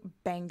absolute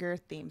banger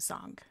theme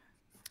song?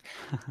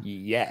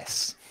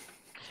 Yes.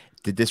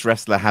 Did this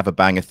wrestler have a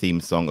banger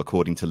theme song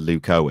according to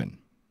Luke Owen?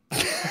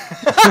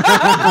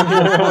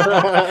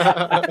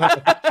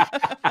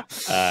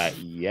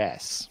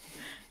 Yes.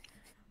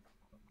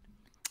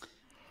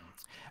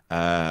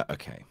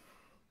 Okay.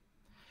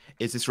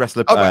 Is this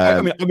wrestler?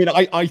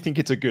 I think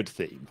it's a good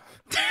theme.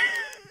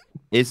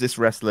 Is this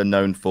wrestler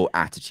known for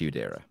Attitude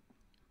Era?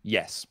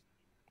 Yes.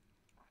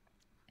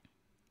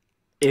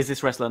 Is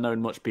this wrestler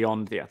known much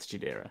beyond the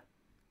Attitude Era?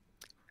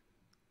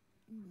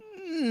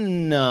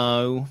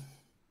 No.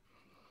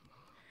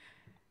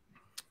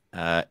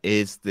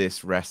 Is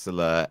this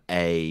wrestler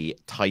a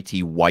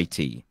tighty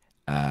whitey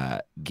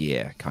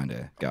gear kind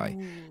of guy?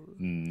 Ooh.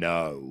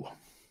 No.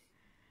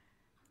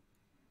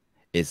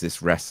 Is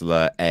this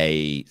wrestler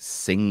a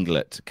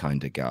singlet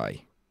kind of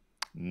guy?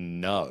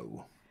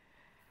 No.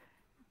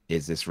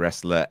 Is this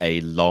wrestler a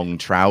long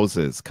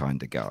trousers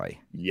kind of guy?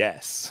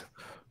 Yes.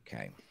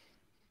 Okay.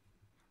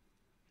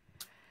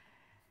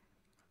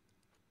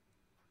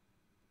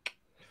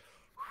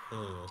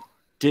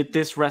 Did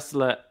this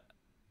wrestler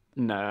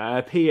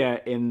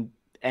appear in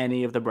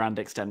any of the brand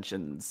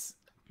extensions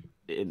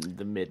in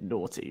the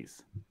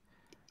mid-noughties?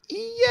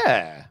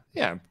 Yeah.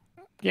 I'm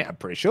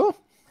pretty sure.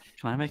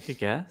 Can I make a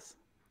guess?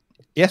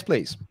 Yes,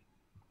 please.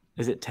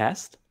 Is it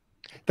Test?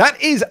 That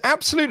is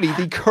absolutely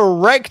the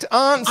correct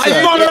answer.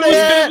 I thought it was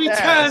going to be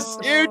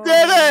Test. You did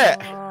it.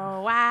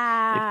 Oh,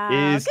 wow.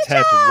 It is Good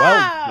Test. job.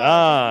 Well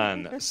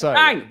done. So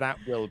Bang. that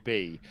will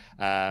be,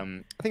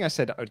 I think I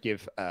said I would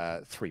give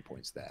 3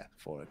 points there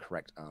for a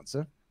correct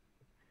answer.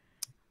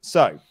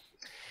 So,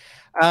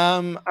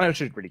 I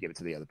should really give it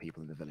to the other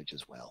people in the village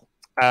as well.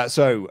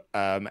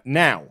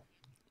 Now,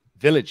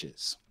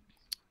 villagers.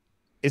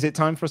 Is it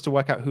time for us to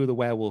work out who the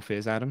werewolf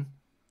is, Adam?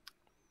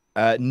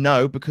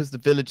 No, because the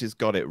villagers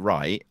got it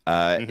right.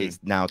 It's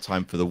now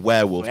time for the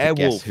werewolf to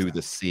guess who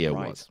the seer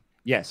was.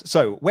 Yes.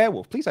 So,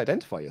 werewolf, please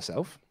identify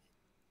yourself.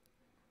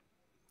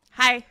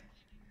 Hi.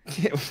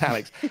 It was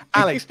Alex.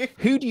 Alex,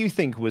 who do you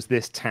think was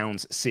this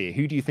town's seer?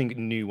 Who do you think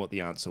knew what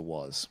the answer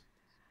was?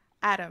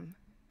 Adam.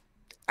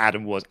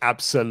 Adam was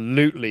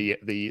absolutely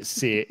the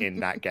seer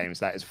in that game.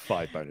 So that is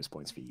 5 bonus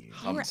points for you.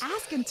 You were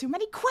asking too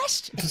many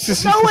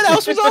questions. No one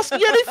else was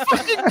asking any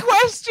fucking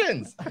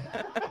questions.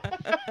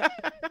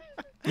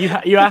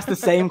 You asked the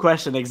same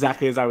question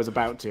exactly as I was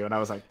about to, and I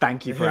was like,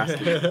 thank you for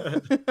asking.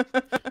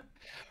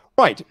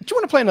 Right. Do you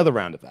want to play another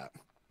round of that?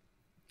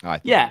 I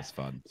think it's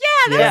fun.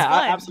 Yeah, that's fun.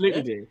 I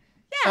absolutely do.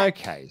 Yeah.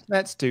 Okay,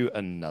 let's do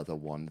another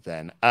one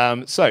then.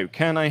 So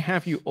can I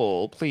have you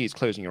all please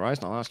closing your eyes,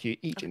 and I'll ask you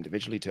each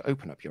individually to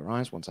open up your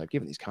eyes once I've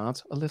given these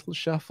cards a little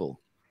shuffle.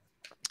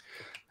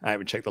 I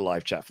haven't checked the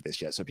live chat for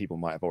this yet, so people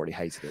might have already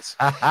hated it.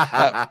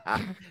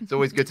 It's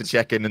always good to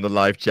check in the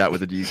live chat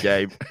with a new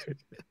game.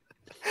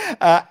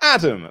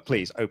 Adam,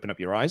 please open up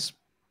your eyes.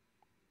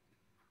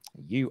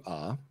 You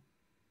are.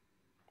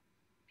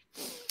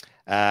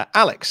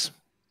 Alex,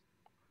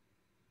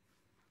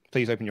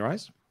 please open your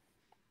eyes.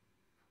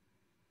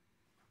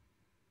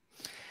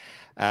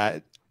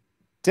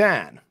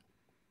 Dan.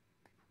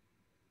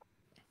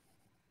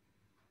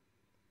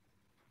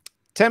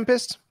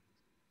 Tempest.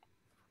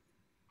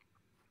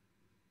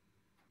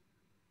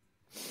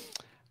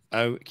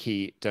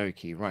 Okie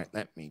dokie. Right,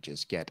 let me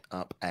just get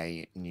up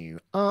a new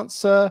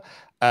answer.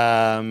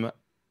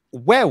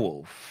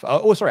 Werewolf.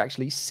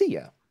 Actually,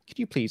 Seer. Could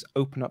you please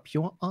open up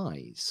your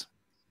eyes?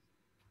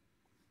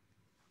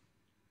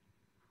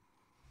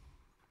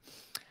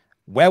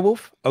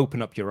 Werewolf,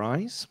 open up your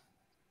eyes.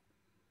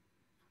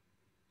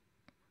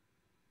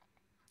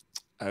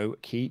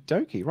 Okie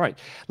dokie. Right.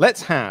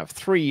 Let's have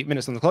 3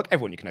 minutes on the clock.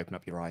 Everyone, you can open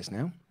up your eyes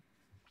now.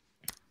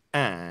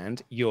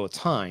 And your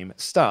time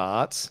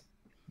starts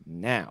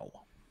now.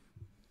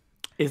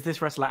 Is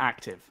this wrestler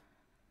active?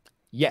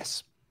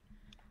 Yes.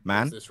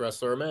 Man? Is this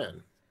wrestler a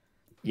man?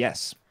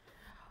 Yes.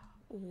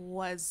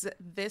 Was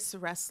this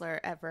wrestler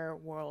ever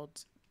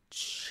world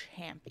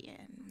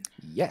champion?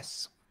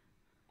 Yes.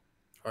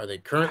 Are they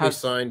currently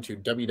signed to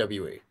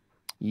WWE?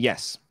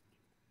 Yes.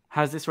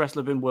 Has this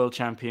wrestler been world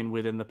champion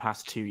within the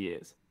past 2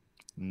 years?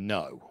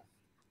 No.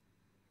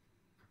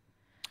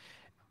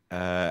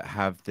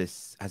 Has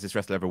this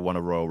wrestler ever won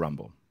a Royal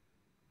Rumble?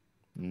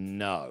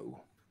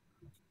 No.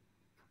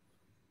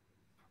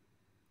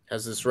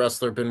 Has this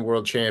wrestler been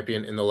world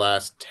champion in the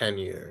last 10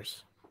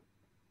 years?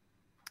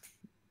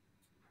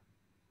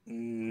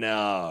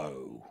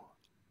 No.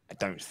 I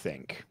don't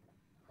think.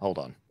 Hold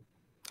on.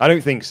 I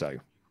don't think so.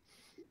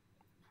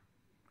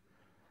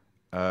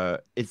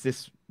 Is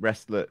this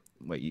wrestler...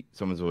 Wait,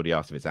 someone's already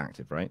asked if it's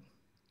active, right?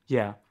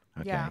 Yeah.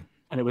 Okay. Yeah.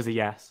 And it was a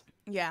yes.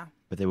 Yeah.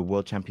 But they were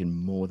world champion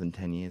more than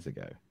 10 years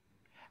ago.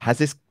 Has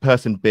this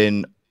person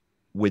been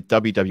with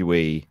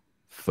WWE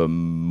for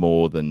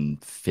more than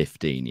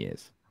 15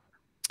 years?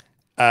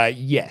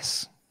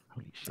 Yes.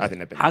 I think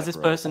they've been. Has this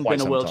person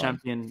been a world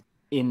champion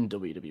in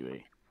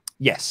WWE?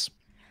 Yes.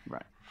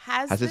 Right.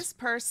 Has this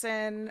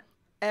person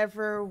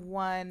ever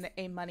won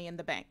a Money in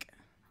the Bank?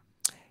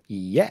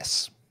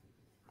 Yes.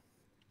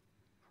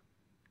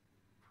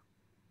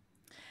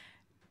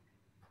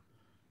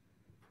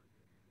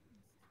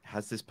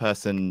 Has this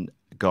person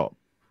got?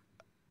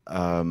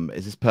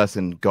 Is this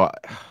person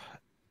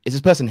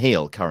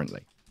heel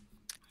currently?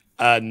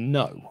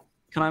 No.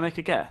 Can I make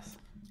a guess?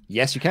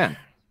 Yes, you can.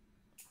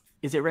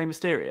 Is it Rey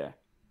Mysterio?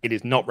 It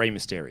is not Rey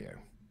Mysterio.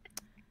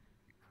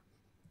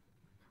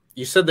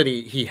 You said that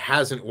he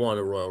hasn't won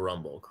a Royal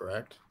Rumble,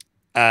 correct?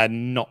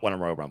 Not won a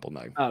Royal Rumble,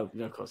 no. Oh,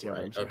 no, of course, yeah.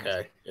 Right.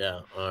 Okay.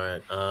 Yeah. All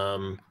right.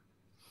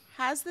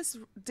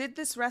 Did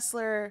this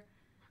wrestler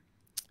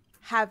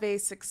have a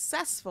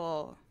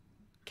successful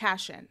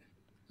cash-in?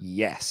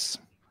 Yes.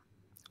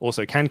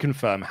 Also, can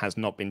confirm has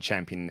not been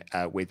champion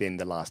within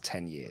the last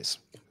 10 years.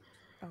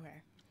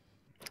 Okay.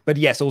 But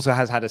yes, also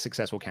has had a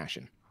successful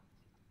cash-in.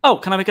 Oh,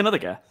 can I make another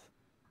guess?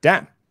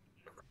 Dan.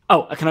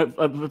 Oh, can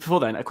I? Before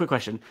then, a quick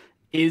question: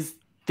 is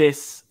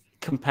this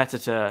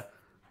competitor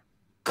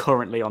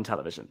currently on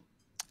television?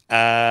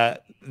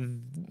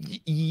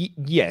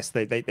 Yes,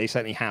 they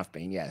certainly have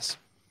been. Yes,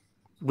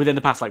 within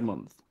the past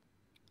month.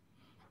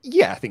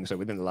 Yeah, I think so.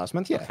 Within the last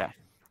month, yeah. Okay.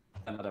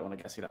 And I don't want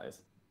to guess who that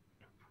is.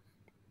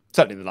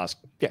 Certainly the last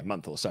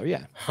month or so,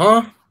 yeah.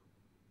 Huh?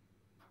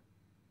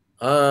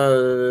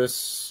 This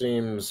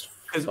seems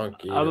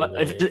funky.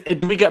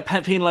 Do we get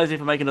penalized if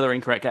we make another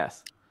incorrect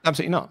guess?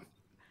 Absolutely not.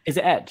 Is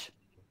it Edge?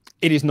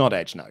 It is not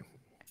Edge, no.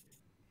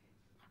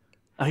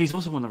 Oh, he's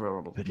also won the Royal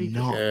Rumble. But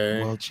not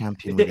world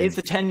champion. It's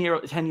a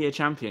 10-year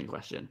champion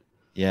question.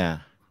 Yeah.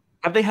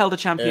 Have they held a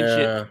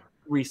championship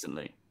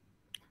recently?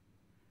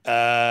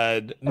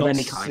 Not of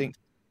any kind.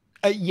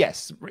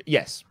 Yes.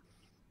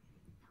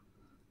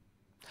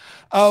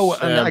 Oh,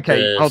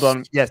 okay. Hold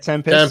on. Yes,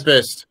 Tempest.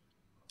 Tempest.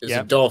 Is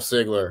it Dolph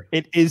Ziggler?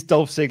 It is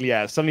Dolph Ziggler.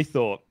 Yeah. I suddenly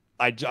thought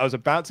I was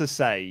about to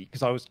say,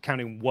 because I was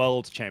counting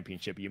World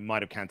Championship, you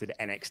might have counted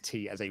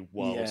NXT as a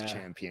World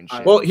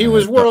Championship. Well, he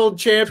was World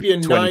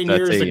Champion 9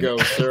 years ago,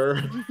 sir.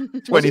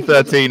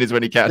 2013 is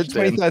when he cashed in.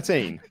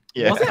 2013.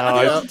 Yeah. Was it?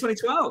 I thought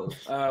 2012.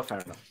 Oh, fair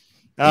enough.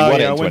 He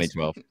won it in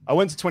 2012. I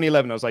went to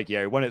 2011. I was like,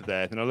 yeah, he won it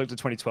there. Then I looked at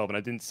 2012 and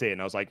I didn't see it.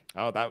 And I was like,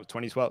 oh, that was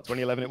 2012.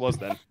 2011 it was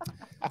then.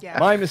 Yeah.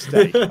 My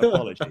mistake.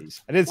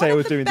 Apologies. I didn't say I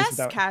was doing this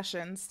without...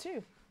 cash-ins,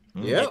 too.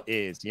 Yeah. It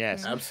is,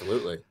 yes.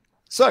 Absolutely.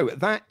 So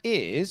that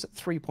is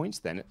 3 points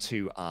then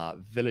to our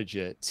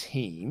villager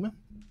team.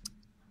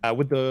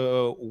 Would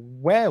the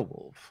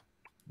werewolf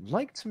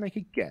like to make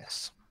a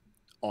guess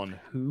on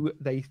who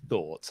they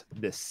thought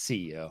the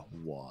seer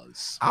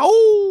was?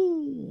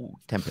 Oh,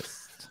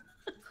 Tempest.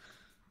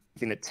 I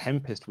think that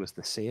Tempest was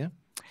the seer.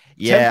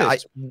 Yeah.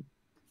 Tempest,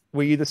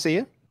 were you the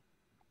seer?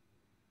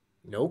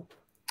 Nope.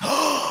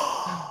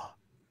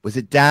 Was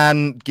it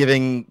Dan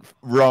giving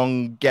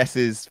wrong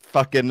guesses?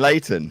 Fucking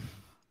Layton.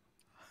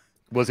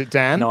 Was it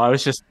Dan? No, I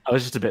was just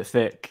a bit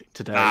thick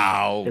today.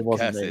 Oh, it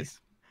wasn't me.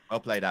 Well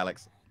played,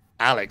 Alex.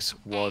 Alex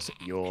was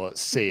your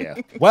seer.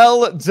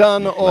 Well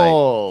done,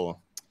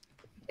 all.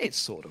 It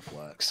sort of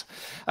works.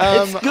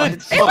 It's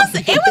good.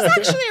 It was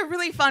actually a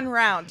really fun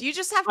round. You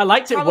just have I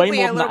liked it way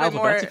more a than little the bit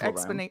more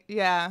alphabetical round.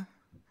 Yeah.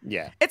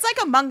 It's like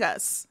Among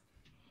Us.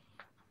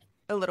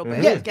 A little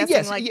bit. Yeah,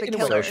 Guessing the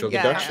killer. Social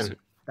deduction.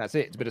 That's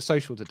it. It's a bit of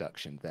social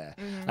deduction there.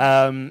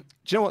 Do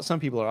you know what? Some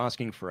people are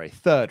asking for a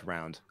third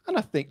round. And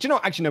I think, do you know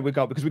what? Actually,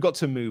 no, because we've got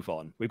to move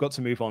on. We've got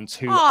to move on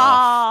to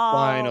our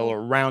final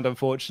round,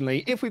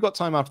 unfortunately. If we've got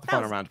time after the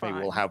final round, maybe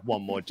we'll have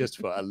one more just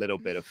for a little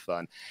bit of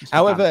fun.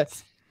 However,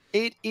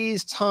 it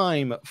is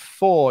time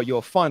for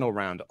your final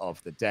round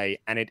of the day.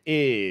 And it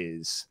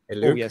is... Hey,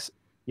 Luke? Oh, yes.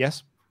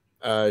 Yes?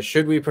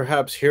 Should we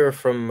perhaps hear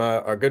from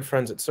our good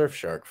friends at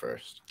Surfshark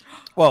first?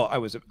 Well, I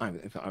was just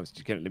going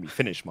to let me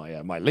finish my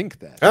my link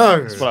there.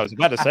 Oh, that's what I was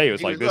about to say. It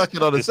was like this.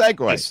 Working on a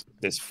segue.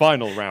 This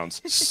final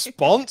round's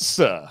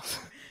sponsor.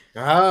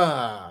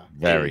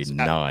 Very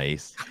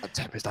nice.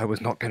 Tempest, I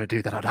was not going to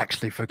do that. I'd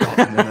actually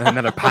forgotten, and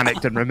then I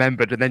panicked and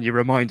remembered, and then you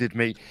reminded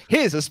me.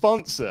 Here's a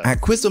sponsor.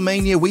 At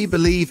QuizzleMania, we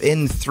believe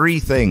in 3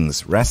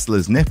 things: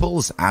 wrestlers'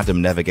 nipples,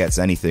 Adam never gets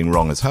anything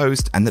wrong as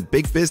host, and that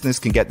big business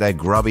can get their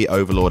grubby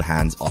overlord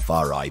hands off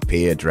our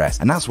IP address.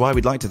 And that's why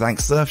we'd like to thank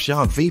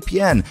Surfshark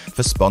VPN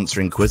for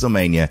sponsoring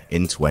QuizzleMania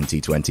in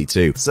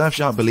 2022.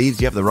 Surfshark believes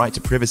you have the right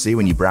to privacy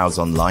when you browse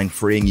online,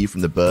 freeing you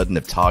from the burden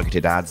of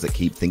targeted ads that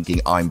keep thinking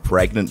I'm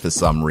pregnant for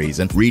some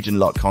reason,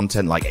 region-locked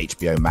content like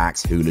HBO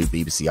Max, Hulu,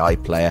 BBC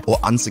iPlayer, or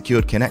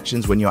unsecured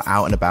connections when you're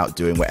out and about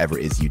doing whatever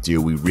it is you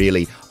do. We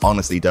really,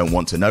 honestly don't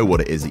want to know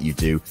what it is that you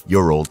do.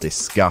 You're all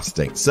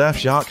disgusting.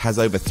 Surfshark has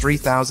over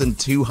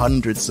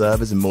 3,200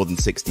 servers in more than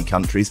 60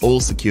 countries, all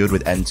secured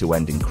with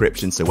end-to-end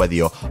encryption, so whether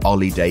you're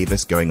Ollie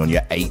Davis going on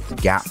your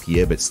 8th gap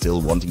year but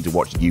still wanting to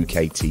watch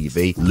UK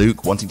TV,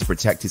 Luke wanting to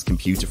protect his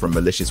computer from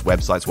malicious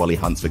websites while he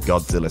hunts for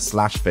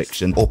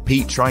Godzilla/fiction, or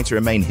Pete trying to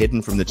remain hidden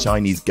from the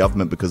Chinese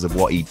government because of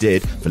what he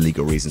did, for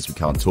legal reasons we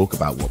can't talk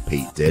about what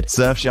Pete did,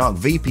 Surfshark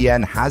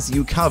VPN has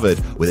you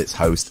covered with its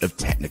host of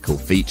technical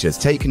features.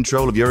 Take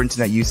control of your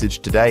internet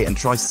usage today and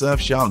try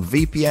Surfshark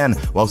VPN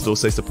whilst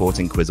also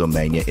supporting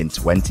QuizzleMania in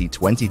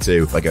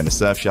 2022 by going to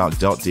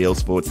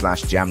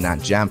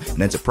surfshark.deals/jamnatjam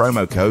and enter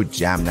promo code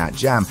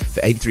JamNatJam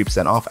for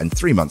 83% off and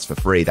 3 months for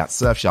free. That's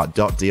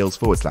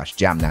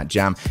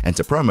surfshark.deals/jamnatjam.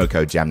 Enter promo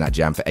code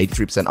JamNatJam for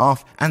 83%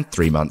 off and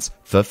 3 months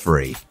for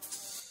free.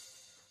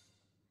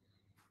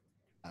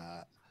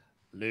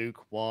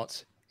 Luke,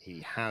 what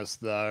he has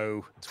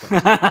though,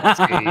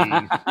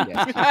 2013.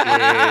 Yes, he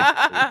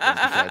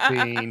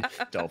did. 2013.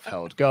 Dolph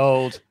held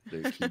gold.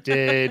 Luke, he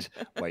did.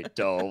 Wait,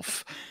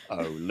 Dolph.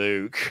 Oh,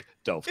 Luke.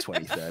 Dolph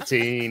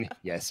 2013.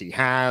 Yes, he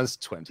has.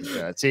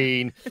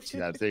 2013.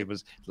 2013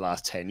 was the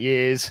last 10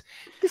 years.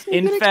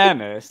 In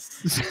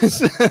fairness,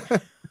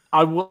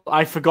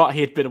 I forgot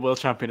he had been a world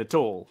champion at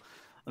all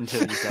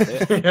until you said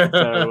it.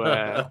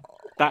 So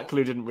that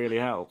clue didn't really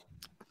help.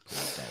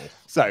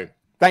 So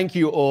thank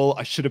you all.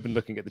 I should have been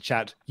looking at the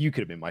chat. You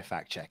could have been my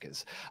fact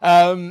checkers.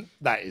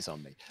 That is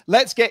on me.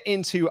 Let's get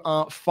into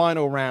our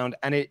final round.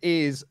 And it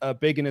is a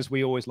big one, as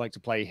we always like to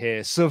play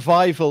here.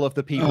 Survival of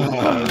the people who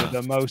know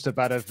the most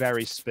about a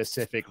very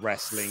specific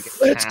wrestling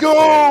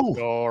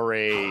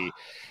category.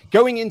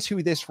 Going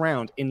into this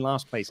round, in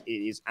last place, it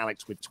is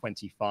Alex with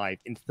 25.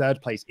 In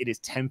third place, it is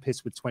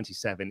Tempest with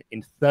 27.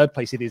 In third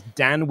place, it is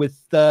Dan with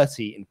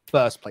 30. In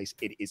first place,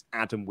 it is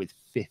Adam with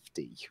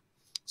 50.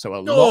 So a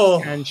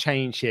lot can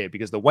change here,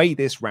 because the way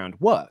this round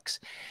works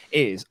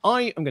is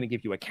I am going to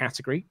give you a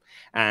category,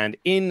 and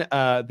in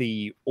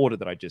the order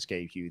that I just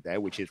gave you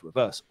there, which is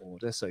reverse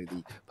order, so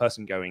the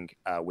person going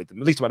with the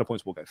least amount of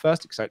points will go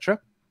first, etc.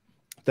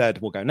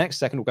 Third will go next,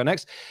 second will go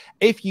next.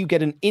 If you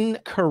get an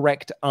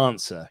incorrect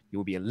answer, you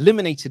will be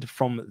eliminated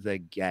from the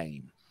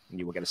game, and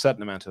you will get a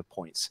certain amount of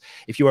points.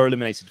 If you are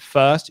eliminated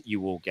first, you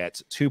will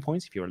get 2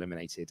 points. If you're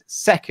eliminated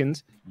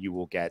second, you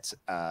will get...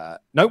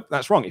 no,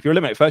 that's wrong. If you're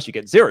eliminated first, you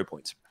get 0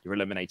 points. If you're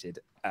eliminated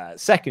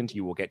second,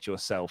 you will get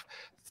yourself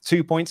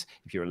 2 points.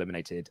 If you're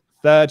eliminated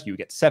third, you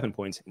get 7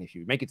 points. And if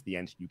you make it to the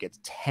end, you get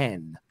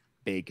 10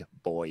 big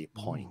boy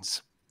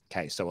points.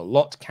 Okay, so a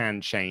lot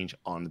can change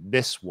on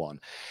this one.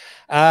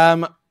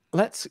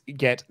 Let's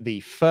get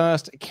the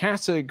first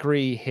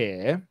category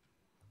here.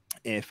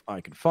 If I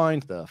can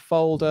find the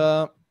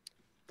folder,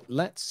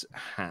 let's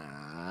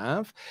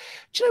have...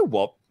 Do you know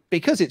what?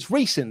 Because it's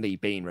recently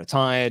been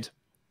retired,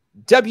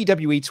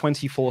 WWE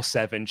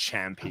 24/7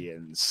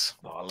 champions.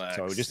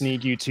 So I just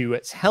need you to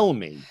tell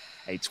me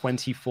a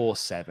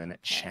 24/7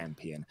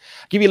 champion.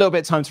 I'll give you a little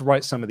bit of time to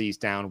write some of these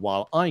down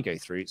while I go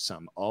through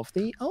some of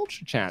the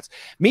Ultra Chats.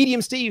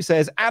 Medium Steve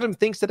says, Adam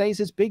thinks today's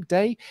his big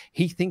day.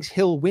 He thinks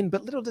he'll win,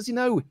 but little does he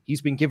know,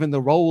 he's been given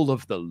the role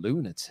of the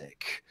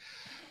lunatic.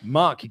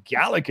 Mark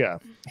Gallagher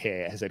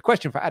here has a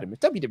question for Adam.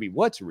 If WWE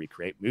were to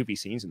recreate movie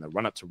scenes in the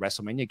run-up to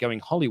WrestleMania going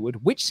Hollywood,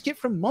 which skit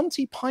from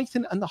Monty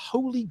Python and the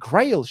Holy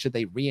Grail should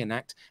they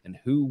reenact, and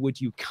who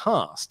would you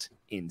cast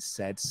in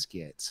said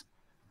skit?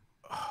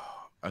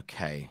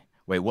 Okay.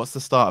 Wait, what's the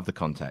start of the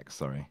context?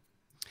 Sorry.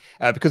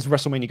 Because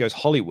WrestleMania goes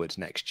Hollywood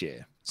next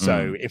year.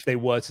 So if they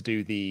were to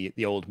do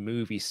the old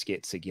movie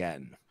skits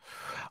again.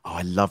 Oh,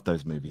 I love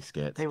those movie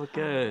skits. They were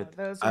good. Oh,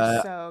 those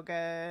are so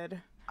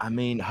good. I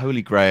mean,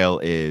 Holy Grail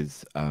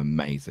is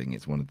amazing.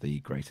 It's one of the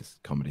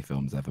greatest comedy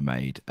films ever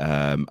made.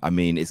 I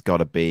mean, it's got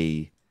to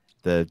be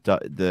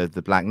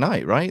the Black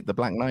Knight, right? The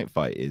Black Knight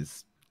fight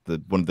is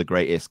one of the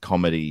greatest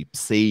comedy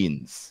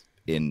scenes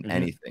in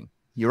anything.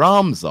 Your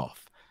arm's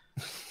off.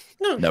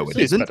 No, it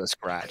isn't. But a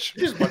scratch.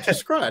 Just but a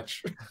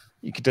scratch.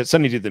 You could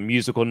suddenly do the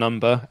musical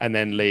number and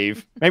then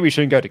leave. Maybe we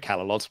shouldn't go to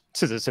Camelot.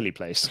 This is a silly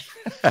place.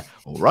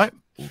 All right.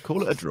 We'll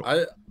call it a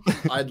draw.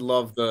 I'd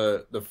love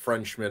the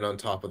Frenchman on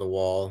top of the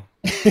wall.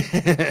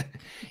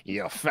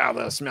 Your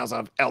father smells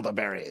of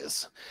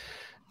elderberries.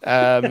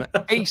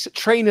 Ace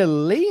Trainer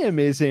Liam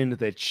is in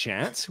the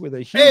chat with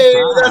a huge... Hey,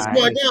 that's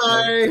my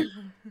guy!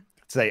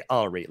 Today,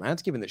 I'll read,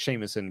 lads. Given that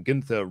Sheamus and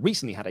Gunther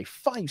recently had a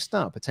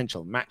 5-star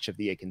potential match of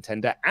the year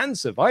contender and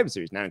Survivor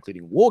Series, now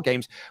including War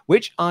Games,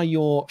 which are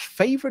your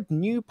favorite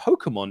new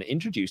Pokemon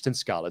introduced in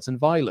Scarlet and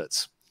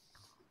Violet?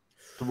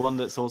 The one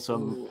that's also a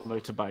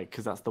motorbike,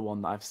 because that's the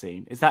one that I've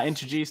seen. Is that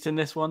introduced in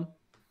this one?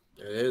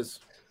 It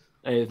is.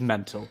 It is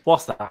mental.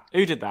 What's that?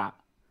 Who did that?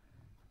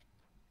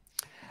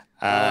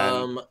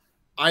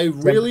 I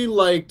really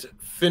liked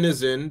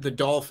Finizen, the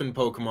dolphin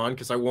Pokemon,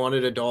 because I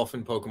wanted a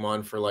dolphin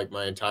Pokemon for like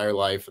my entire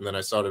life, and then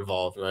I saw it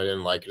evolve, and I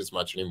didn't like it as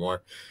much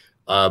anymore.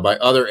 My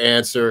other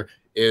answer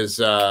is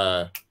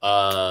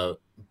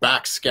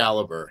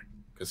Baxcalibur,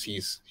 because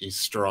he's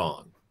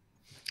strong.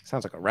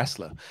 Sounds like a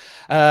wrestler.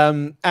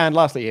 And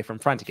lastly here from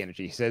Frantic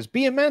Energy, he says,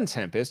 be a man,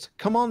 Tempest.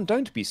 Come on,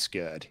 don't be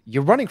scared.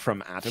 You're running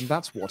from Adam,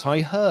 that's what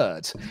I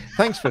heard.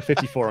 Thanks for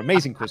 54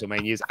 amazing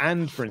QuizzleManias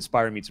and for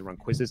inspiring me to run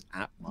quizzes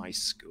at my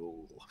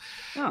school.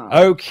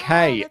 Oh.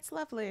 Okay. Oh, that's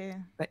lovely.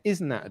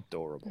 Isn't that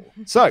adorable?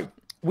 So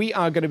we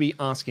are going to be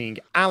asking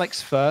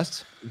Alex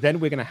first, then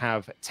we're going to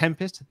have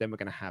Tempest, then we're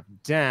going to have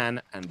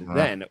Dan, and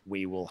then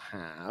we will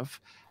have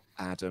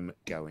Adam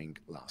going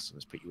last. So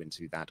let's put you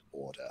into that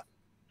order.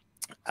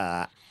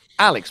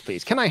 Alex,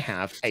 please, can I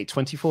have a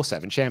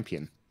 24/7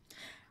 champion?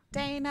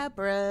 Dana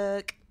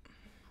Brooke.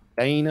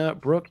 Dana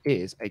Brooke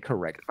is a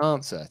correct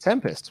answer.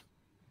 Tempest.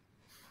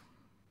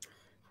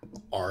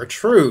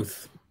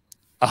 R-Truth.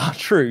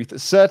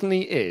 R-Truth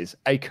certainly is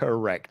a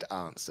correct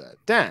answer.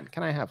 Dan,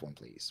 can I have one,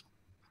 please?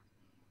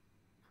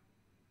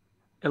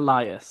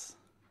 Elias.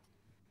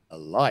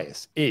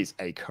 Elias is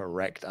a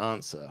correct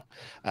answer.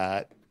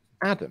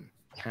 Adam,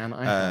 can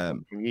I have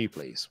one from you,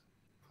 please?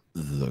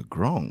 The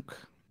Gronk.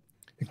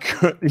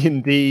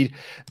 Indeed,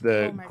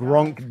 the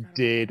Gronk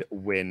did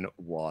win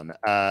one.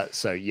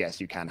 So, yes,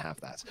 you can have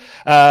that.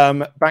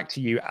 Back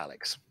to you,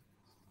 Alex.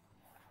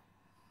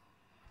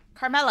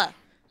 Carmella.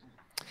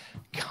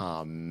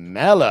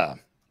 Carmella.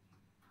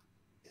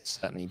 It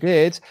certainly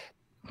did.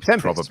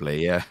 Tempest.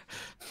 Probably, yeah.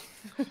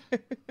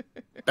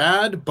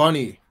 Bad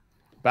Bunny.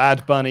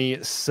 Bad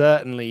Bunny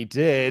certainly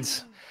did.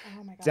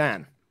 Oh my God.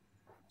 Dan.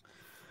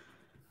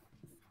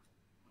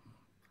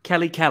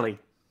 Kelly. Kelly.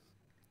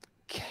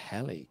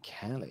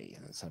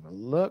 Let's have a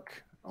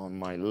look on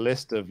my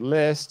list of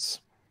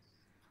lists.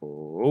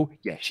 Oh,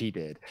 yeah, she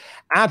did.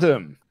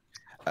 Adam.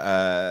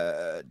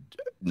 No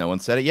one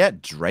said it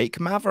yet. Drake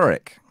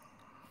Maverick.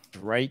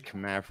 Drake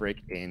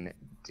Maverick,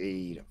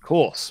 indeed. Of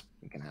course,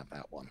 we can have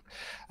that one.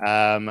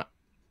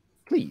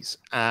 Please,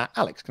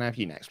 Alex, can I have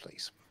you next,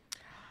 please?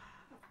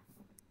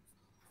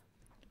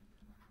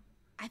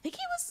 I think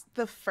he was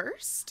the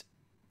first.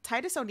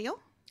 Titus O'Neil?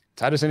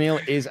 Titus O'Neil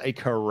is a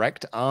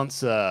correct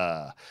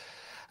answer.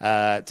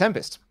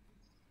 Tempest.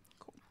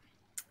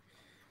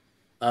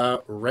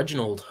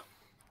 Reginald.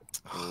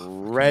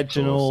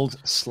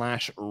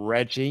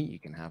 Reginald/Reggie. You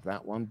can have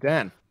that one.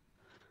 Dan.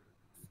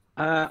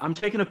 I'm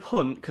taking a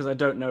punt because I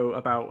don't know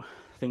about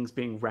things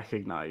being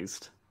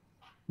recognized.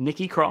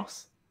 Nikki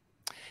Cross.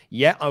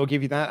 Yeah, I will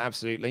give you that.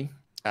 Absolutely.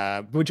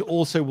 Which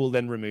also will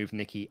then remove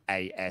Nikki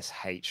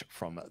ASH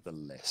from the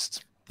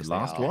list. The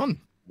last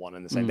one. One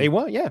and the same. They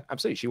were, yeah,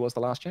 absolutely. She was the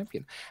last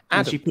champion.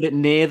 And she put it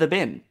near the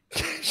bin.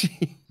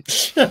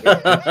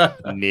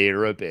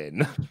 Near a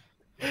bin.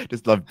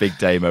 Just love Big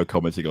Damo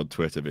commenting on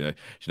Twitter. You know,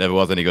 she never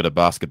was any good at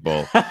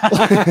basketball.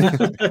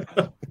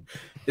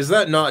 Is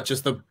that not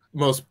just the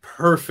most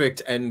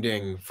perfect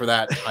ending for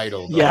that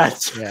title? Though?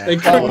 Yes. Yeah. They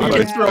couldn't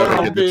get thrown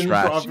in the bin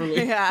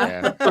properly.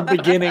 Yeah. From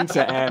beginning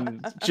to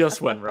end, just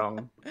went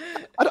wrong.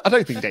 I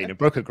don't think Dana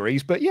Brooke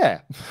agrees, but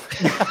yeah.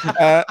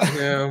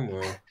 Yeah,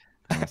 well.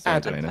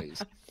 Adam,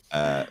 please.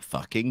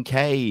 Fucking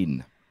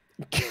Kane.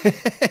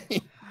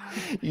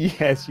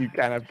 Yes, you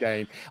can have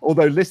Kane.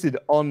 Although listed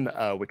on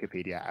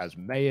Wikipedia as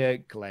Mayor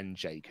Glenn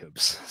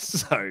Jacobs.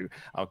 So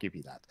I'll give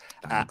you that.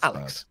 Thanks,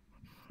 Alex.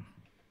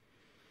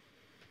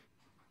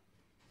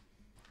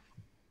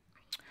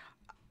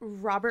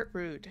 Robert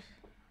Roode.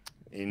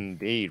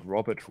 Indeed,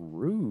 Robert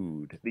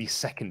Roode, the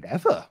second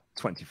ever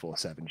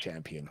 24/7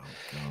 champion. Oh,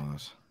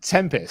 God.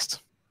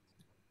 Tempest.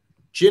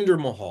 Jinder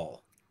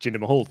Mahal.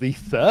 Jinder Mahal, the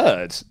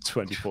third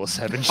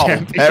 24/7 Oh,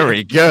 champion.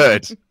 very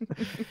good.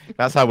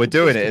 That's how we're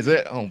doing it, is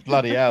it? Oh,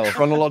 bloody hell.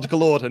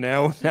 Chronological order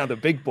now. Now the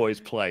big boys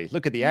play.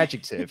 Look at the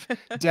adjective.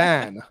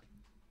 Dan.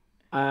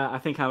 I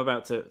think I'm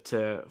about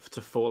to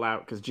fall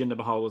out because Jinder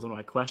Mahal was one of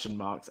my question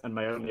marks, and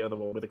my only other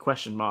one with a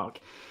question mark.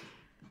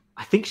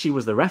 I think she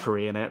was the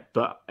referee in it,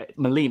 but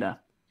Melina.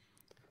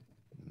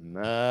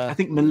 I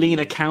think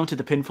Melina counted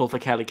the pinfall for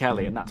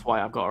Kelly, and that's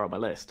why I've got her on my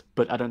list.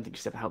 But I don't think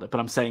she ever held it. But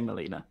I'm saying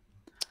Melina.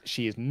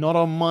 She is not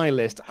on my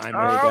list, I'm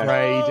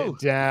afraid.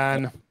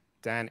 Dan.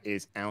 Dan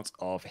is out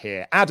of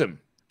here. Adam,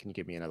 can you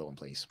give me another one,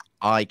 please?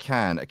 I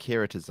can.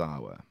 Akira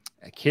Tozawa.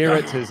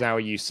 Akira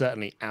Tozawa, you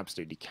certainly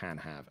absolutely can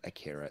have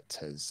Akira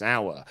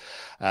Tozawa.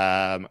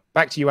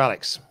 Back to you,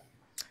 Alex.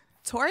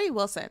 Tori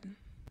Wilson.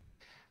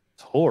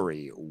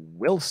 Tori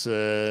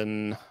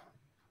Wilson.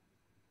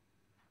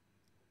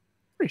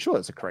 Pretty sure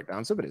that's a correct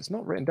answer, but it's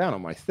not written down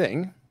on my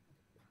thing.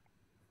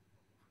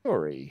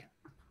 Tori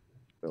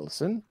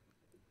Wilson,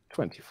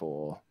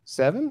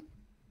 24/7.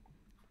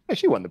 Yeah,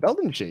 she won the belt,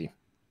 didn't she?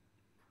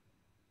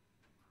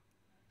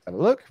 Have a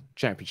look.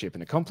 Championship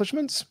and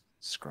accomplishments.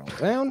 Scroll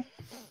down.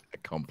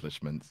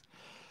 Accomplishments.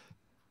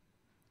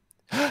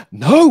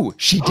 No,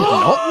 she did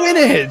not win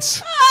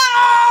it.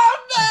 Oh,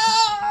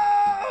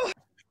 no!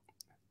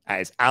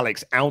 That is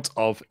Alex out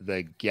of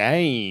the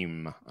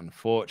game,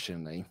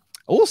 unfortunately.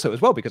 Also,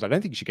 as well, because I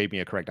don't think she gave me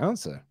a correct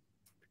answer.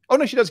 Oh,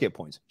 no, she does get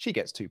points. She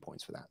gets 2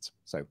 points for that.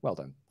 So, well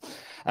done.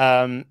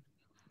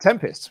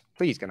 Tempest,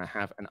 please, going to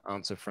have an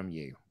answer from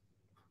you.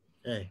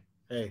 Hey,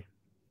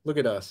 look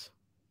at us.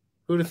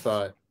 Who'd have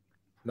thought?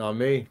 Not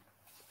me.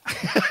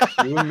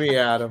 You and me,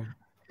 Adam.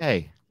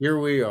 Hey. Here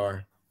we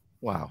are.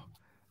 Wow.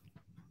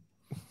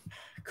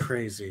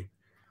 Crazy.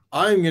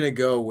 I'm going to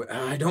go with,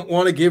 I don't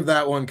want to give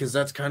that one because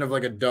that's kind of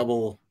like a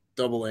double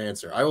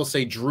answer. I will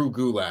say Drew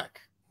Gulak.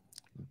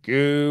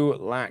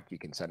 Gulak, you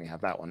can certainly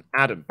have that one.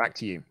 Adam, back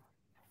to you.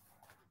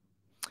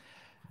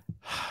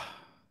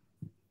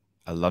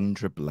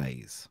 Alundra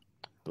Blaze.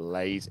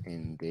 Blaze,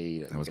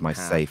 indeed. That was my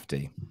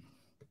safety.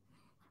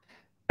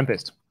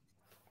 Tempest.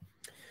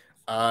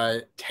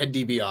 Ted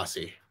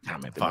DiBiase.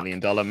 Damn it, the $1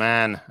 Million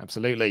Man.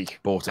 Absolutely.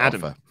 Bought it.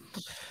 Adam.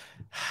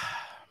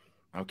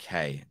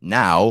 Okay,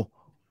 now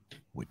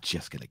we're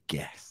just going to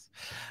guess.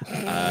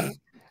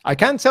 I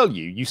can tell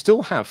you, you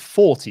still have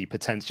 40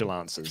 potential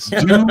answers.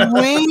 Do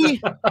we?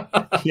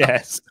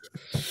 Yes.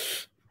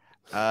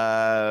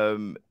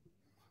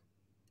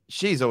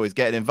 She's always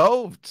getting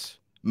involved.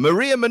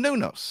 Maria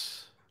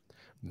Menounos.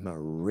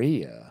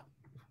 Maria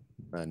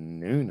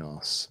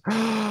Menounos.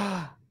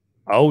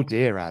 Oh,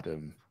 dear,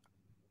 Adam.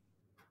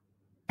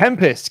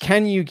 Tempest,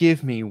 can you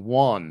give me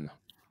one?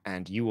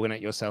 And you will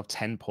get yourself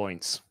 10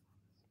 points.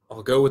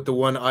 I'll go with the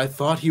one I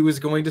thought he was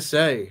going to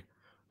say.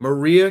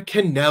 Maria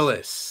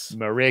Kanellis.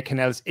 Maria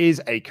Kanellis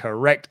is a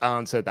correct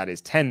answer. That is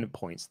 10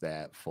 points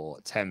there for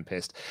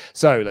Tempest.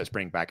 So let's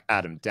bring back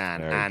Adam,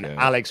 Dan, and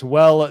Alex.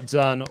 Well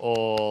done,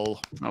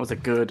 all. That was a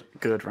good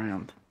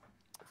round.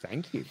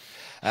 Thank you.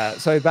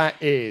 So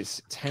that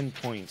is 10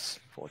 points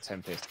for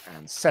Tempest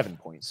and 7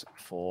 points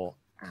for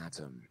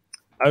Adam.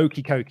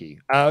 Okie dokie.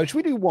 Should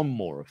we do one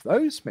more of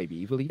those? Maybe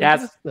even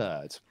a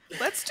third.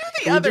 Let's do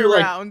the other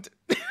round.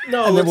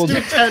 No, let's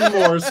do 10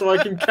 more so I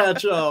can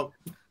catch up.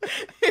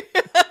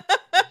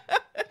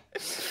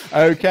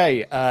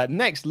 Okay,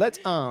 next, let's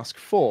ask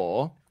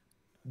for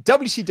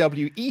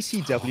WCW,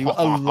 ECW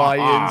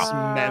Alliance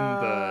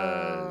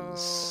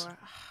members.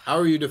 How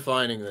are you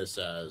defining this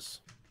as?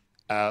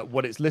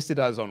 What it's listed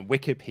as on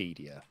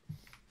Wikipedia.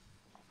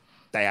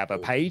 They have a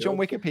page on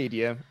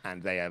Wikipedia,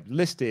 and they have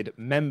listed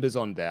members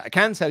on there. I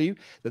can tell you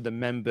that the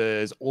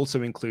members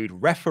also include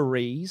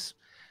referees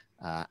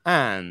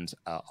and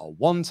a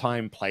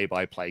one-time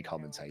play-by-play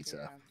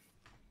commentator.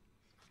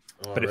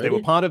 But if they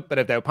were part of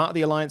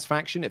the Alliance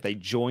faction, if they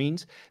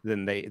joined,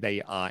 then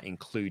they are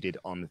included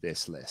on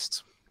this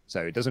list.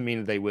 So it doesn't mean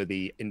that they were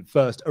the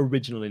first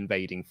original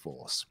invading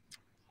force.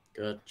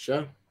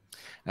 Gotcha.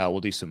 We'll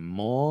do some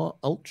more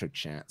Ultra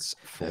Chats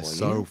for you.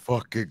 So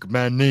fucking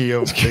many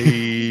of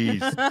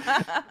these.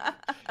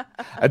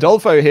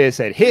 Adolfo here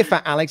said, here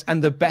for Alex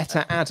and the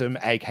better Adam,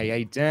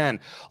 aka Dan.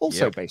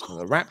 Also, based on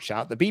the rap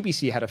chart the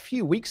BBC had a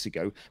few weeks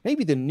ago,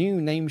 maybe the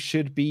new name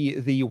should be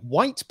the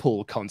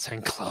Whitepool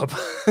Content Club.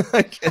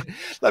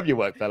 Love your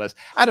work, fellas.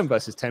 Adam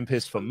versus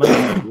Tempest for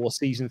Monday Night War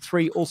Season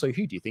 3. Also,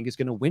 who do you think is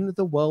going to win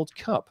the World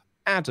Cup?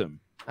 Adam,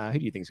 who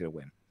do you think is going to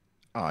win?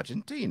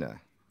 Argentina.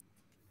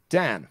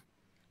 Dan.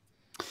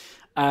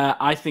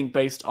 I think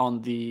based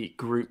on the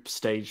group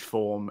stage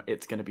form,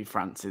 it's going to be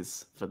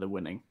France's for the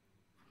winning.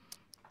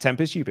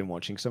 Tempest, you've been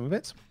watching some of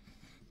it.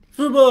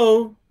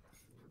 Football.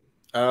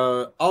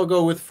 I'll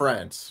go with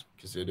France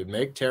because it'd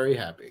make Terry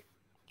happy.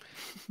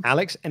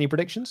 Alex, any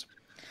predictions?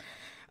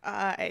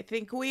 I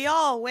think we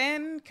all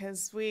win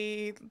because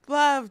we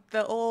love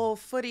the old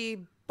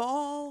footy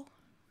ball.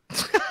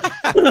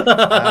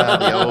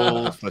 The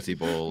old footy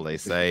ball, they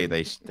say.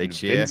 They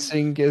cheer.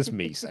 Convincing as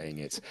me saying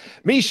it.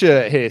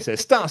 Misha here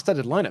says,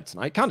 star-studded lineup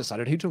tonight. Can't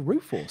decide who to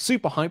root for.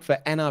 Super hype for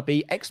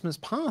NRB Xmas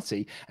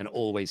Party and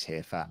always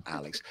here for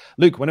Alex.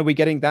 Luke, when are we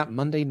getting that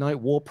Monday Night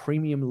War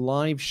Premium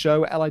live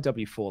show?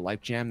 LIW4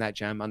 Live Jam that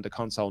jam under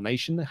Console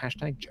Nation.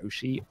 Hashtag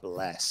Joshi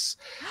Bless.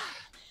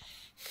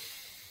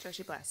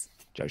 Joshi Bless.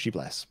 Joshi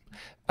Bless.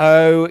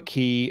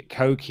 Okie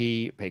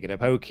dokie, pick it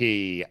up,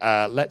 okey.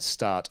 Let's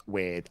start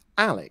with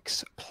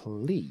Alex,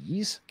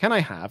 please. Can I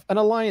have an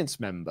Alliance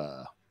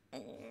member?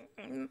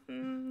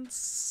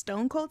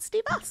 Stone Cold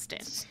Steve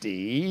Austin.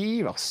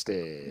 Steve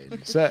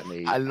Austin.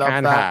 Certainly. I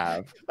love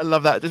that. I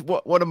love that. Just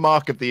what a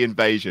mark of the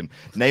invasion.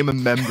 Name a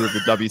member of the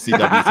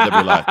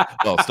WCW Alliance.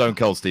 Well, Stone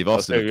Cold Steve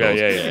Austin.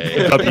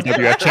 Yeah.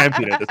 WWF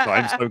champion at the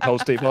time, Stone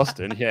Cold Steve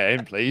Austin. Yeah,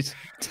 him, please.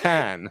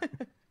 Tan.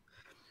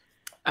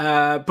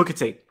 Booker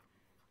T.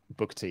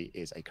 Booker T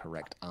is a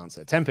correct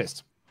answer.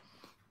 Tempest.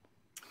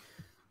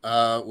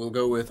 We'll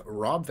go with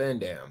Rob Van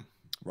Dam.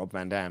 Rob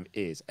Van Dam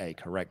is a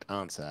correct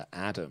answer.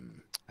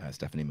 Adam.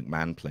 Stephanie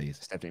McMahon, please.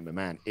 Stephanie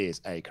McMahon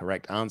is a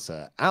correct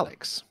answer.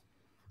 Alex.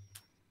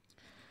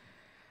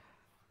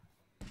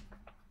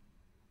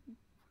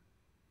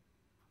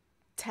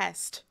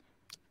 Test.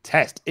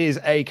 Test is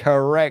a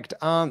correct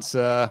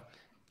answer.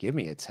 Give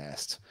me a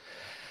test.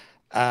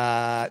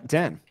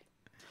 Dan.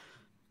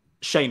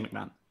 Shane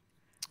McMahon.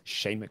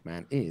 Shane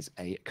McMahon is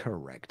a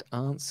correct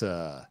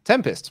answer.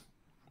 Tempest.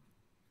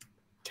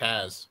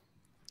 Taz.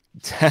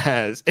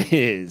 Taz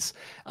is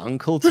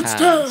Uncle Taz. It's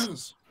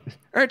Taz.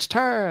 It's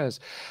Taz.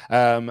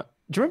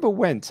 Do you remember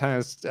when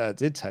Taz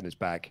did turn his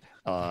back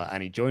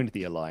and he joined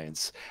the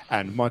Alliance?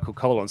 And Michael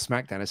Cole on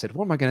SmackDown has said,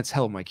 what am I going to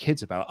tell my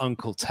kids about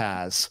Uncle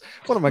Taz?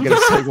 What am I going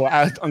to say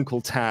what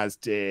Uncle Taz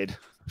did?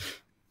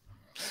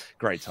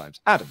 Great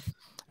times. Adam.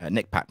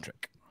 Nick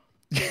Patrick.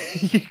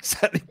 You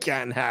certainly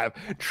can have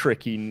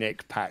tricky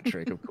Nick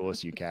Patrick. Of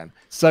course you can.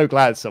 So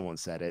glad someone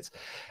said it.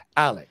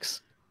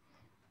 Alex.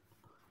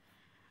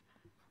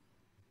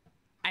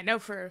 I know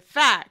for a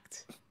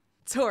fact,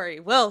 Tori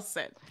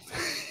Wilson.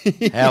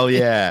 Hell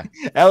yeah.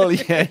 Hell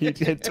yeah, you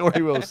did.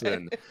 Tori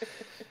Wilson.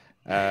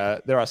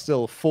 There are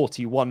still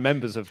 41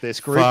 members of this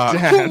group.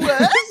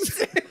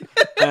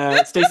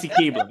 Stacey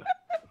Keebler.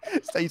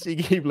 Stacey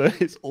Keebler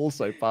is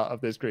also part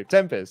of this group.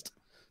 Tempest.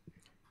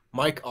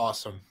 Mike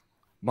Awesome.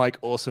 Mike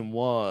Awesome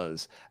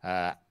was.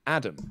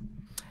 Adam.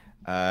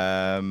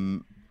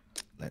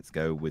 Let's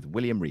go with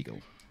William Regal.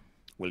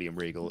 William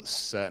Regal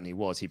certainly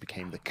was. He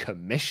became the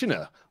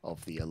commissioner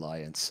of the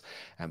Alliance,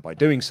 and by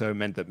doing so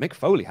meant that Mick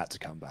Foley had to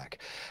come back.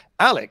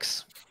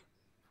 Alex.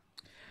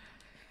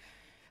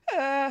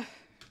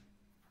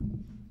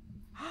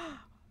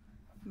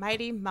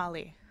 Mighty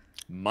Molly.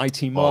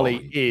 Mighty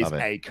Molly is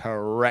a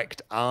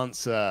correct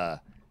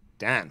answer.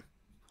 Dan.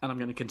 And I'm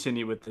going to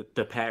continue with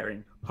the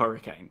pairing.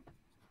 Hurricane.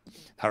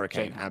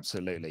 Hurricane,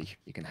 absolutely.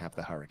 You can have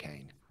the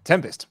Hurricane.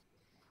 Tempest.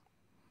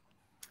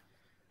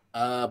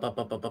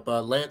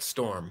 Lance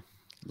Storm.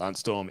 Lance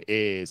Storm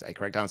is a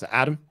correct answer.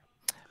 Adam.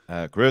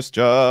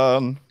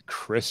 Christian.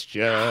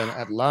 Christian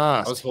at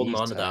last. I was holding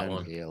on to that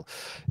one.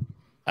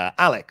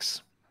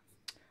 Alex.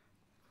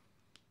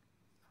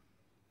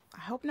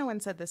 hope no one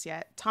said this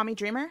yet. Tommy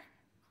Dreamer?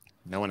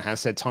 No one has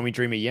said Tommy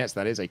Dreamer yet.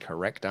 That is a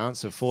correct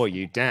answer for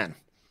you. Dan?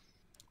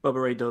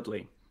 Bubba Ray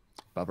Dudley.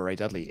 Bubba Ray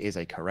Dudley is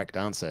a correct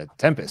answer.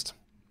 Tempest?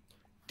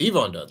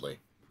 Devon Dudley.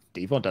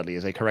 Devon Dudley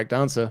is a correct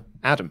answer.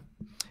 Adam?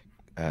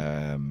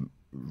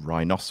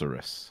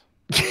 Rhinoceros.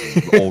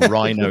 Or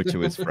Rhino to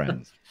his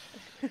friends.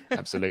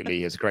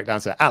 Absolutely is a correct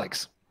answer.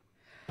 Alex?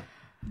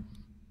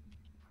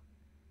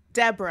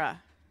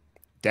 Deborah.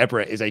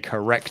 Deborah is a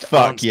correct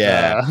Fuck answer.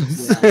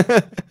 yeah.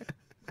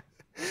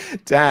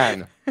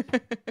 Dan?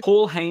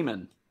 Paul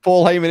Heyman.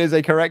 Paul Heyman is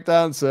a correct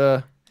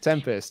answer.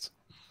 Tempest?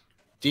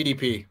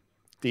 DDP.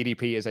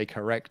 DDP is a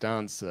correct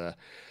answer.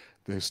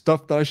 The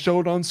stuff that I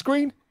showed on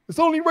screen is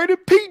only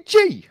rated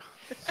PG.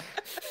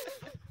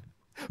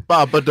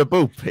 Baba da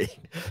Boopy.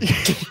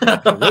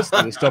 The rest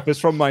of the stuff is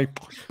from my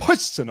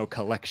personal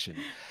collection.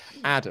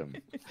 Adam?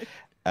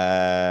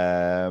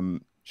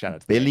 Shout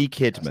out to Billy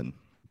Kidman.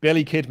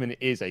 Billy Kidman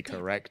is a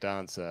correct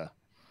answer.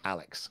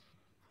 Alex?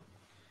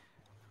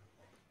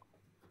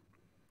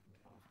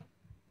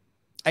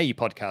 A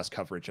podcast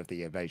coverage of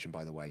The Invasion,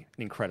 by the way.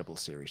 An incredible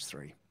Series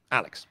 3.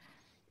 Alex?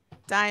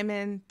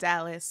 Diamond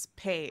Dallas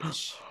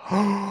Page.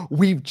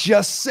 We've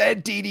just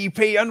said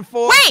DDP,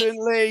 unfortunately.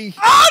 Wait!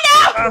 Oh,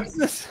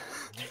 no!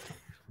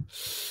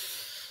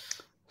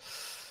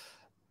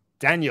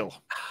 Daniel?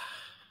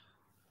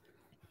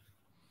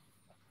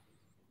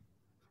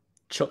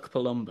 Chuck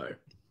Palumbo.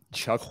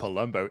 Chuck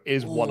Palumbo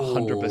is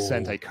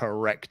 100% a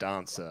correct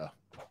answer.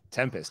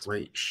 Tempest?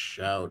 Great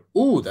shout.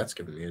 Ooh, that's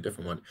giving me a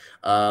different one.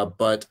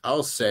 But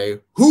I'll say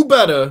who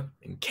better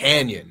than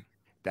Canyon?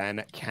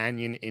 Dan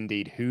Canyon,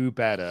 indeed. Who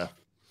better?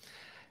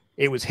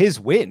 It was his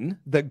win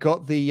that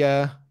got the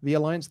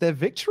Alliance their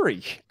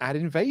victory at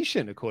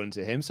Invasion, according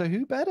to him. So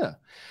who better?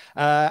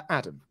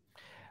 Adam?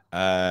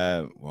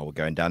 Well, we're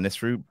going down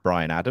this route.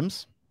 Bryan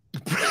Adams.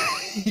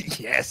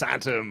 Yes,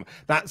 Adam.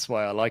 That's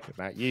why I like it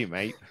about you,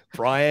 mate.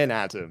 Bryan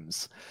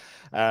Adams.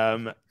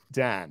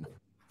 Dan?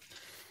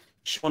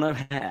 Sean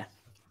O'Hare.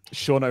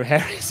 Sean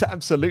O'Hare is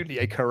absolutely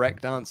a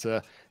correct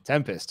answer.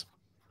 Tempest?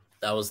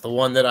 That was the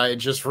one that I had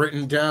just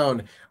written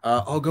down.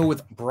 I'll go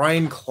with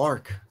Brian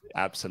Clark.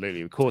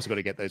 Absolutely. Of course, we've got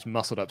to get those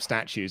muscled up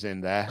statues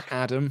in there.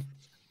 Adam?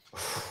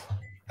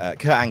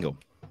 Kurt Angle.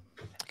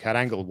 Kurt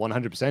Angle,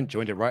 100%.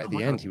 Joined it right at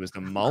the end. He was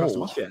the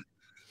mole.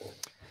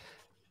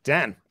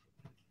 Dan?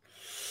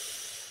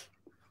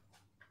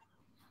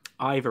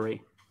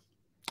 Ivory.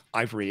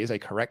 Ivory is a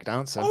correct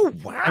answer. Oh,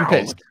 wow.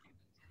 Tempest?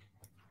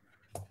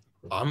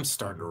 I'm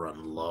starting to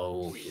run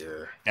low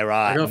here. There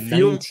are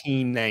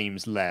 19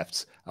 names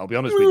left. I'll be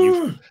honest with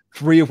you.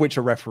 3 of which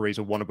are referees,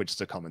 and 1 of which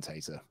is a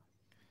commentator.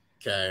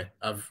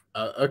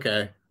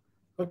 Okay.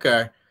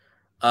 Okay.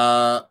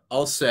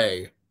 I'll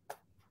say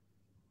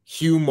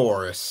Hugh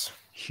Morris.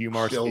 Hugh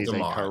Morris is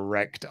a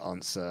correct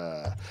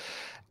answer.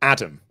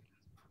 Adam?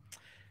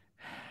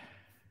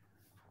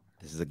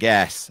 This is a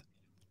guess.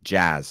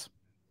 Jazz.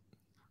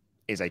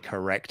 Is a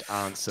correct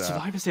answer.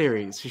 Survivor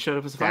Series. She showed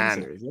up as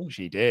Survivor Series. Yeah.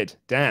 She did.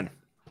 Dan,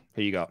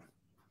 who you got?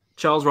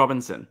 Charles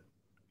Robinson.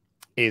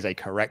 Is a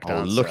correct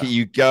answer. Look at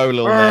you go,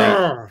 little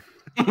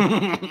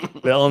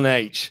Nate. Little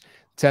Nate.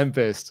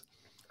 Tempest.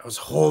 I was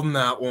holding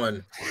that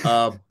one.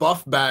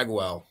 Buff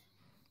Bagwell.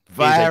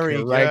 Very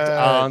is a correct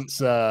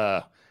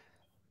answer.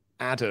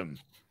 Adam.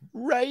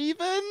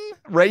 Raven.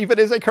 Raven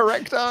is a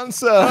correct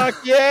answer.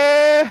 Fuck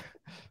yeah.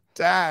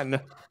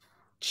 Dan.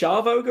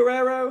 Chavo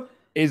Guerrero.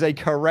 Is a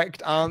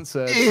correct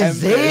answer.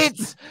 Is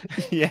it?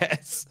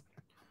 Yes.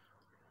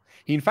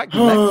 He, in fact,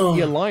 left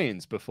the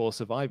Alliance before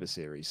Survivor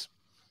Series.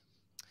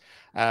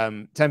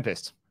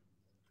 Tempest.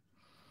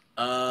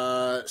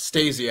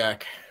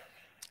 Stasiak.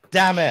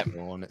 Damn it.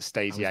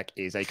 Stasiak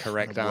is a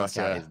correct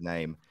answer. Work out his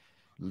name.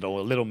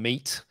 Little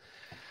meat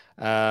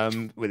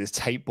with his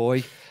tape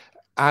boy.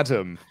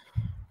 Adam.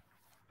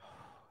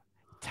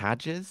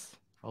 Tadges?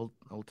 Old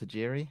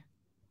Tajiri?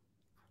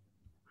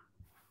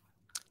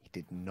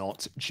 Did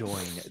not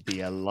join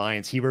the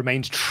Alliance. He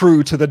remained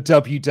true to the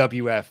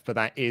WWF, but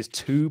that is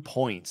 2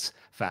 points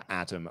for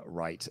Adam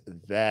right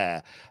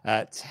there.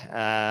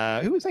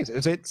 Who was next?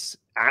 It's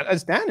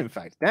Dan, in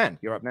fact. Dan,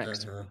 you're up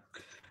next.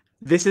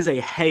 This is a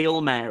Hail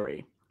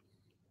Mary.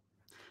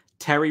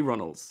 Terry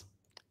Runnels.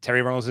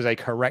 Terry Runnels is a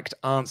correct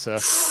answer.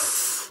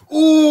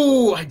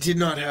 Ooh, I did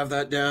not have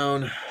that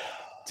down.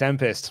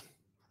 Tempest.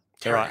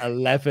 There are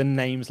 11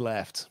 names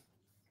left.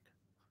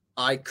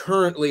 I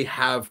currently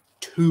have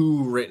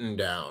 2 written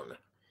down.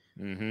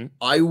 Mm-hmm.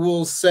 I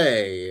will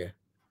say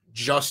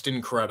Just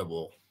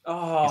Incredible.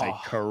 Oh, is a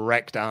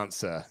correct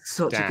answer.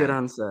 Such a good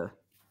answer.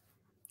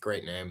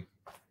 Great name.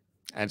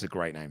 And it's a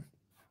great name.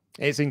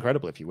 It's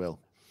incredible, if you will.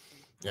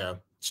 Yeah,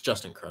 it's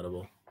just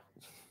incredible.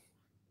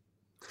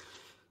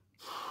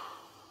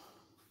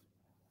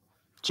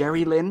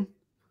 Jerry Lynn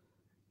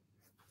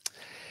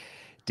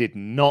did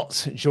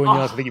not join the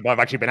Alliance. I think he might have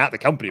actually been at the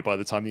company by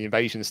the time the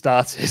invasion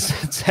started.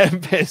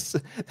 Tempest,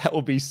 that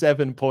will be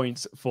 7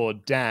 points for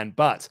Dan.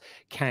 But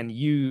can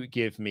you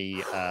give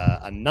me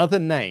another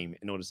name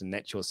in order to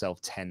net yourself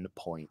 10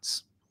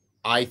 points?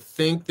 I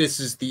think this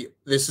is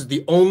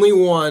the only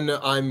one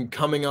I'm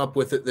coming up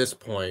with at this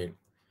point.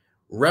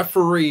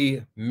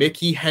 Referee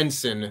Mickey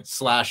Henson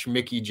 /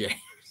 Mickey James.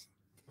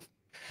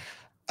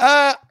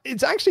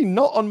 It's actually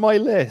not on my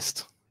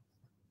list.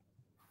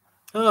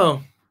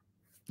 Oh,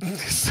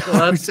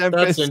 so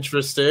that's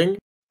interesting.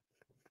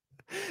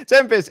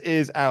 Tempest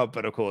is out,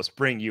 but of course,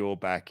 bring you all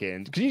back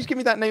in. Could you just give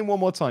me that name one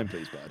more time,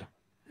 please, bud?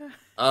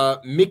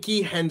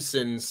 Mickey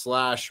Henson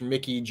 /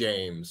 Mickey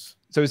James.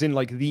 So it's in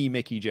like the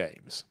Mickey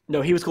James.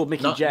 No, he was called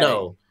Mickey J.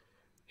 No.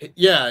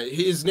 Yeah,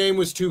 his name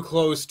was too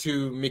close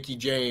to Mickey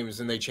James,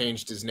 and they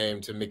changed his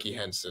name to Mickey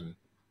Henson.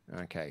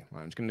 Okay,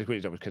 well, I'm just going to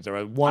quickly double because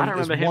there's one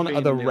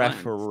other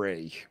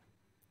referee.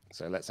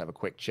 So let's have a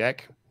quick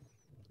check.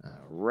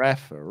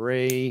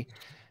 Referee.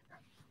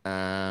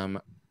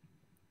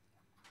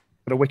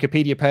 Got a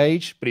Wikipedia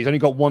page, but he's only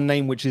got one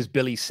name, which is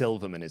Billy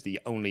Silverman is the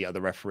only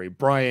other referee.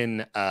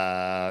 Brian,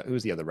 who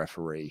was the other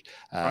referee?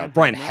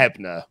 Brian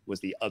Hebner was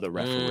the other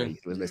referee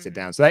who was listed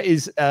down. So that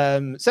is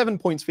 7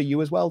 points for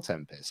you as well,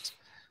 Tempest.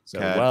 So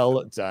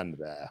well done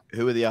there.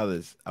 Who are the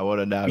others? I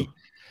want to know.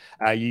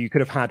 You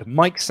could have had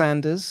Mike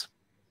Sanders.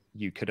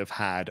 You could have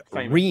had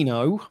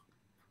Reno.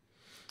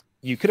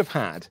 You could have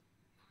had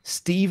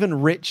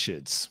Stephen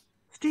Richards.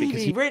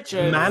 Stevie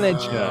Richards,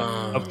 manager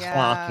of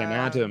Clark and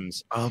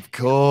Adams. Of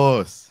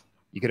course.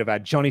 You could have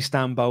had Johnny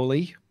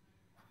Stamboli.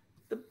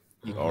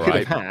 You All could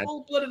right. have had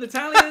Cold-blooded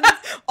Italians.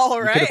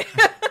 All right.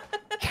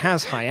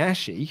 Kaz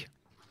Hayashi.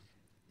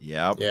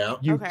 Yep. Yeah.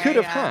 You could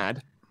have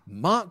had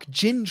Mark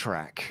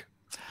Jindrak.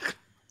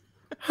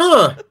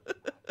 Huh.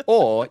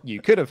 Or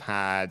you could have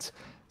had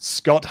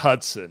Scott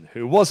Hudson,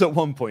 who was at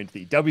one point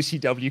the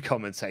WCW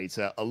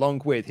commentator,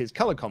 along with his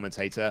color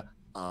commentator,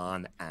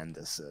 Arn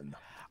Anderson.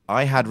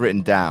 I had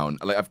written down,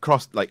 like I've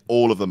crossed, like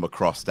all of them are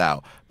crossed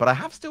out, but I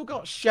have still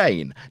got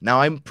Shane.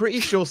 Now I'm pretty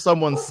sure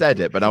someone said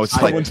it, but I was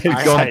like, I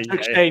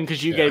took Shane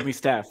because you gave me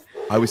Steph.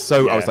 I was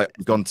like,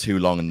 we've gone too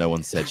long and no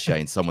one said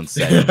Shane. Someone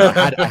said it.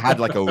 I had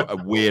like a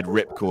weird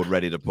ripcord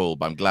ready to pull,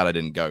 but I'm glad I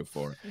didn't go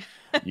for it.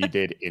 You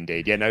did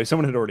indeed. Yeah, no,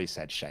 someone had already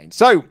said Shane.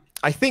 So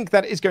I think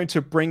that is going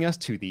to bring us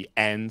to the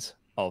end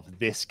of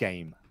this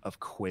game of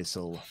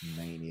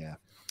QuizzleMania.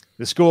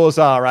 The scores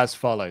are as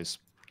follows.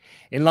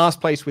 In last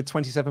place with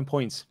 27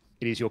 points,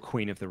 it is your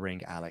Queen of the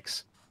Ring,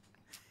 Alex.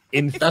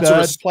 That's a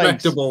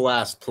respectable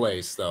last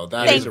place, though.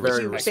 That is a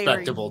very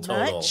respectable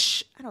total.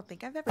 I don't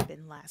think I've ever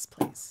been last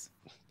place.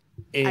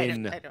 I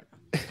don't know.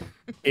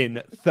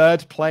 In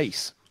third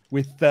place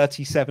with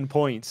 37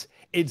 points,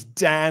 it's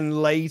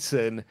Dan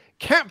Layton,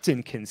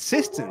 Captain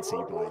Consistency,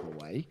 by the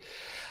way.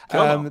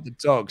 The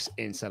dogs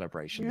in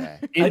celebration there.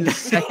 In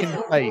second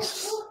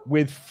place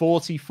with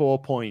 44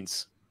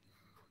 points,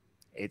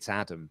 it's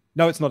Adam.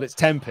 No, it's not. It's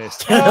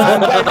Tempest.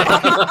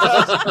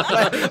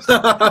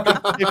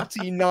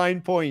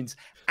 59 points.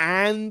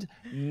 And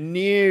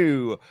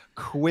new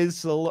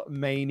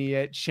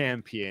QuizzleMania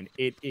champion.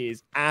 It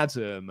is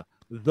Adam,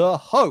 the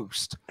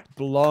host,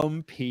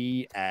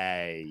 Blampied.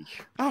 I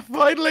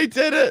finally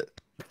did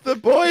it. The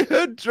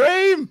boyhood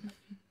dream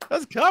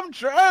has come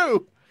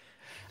true.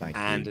 Thank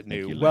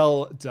you.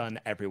 Well done,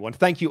 everyone.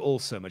 Thank you all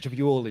so much. Have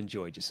you all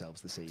enjoyed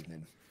yourselves this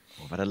evening?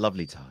 Oh, I've had a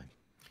lovely time.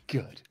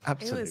 Good.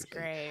 Absolutely. It was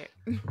great.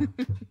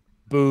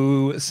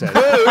 Boo says.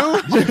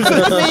 Boo? Boo?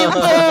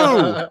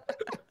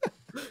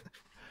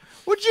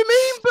 What do you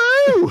mean,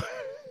 boo?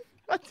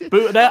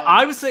 Boo.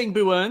 I was saying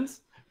boo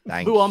earns.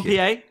 Boo on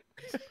PA.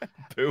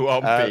 Boo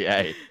on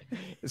PA.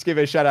 Let's give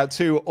a shout out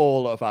to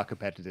all of our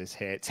competitors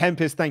here.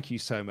 Tempest, thank you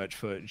so much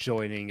for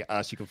joining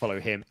us. You can follow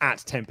him at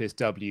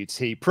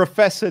TempestWT.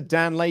 Professor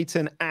Dan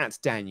Layton at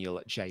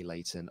Daniel J.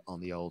 Layton on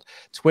the old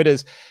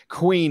Twitters.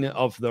 Queen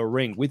of the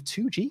Ring with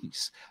 2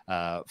 Gs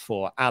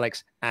for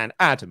Alex and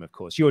Adam, of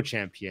course. Your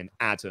champion,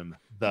 Adam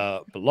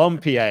the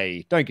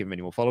Blampied. Don't give him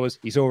any more followers.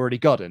 He's already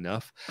got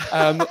enough.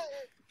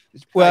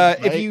 Well,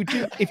 if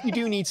you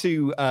do need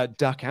to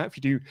duck out, if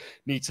you do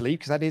need to leave,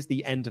 because that is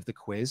the end of the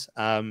quiz,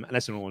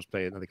 unless anyone wants to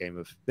play another game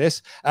of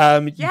this,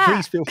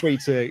 please feel free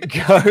to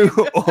go,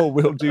 or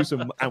we'll do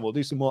some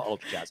more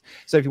Ultra Chats.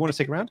 So if you want to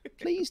stick around,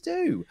 please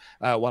do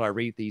while I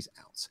read these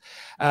out.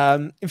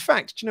 In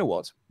fact, do you know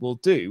what? We'll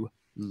do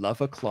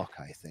Love O'Clock,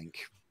 I think.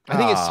 I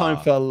think it's time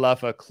for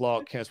Love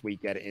O'Clock as we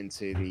get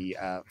into the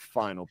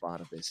final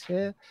part of this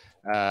here.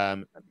 Let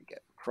me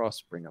get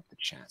across, bring up the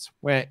chat.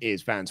 Where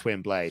is Van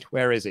Twinblade?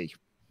 Where is he?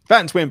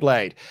 Van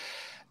Twinblade.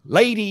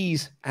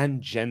 Ladies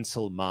and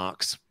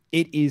gentlemarks,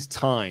 it is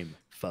time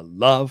for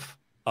Love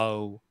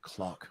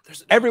O'Clock.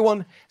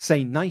 Everyone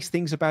say nice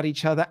things about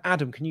each other.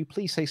 Adam, can you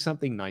please say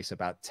something nice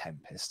about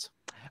Tempest?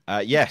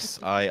 Yes,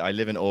 I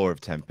live in awe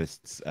of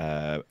Tempest's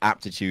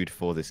aptitude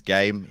for this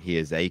game. He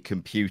is a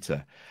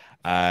computer.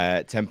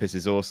 Tempest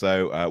is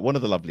also one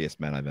of the loveliest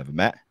men I've ever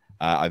met.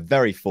 I'm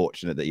very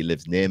fortunate that he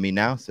lives near me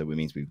now, so it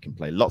means we can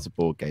play lots of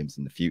board games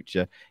in the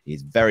future.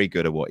 He's very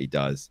good at what he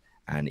does,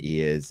 and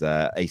he is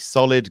a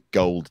solid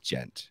gold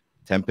gent.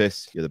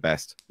 Tempest, you're the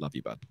best. Love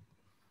you, bud.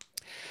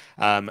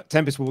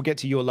 Tempest, we'll get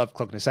to your Love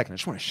Clock in a second. I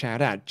just want to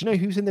shout out. Do you know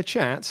who's in the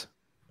chat?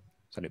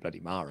 It's only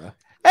bloody Mara.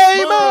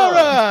 Hey,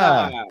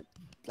 Mara!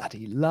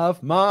 Bloody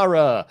love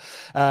Mara.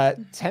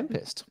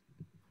 Tempest,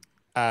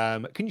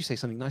 can you say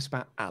something nice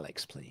about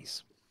Alex,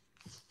 please?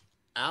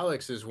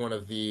 Alex is one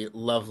of the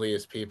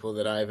loveliest people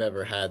that I've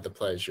ever had the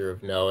pleasure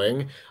of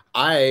knowing.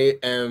 I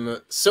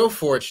am so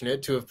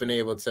fortunate to have been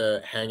able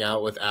to hang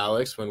out with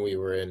Alex when we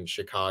were in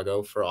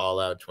Chicago for All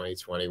Out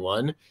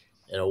 2021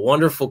 in a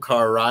wonderful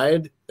car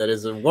ride that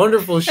is a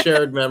wonderful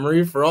shared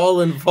memory for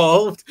all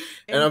involved.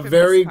 And I'm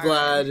very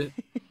glad.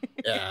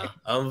 Yeah,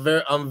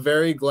 I'm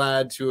very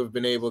glad to have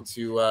been able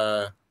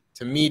to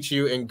meet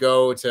you and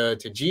go to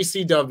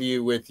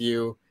GCW with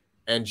you.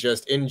 And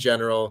just in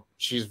general,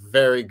 she's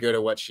very good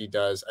at what she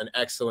does. An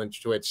excellent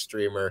Twitch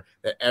streamer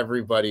that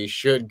everybody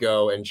should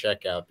go and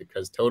check out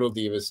because Total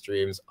Divas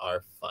streams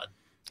are fun.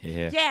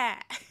 Yeah.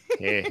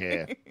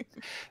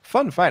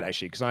 Fun fact,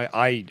 actually, because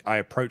I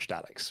approached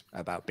Alex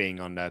about being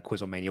on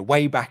QuizzleMania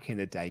way back in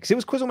the day. Because it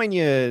was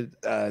QuizzleMania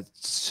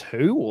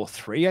 2 or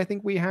 3, I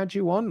think we had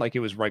you on. Like, it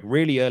was like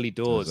really early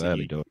doors.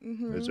 It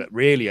was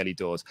really early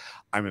doors.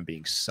 I remember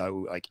being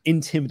so like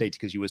intimidated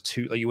because you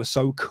were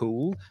so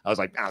cool. I was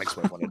like, Alex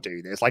won't want to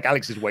do this. Like,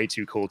 Alex is way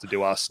too cool to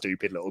do our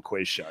stupid little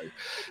quiz show.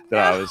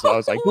 That I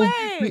was like, well,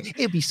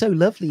 it'd be so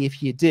lovely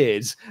if you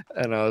did.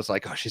 And I was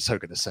like, oh, she's so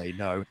gonna say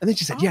no. And then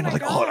she said, yeah. And I'm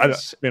like, oh, I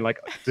mean, like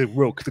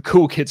the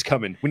cool kid's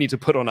coming. We need to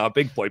put on our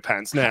big boy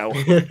pants now.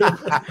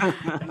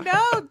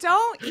 No,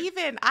 don't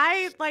even.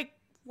 I like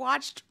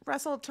watched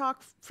Wrestle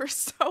Talk for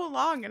so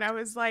long, and I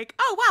was like,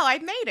 oh wow, I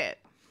made it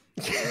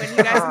when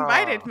you guys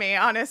invited me.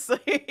 Honestly,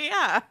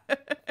 yeah.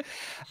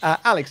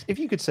 Alex, if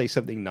you could say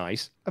something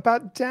nice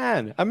about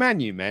Dan, a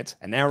man you met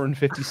an hour and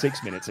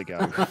 56 minutes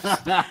ago.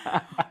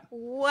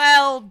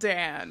 Well,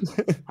 Dan,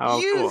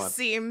 you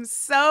seem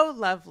so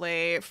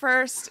lovely.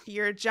 First,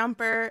 your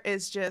jumper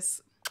is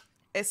just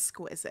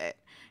exquisite.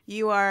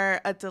 You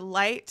are a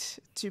delight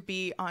to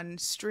be on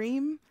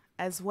stream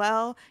as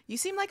well. You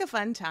seem like a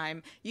fun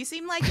time. You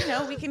seem like,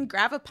 we can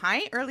grab a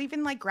pint or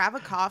even like grab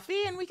a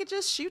coffee and we could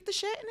just shoot the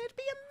shit and it'd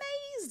be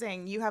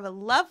amazing. You have a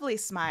lovely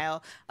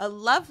smile, a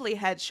lovely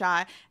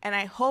headshot, and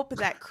I hope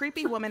that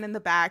creepy woman in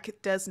the back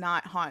does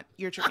not haunt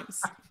your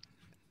dreams.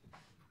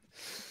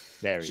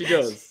 There she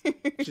does.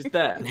 She's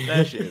there.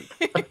 There she is.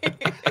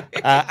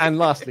 And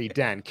lastly,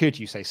 Dan, could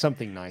you say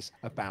something nice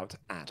about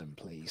Adam,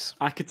 please?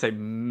 I could say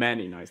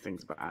many nice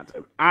things about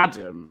Adam.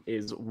 Adam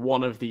is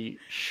one of the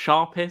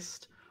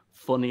sharpest,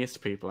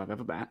 funniest people I've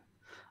ever met.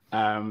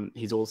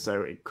 He's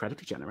also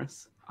incredibly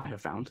generous, I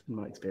have found in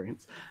my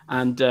experience,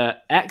 and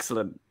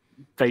excellent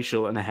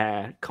facial and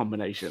hair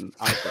combination.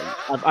 I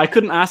think I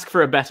couldn't ask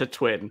for a better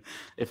twin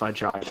if I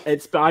tried.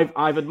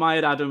 I've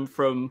admired Adam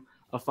from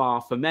afar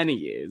for many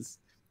years.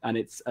 And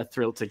it's a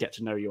thrill to get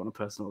to know you on a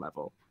personal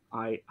level.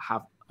 I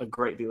have a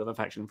great deal of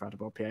affection for Adam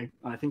Borpier,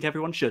 and I think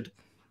everyone should.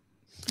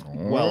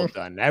 Well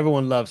done.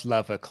 Everyone loves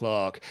Lover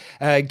Clark.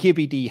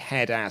 Gibby D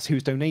Headass,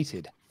 who's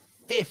donated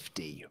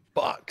 $50,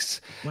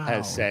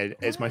 has said,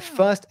 it's my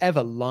first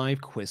ever live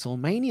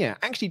QuizzleMania.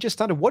 Actually, just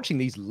started watching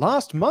these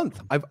last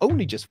month. I've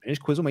only just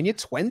finished QuizzleMania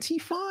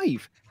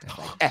 25.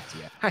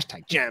 FTF.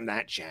 Hashtag jam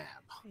that jam.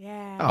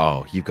 Yeah.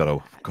 Oh, you've got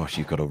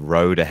a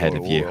road ahead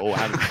of you.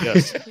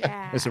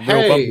 There's a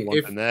real bumpy one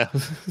in there.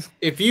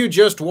 If you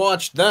just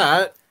watched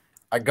that,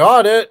 I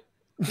got it.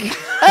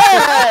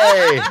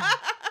 Hey!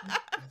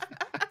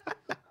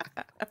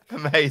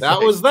 Amazing.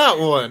 That was that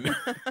one.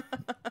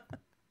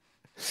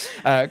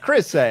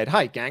 Chris said,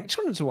 hi, gang. Just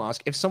wanted to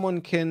ask if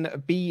someone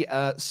can be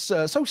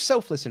so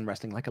selfless in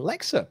wrestling like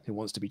Alexa, who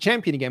wants to be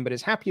champion again, but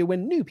is happier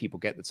when new people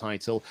get the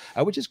title,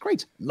 which is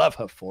great. Love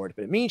her for it,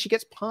 but it means she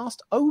gets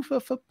passed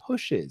over for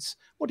pushes.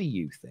 What do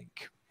you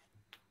think?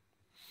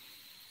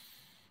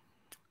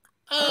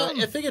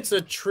 I think it's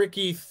a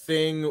tricky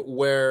thing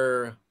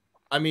where,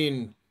 I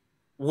mean,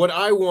 what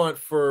I want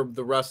for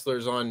the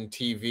wrestlers on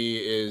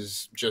TV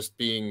is just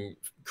being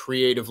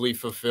creatively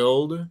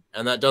fulfilled,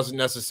 and that doesn't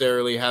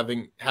necessarily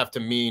have to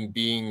mean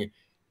being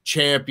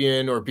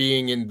champion or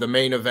being in the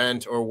main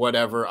event or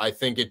whatever. I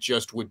think it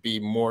just would be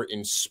more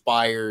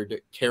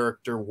inspired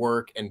character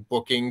work and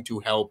booking to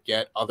help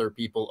get other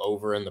people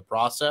over in the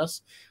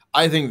process.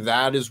 I think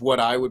that is what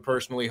I would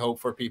personally hope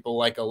for people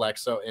like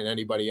Alexa and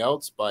anybody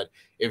else. But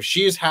if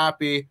she's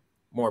happy,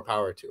 more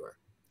power to her.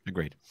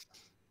 Agreed.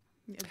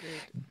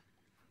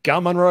 Gal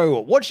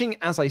Monroe, watching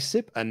as I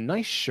sip a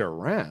nice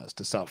Shiraz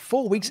to start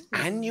 4 weeks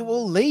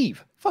annual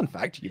leave. Fun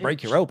fact, you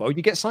break your elbow,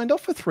 you get signed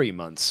off for 3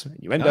 months. And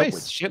you end up with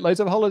shitloads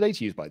of holiday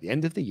to use by the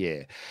end of the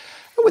year.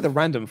 With a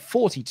random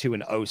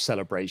 42-0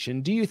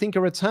 celebration, do you think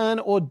a return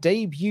or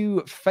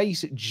debut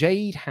face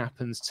Jade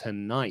happens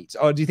tonight?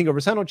 Or do you think a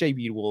return or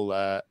debut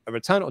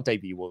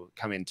will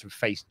come in to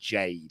face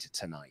Jade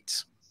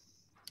tonight?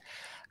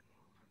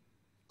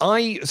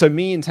 So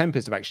me and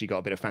Tempest have actually got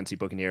a bit of fancy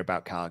booking here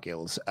about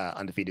Cargill's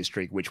undefeated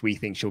streak, which we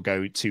think she'll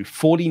go to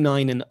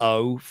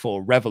 49-0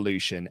 for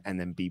Revolution and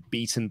then be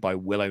beaten by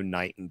Willow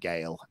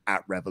Nightingale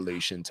at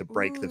Revolution to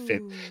break the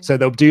fifth. So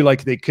they'll do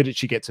like could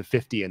she get to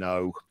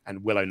 50-0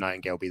 and Willow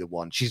Nightingale be the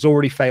one. She's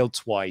already failed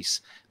twice,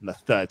 and the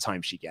third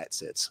time she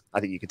gets it. I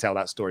think you can tell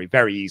that story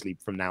very easily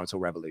from now until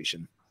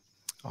Revolution.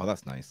 Oh,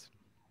 that's nice.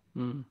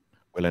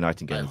 Willow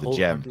Nightingale I is a gem.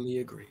 wholeheartedly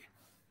agree.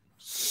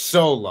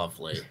 So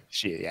lovely.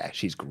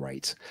 She's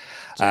great.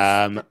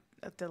 A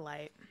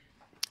delight.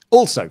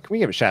 Also, can we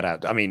give a shout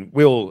out? I mean,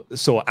 we all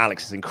saw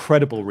Alex's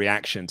incredible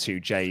reaction to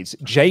Jade's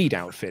Jade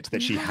outfit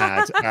that she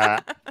had.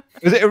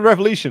 Was it a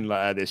Revolution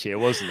this year,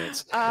 wasn't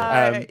it?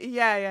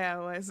 Yeah, it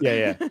was.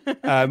 Yeah.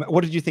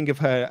 What did you think of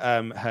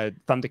her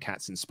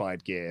Thundercats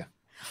inspired gear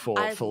for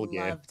full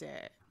gear? I loved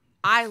it.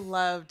 I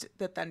loved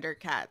the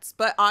Thundercats,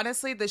 but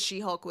honestly, the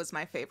She-Hulk was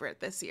my favorite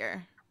this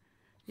year.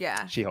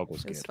 Yeah, She-Hulk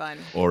was good. It was fun.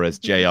 Or as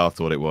JR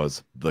thought it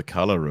was, the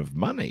color of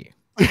money.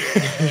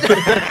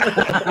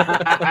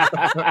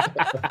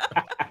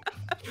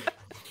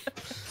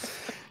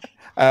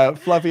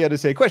 Fluffy had to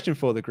say, question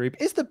for the group: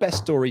 is the best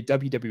story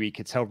WWE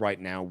could tell right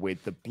now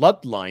with the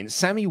Bloodline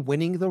Sammy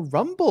winning the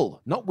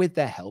Rumble, not with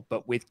their help,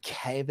 but with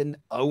Kevin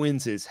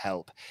Owens's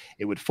help?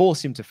 It would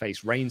force him to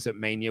face Reigns at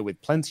Mania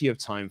with plenty of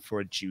time for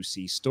a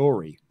juicy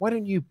story. Why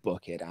don't you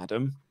book it,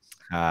 Adam?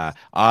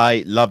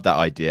 I love that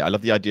idea. I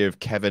love the idea of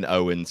Kevin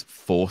Owens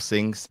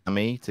forcing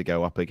Sammy to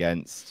go up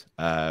against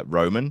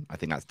Roman. I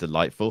think that's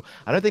delightful.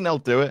 I don't think they'll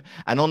do it.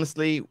 And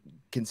honestly,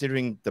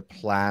 considering the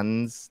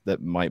plans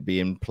that might be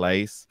in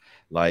place,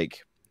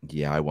 like,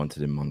 yeah, I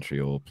wanted in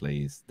Montreal,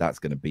 please. That's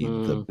going to be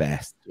the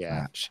best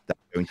match. That's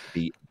going to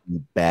be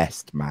the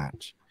best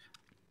match.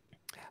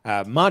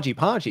 Margie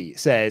Pargie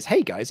says,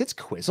 hey guys, it's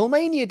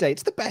QuizzleMania Day.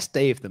 It's the best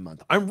day of the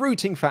month. I'm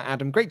rooting for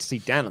Adam. Great to see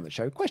Dan on the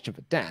show. Question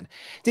for Dan.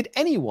 Did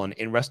anyone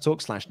in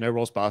WrestleTalk / No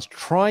Rolls Bars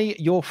try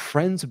your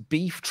friend's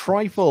beef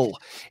trifle?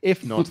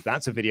 If not,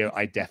 that's a video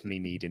I definitely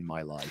need in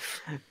my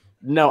life.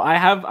 No, I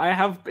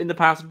have in the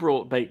past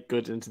brought baked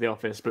goods into the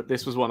office, but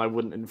this was one I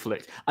wouldn't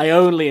inflict. I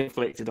only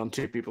inflicted on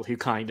 2 people who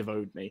kind of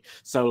owed me.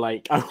 So,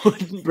 like, I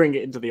wouldn't bring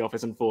it into the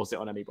office and force it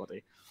on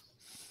anybody.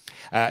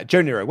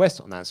 Joe Nero West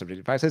on that subject,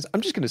 in fact, says,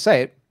 I'm just going to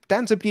say it.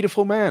 Dan's a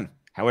beautiful man.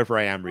 However,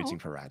 I am rooting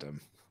for Adam.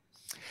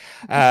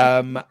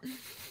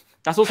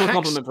 That's also a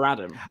compliment for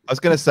Adam. I was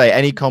going to say,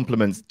 any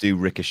compliments do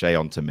ricochet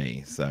onto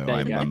me. So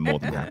I'm more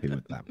than happy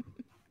with that.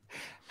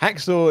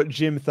 Hacksaw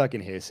Jim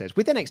Thuggin here says,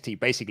 with NXT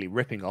basically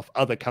ripping off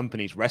other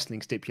companies'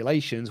 wrestling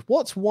stipulations,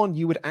 what's one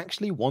you would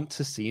actually want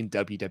to see in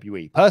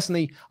WWE?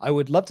 Personally, I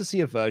would love to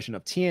see a version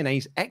of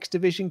TNA's X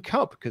Division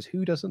Cup, because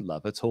who doesn't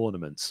love a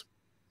tournament?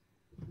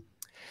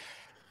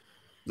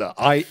 Look,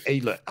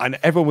 and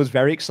everyone was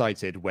very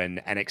excited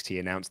when NXT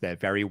announced their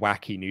very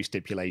wacky new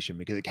stipulation,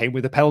 because it came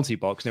with a penalty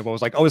box, and everyone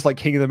was like, "Oh, it's like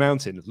King of the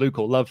Mountain." Luke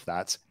will love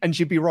that, and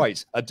she'd be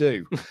right. I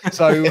do.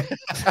 So,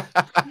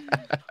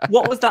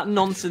 what was that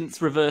nonsense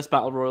reverse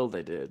battle royal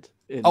they did?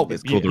 It's called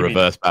the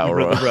reverse battle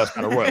royal. The reverse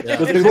battle royal.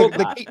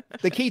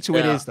 The key to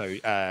it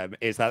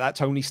is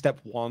that's only step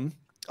 1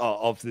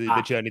 of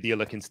the journey that you're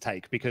looking to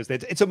take, because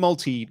it's a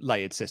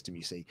multi-layered system,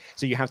 you see.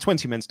 So you have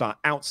 20 men start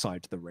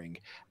outside the ring,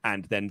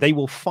 and then they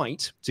will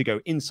fight to go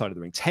inside of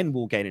the ring. 10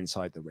 will get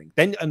inside the ring.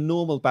 Then a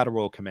normal battle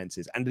royal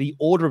commences, and the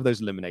order of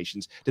those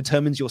eliminations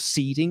determines your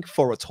seeding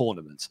for a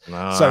tournament.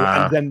 So,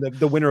 and then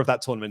the winner of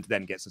that tournament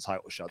then gets a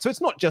title shot. So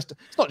it's not just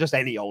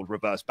any old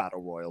reverse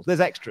battle royal. There's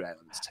extra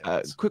elements to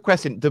it. Quick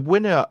question: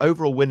 the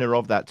overall winner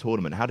of that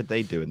tournament, how did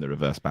they do in the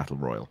reverse battle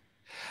royal?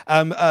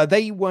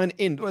 They weren't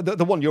in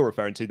the one you're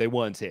referring to. They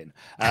weren't in.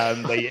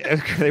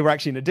 They were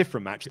actually in a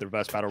different match, the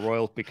reverse battle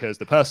royal, because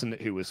the person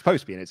who was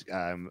supposed to be in it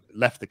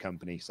left the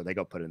company, so they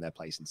got put in their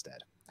place instead,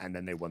 and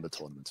then they won the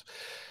tournament.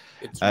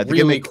 It's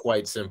really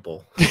quite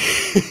simple.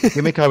 The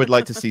gimmick I would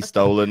like to see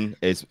stolen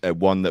is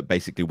one that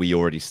basically we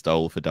already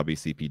stole for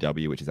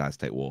WCPW, which is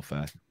Aztec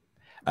Warfare.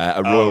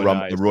 A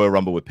Royal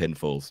Rumble with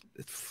pinfalls.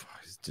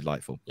 It's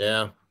delightful.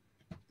 Yeah,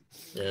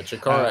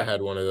 Chikara had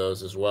one of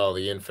those as well.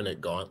 The Infinite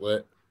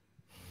Gauntlet.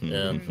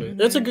 Yeah,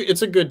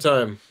 it's a good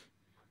time.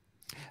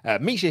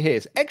 Misha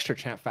here's extra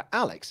chat for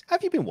Alex.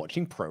 Have you been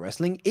watching Pro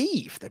Wrestling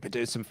Eve? They've been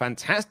doing some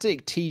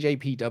fantastic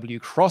TJPW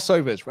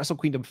crossovers. Wrestle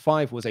Kingdom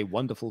 5 was a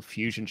wonderful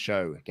fusion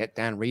show. Get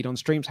Dan Reed on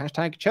streams. #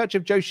 Church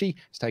of Joshi.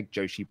 #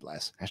 Joshi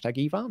Bless. #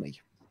 Eve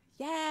Army.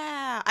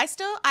 Yeah,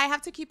 I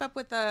have to keep up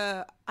with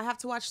I have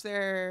to watch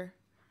their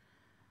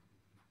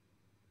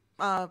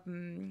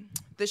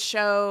the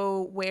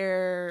show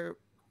where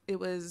it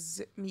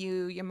was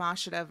Miyu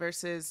Yamashita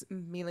versus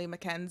Mealy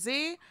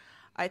McKenzie.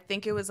 I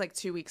think it was like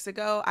 2 weeks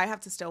ago. I have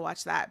to still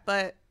watch that.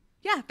 But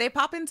yeah, they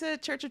pop into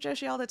Church of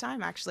Joshi all the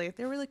time, actually.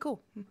 They're really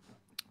cool.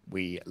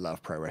 We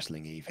love Pro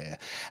Wrestling Eve here.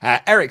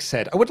 Eric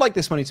said, I would like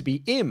this money to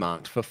be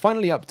earmarked for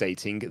finally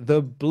updating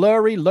the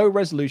blurry,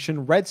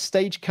 low-resolution red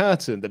stage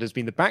curtain that has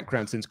been the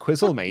background since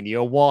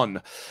QuizzleMania 1.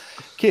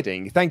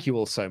 Kidding. Thank you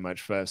all so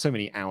much for so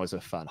many hours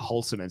of fun,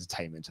 wholesome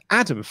entertainment.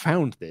 Adam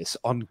found this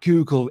on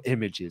Google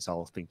Images,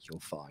 I'll think you'll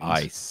find.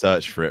 I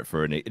searched for it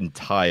for an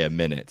entire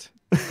minute.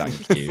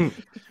 Thank you.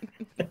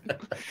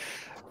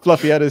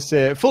 Fluffy Edders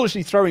here,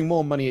 foolishly throwing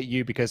more money at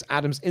you because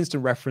Adam's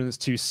instant reference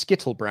to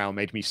Skittlebrow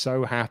made me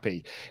so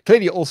happy.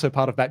 Clearly also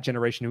part of that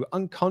generation who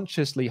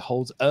unconsciously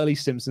holds early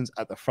Simpsons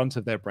at the front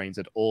of their brains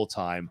at all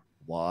time.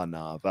 One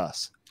of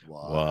us.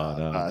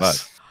 One of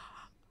us.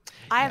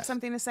 I have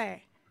something to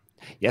say.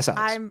 Yes,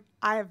 Alex.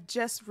 I have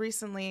just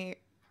recently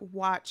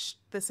watched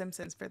The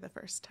Simpsons for the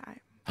first time.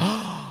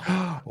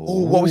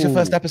 Oh, what was your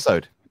first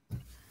episode?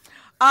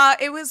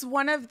 It was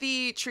one of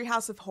the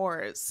Treehouse of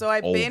Horrors. So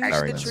I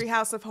binged the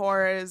Treehouse of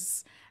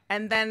Horrors,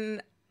 and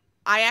then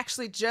I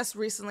actually just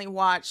recently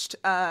watched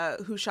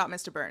Who Shot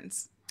Mr.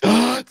 Burns.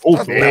 Yeah.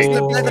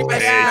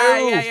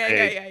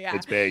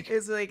 It's big.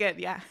 It's really good,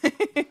 yeah.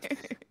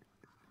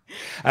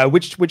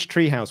 Which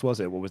treehouse was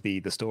it? What was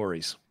the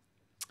stories?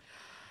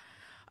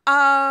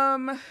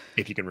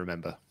 If you can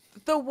remember.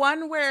 The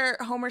one where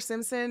Homer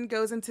Simpson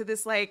goes into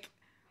this like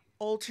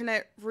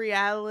alternate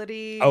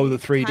reality. Oh, the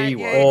 3D one.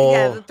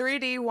 Yeah, the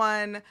 3D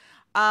one.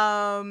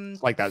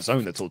 It's like that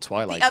zone that's all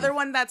Twilight. The other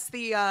one that's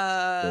the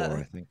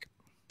I think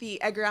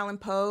the Edgar Allan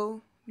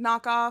Poe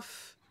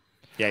knockoff.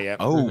 Yeah.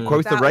 Oh,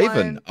 Quoth the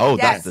Raven. One. Oh,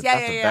 Yes, that's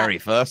yeah, the yeah. very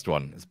first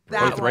one.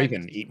 Quoth the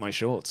Raven, eat my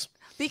shorts.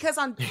 Because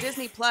on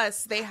Disney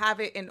Plus they have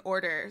it in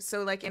order.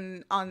 So like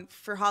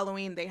for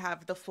Halloween they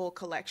have the full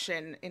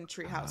collection in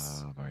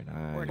Treehouse very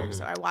nice. order.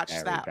 So I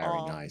watched that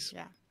all. Very nice.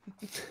 Yeah.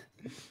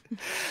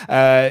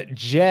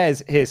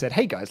 Jez here said,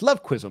 "Hey guys,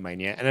 love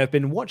QuizzleMania, and I've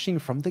been watching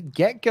from the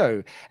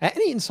get-go.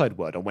 Any inside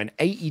word on when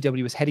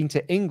AEW is heading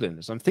to England?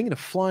 As I'm thinking of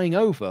flying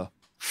over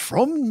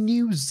from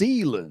New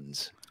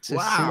Zealand to see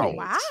it."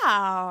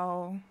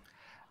 Wow.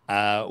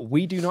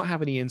 We do not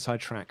have any inside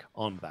track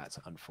on that,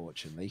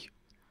 unfortunately.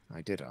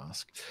 I did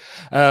ask,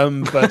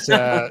 but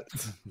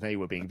they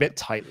were being a bit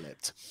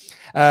tight-lipped.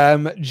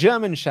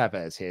 German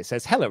Chavez here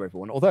says, "Hello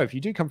everyone. Although if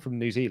you do come from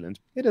New Zealand,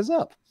 hit us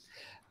up.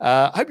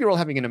 I hope you're all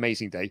having an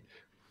amazing day.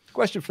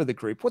 Question for the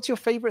group: what's your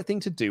favorite thing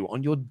to do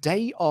on your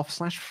day off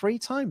 / free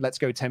time? Let's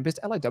go Tempest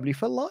LIW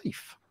for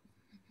life."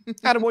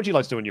 Adam, what do you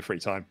like to do on your free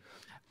time?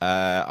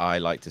 I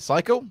like to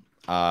cycle.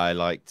 I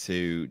like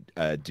to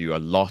do a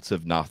lot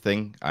of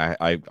nothing.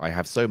 I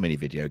have so many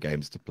video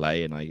games to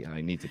play, and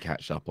I need to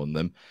catch up on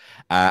them.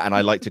 And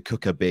I like to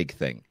cook a big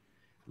thing.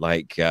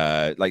 Like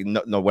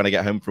no, when I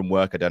get home from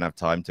work, I don't have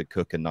time to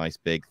cook a nice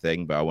big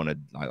thing, but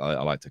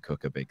I like to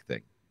cook a big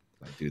thing.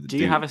 Do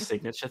you have a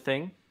signature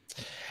thing?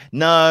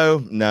 No,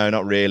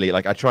 not really.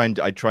 Like I try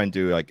and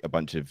do like a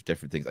bunch of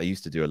different things. I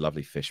used to do a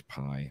lovely fish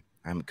pie.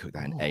 I haven't cooked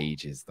that in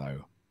ages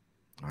though.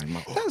 I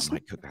might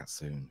cook that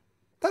soon.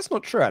 That's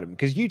not true, Adam,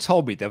 because you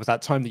told me there was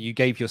that time that you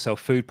gave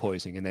yourself food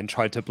poisoning and then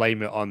tried to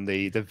blame it on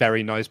the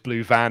very nice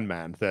blue van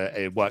man that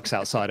it works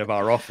outside of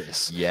our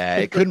office. Yeah,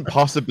 it couldn't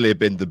possibly have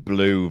been the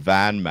blue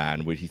van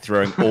man with he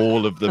throwing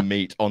all of the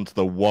meat onto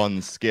the one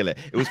skillet.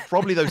 It was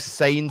probably those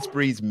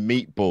Sainsbury's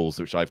meatballs,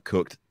 which I've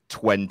cooked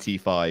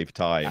 25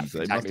 times.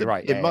 That's exactly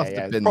right. It must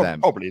have been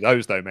them. Probably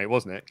those though, mate,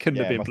 wasn't it?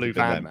 Couldn't have been Blue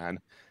Van Man.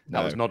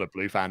 That was not a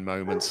Blue Van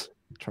moment.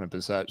 Trying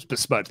to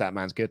besmirch that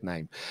man's good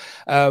name.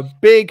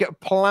 Big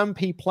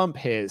Plumpy Plump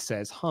here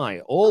says,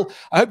 "Hi all.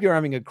 I hope you're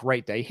having a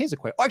great day. Here's a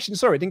question. Oh, actually,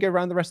 sorry, I didn't go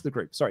around the rest of the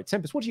group. Sorry,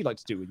 Tempest, what do you like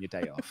to do on your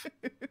day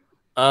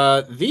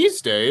off?"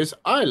 These days,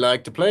 I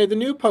like to play the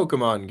new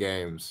Pokemon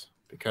games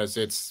because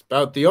it's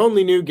about the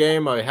only new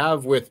game I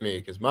have with me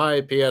because my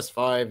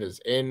PS5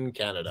 is in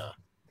Canada.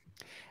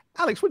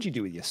 Alex, what do you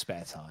do with your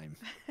spare time?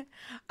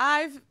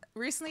 I've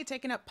recently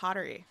taken up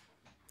pottery.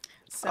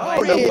 So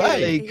no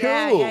way.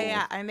 Cool.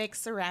 Yeah. I make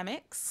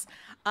ceramics.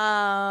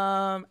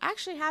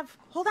 Actually have.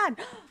 Hold on.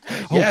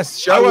 Yes,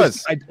 show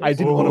us. I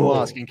didn't want to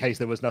ask in case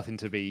there was nothing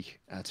to be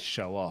to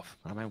show off.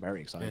 I'm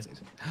very excited.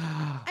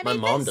 My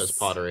mom does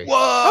pottery. Whoa!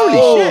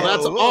 Holy shit,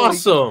 that's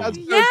awesome. That's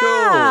so yeah,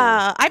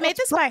 cool. I made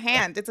this by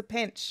hand. It's a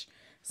pinch,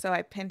 so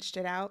I pinched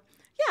it out.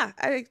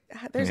 Yeah,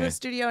 there's a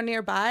studio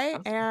nearby,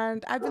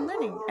 and I've been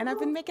learning, and I've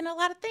been making a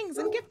lot of things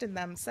and gifting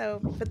them. So,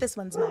 but this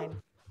one's mine.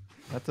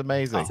 That's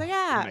amazing. So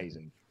yeah,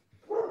 amazing.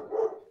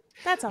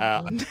 That's all.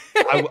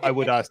 I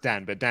would ask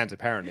Dan, but Dan's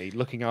apparently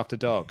looking after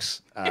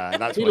dogs.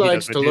 That's he what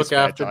likes he to look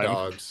after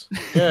dogs.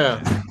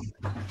 Yeah.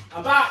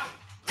 I'm back.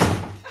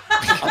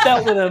 I've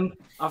dealt with them.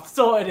 I've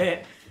sorted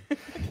it.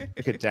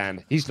 Look at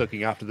Dan. He's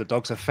looking after the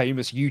dogs of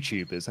famous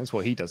YouTubers. That's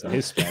what he does in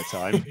his spare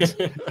time.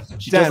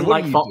 She doesn't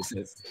like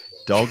foxes.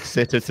 Dog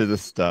sitter to the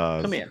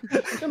stars.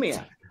 Come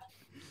here.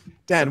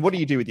 Dan, what do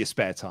you do with your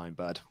spare time,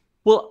 bud?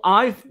 Well,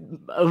 I've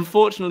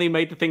unfortunately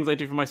made the things I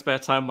do for my spare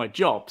time my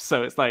job.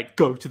 So it's like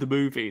go to the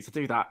movies. I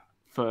do that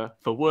for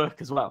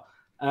work as well.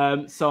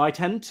 So I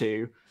tend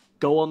to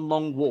go on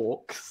long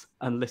walks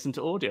and listen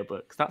to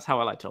audiobooks. That's how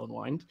I like to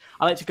unwind.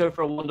 I like to go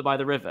for a wander by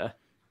the river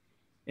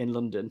in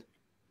London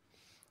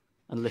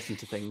and listen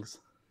to things.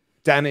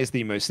 Dan is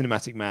the most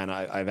cinematic man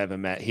I've ever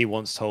met. He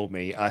once told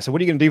me, so what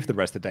are you going to do for the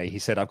rest of the day? He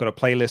said, I've got a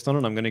playlist on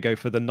and I'm going to go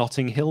for the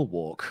Notting Hill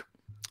walk.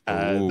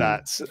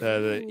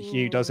 That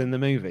Hugh does in the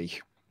movie.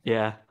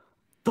 Yeah,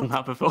 done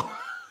that before.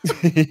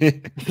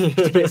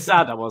 It's a bit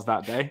sad I was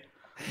that day.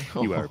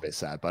 You were a bit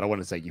sad, but I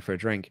want to take you for a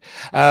drink.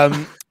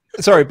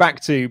 Sorry,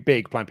 back to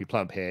Big Plumpy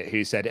Plump here,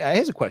 who said,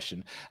 here's a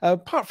question.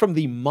 Apart from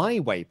the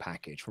My Way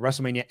package for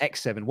WrestleMania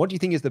X7, what do you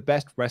think is the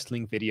best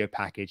wrestling video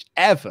package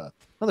ever?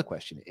 Another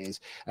question is,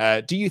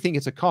 do you think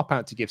it's a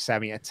cop-out to give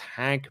Sammy a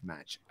tag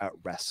match at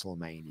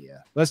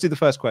WrestleMania? Let's do the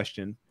first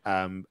question.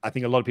 I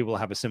think a lot of people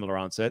have a similar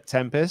answer.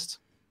 Tempest?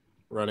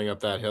 Running up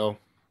that hill.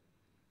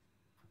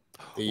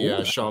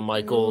 The Shawn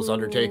Michaels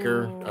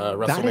Undertaker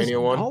WrestleMania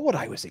one. Not what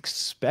I was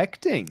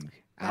expecting.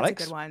 That's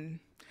Alex? a good one.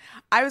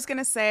 I was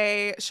gonna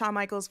say Shawn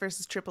Michaels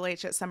versus Triple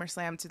H at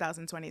SummerSlam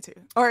 2022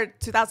 or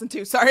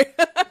 2002. Sorry,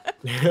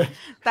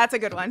 that's a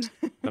good one.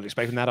 Not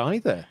expecting that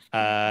either.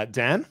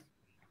 Dan,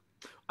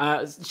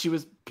 she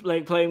was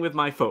playing with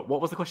my foot. What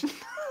was the question?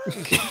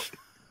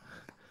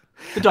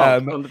 The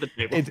dog under the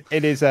table.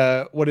 It is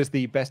what is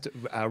the best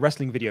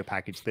wrestling video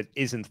package that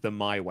isn't the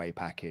My Way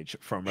package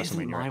from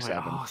WrestleMania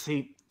X7? Oh,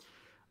 see,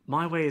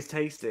 My Way is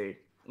tasty.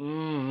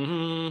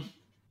 Mm-hmm.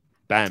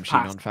 Bam, she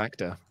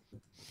non-factor.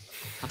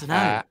 I don't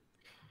know.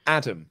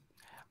 Adam.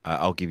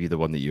 I'll give you the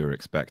one that you were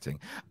expecting.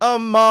 A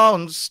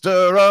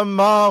monster,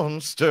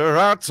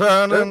 I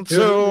turn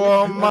into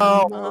a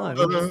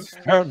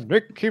monster. And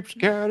it keeps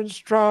getting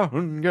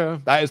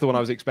stronger. That is the one I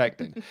was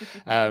expecting.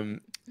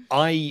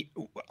 I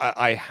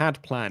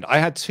had planned. I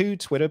had 2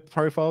 Twitter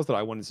profiles that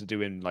I wanted to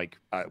do in like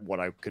what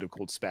I could have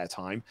called spare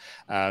time.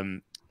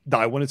 That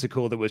I wanted to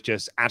call that was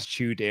just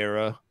Attitude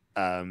Era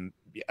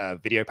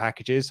video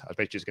packages. I was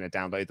basically just going to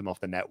download them off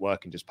the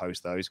network and just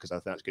post those because I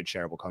thought that's good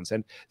shareable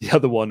content. The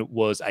other one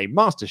was a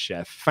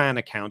MasterChef fan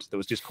account that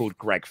was just called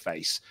Greg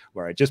Face,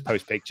 where I just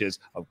post pictures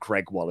of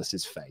Greg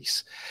Wallace's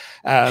face.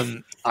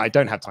 I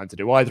don't have time to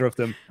do either of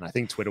them, and I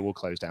think Twitter will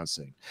close down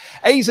soon.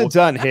 Asa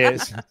Dunn here.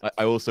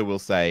 I also will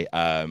say,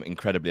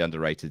 incredibly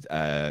underrated,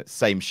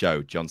 same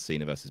show, John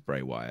Cena versus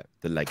Bray Wyatt,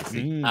 The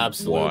Legacy.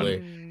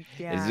 Absolutely.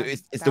 Yeah,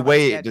 it's the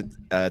way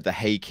the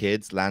Hey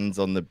Kids lands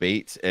on the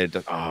beat.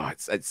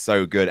 It's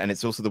so good, and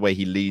it's also the way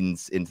he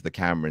leans into the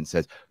camera and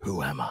says,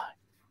 "Who am I?"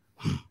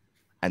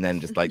 And then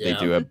just like they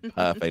do a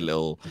perfect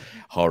little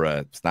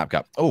horror snap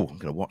cut. Oh, I'm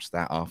gonna watch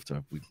that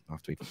after we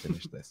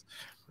finish this.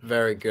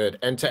 Very good.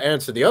 And to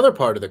answer the other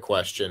part of the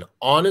question,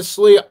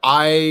 honestly,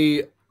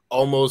 I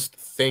almost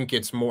think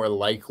it's more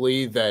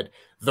likely that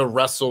the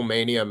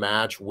WrestleMania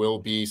match will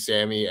be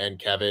Sami and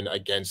Kevin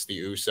against the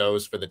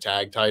Usos for the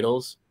tag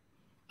titles.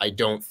 I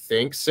don't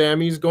think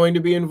Sami's going to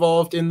be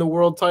involved in the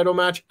world title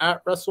match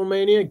at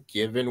WrestleMania,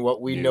 given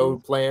what we know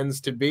plans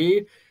to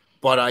be.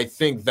 But I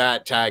think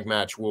that tag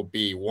match will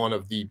be one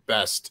of the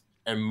best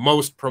and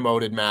most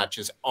promoted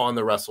matches on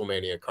the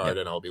WrestleMania card,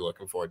 and I'll be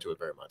looking forward to it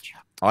very much.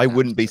 I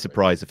wouldn't be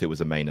surprised if it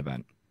was a main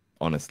event,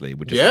 honestly,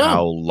 with just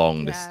how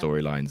long this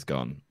storyline's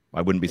gone.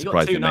 I wouldn't be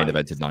surprised if the main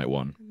event is night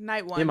one.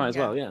 Night one. You might as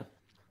well, yeah.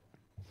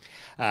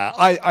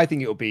 I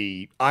think it'll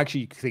be. I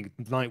actually think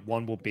night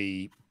one will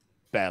be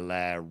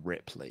Belair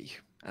Ripley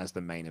as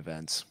the main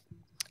event.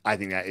 I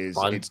think that is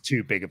it's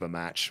too big of a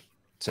match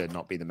to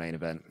not be the main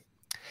event.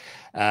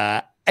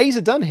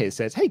 Asa Dunn here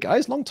says, "Hey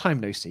guys, long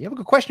time no see. I have a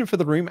good question for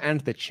the room and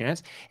the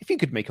chat. If you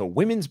could make a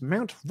women's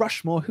Mount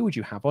Rushmore, who would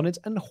you have on it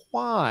and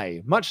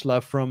why? Much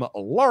love from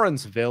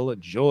Lawrenceville,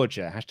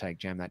 Georgia. Hashtag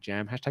jam that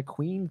jam. Hashtag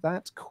queen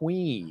that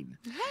queen."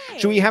 Hey.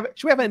 Should we have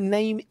a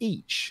name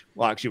each?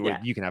 Well, actually,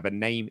 you can have a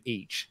name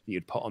each that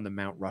you'd put on the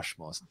Mount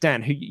Rushmores.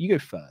 Dan, you go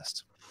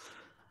first.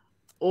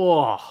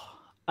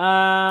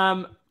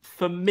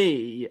 For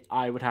me,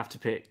 I would have to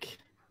pick,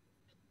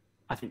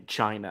 I think,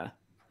 China,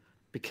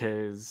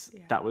 because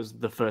that was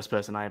the first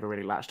person I ever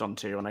really latched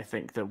onto. And I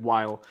think that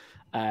while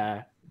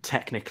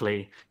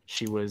technically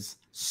she was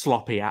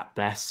sloppy at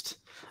best,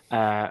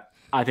 I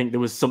think there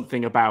was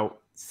something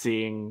about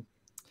seeing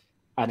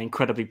an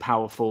incredibly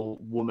powerful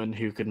woman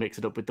who could mix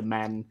it up with the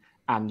men,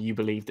 and you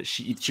believe that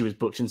she was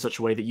booked in such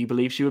a way that you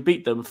believe she would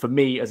beat them. For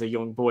me, as a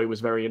young boy, was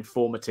very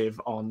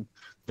informative on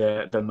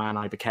the man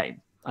I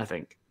became, I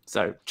think.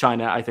 So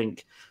China, I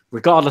think,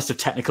 regardless of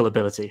technical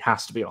ability,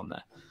 has to be on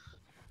there.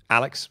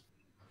 Alex?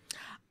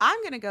 I'm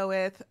going to go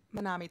with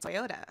Manami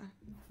Toyota.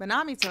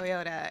 Manami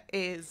Toyota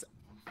is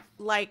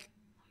like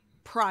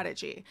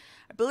prodigy.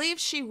 I believe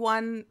she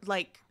won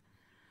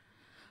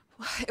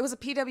it was a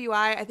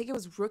PWI. I think it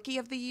was Rookie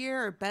of the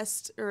Year or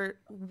Best or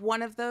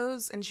one of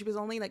those. And she was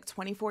only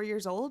 24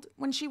 years old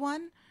when she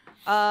won.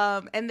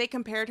 And they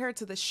compared her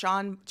to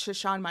Shawn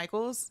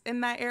Michaels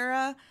in that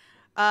era.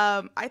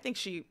 I think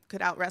she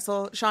could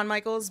out-wrestle Shawn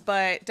Michaels,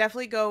 but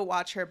definitely go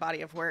watch her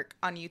body of work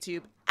on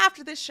YouTube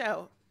after this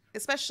show,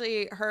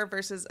 especially her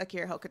versus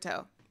Akira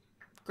Hokuto.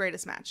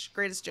 Greatest match.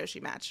 Greatest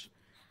Joshi match.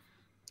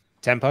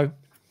 Tempo?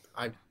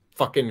 I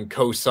fucking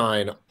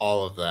co-sign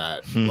all of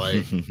that.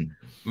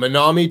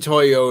 Manami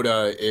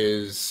Toyota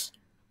is...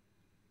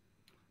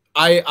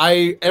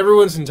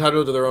 everyone's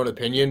entitled to their own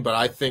opinion, but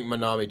I think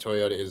Manami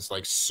Toyota is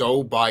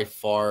so by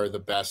far the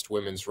best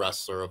women's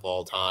wrestler of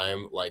all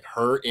time.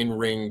 Her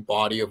in-ring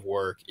body of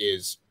work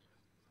is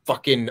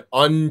fucking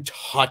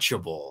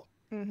untouchable.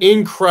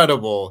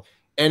 Incredible.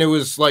 And it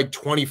was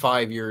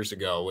 25 years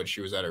ago when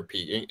she was at her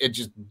peak. It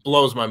just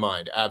blows my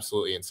mind.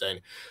 Absolutely insane.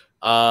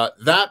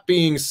 That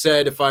being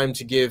said, if I'm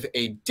to give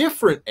a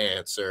different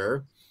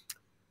answer,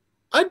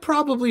 I'd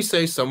probably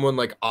say someone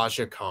like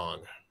Aja Kong.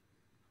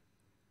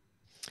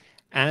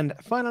 And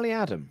finally,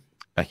 Adam.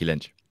 Becky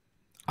Lynch.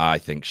 I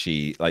think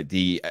she,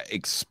 the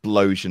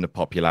explosion of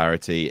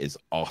popularity is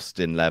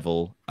Austin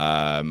level.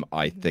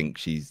 I think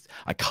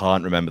I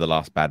can't remember the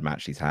last bad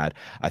match she's had.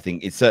 I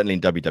think it's certainly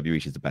in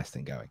WWE, she's the best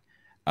thing going.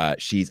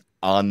 She's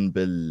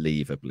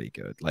unbelievably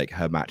good. Like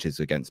her matches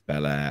against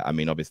Belair. I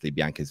mean, obviously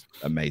Bianca's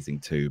amazing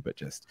too, but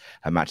just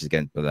her matches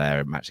against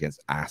Belair, match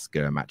against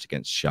Asuka, match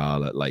against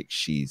Charlotte. Like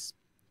she's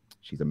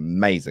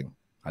amazing.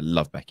 I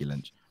love Becky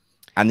Lynch,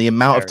 and the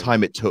amount of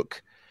time it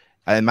took,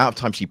 the amount of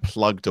time she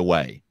plugged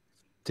away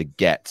to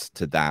get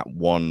to that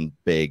one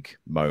big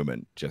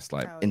moment, just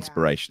like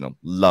inspirational.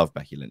 Love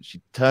Becky Lynch.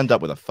 She turned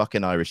up with a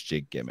fucking Irish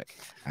jig gimmick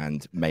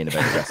and main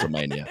event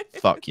WrestleMania.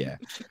 Fuck yeah.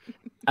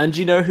 And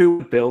you know who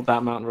would build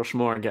that Mount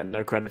Rushmore and get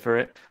no credit for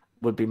it?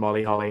 Would be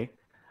Molly Holly.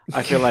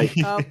 I feel like...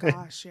 Oh,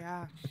 gosh,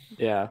 yeah.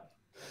 Yeah.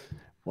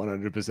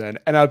 100%.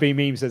 NRB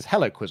Meme says,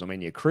 hello,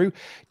 QuizzleMania crew.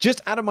 Just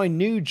out of my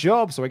new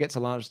job, so I get to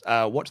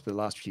watch the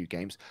last few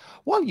games.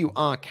 While you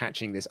are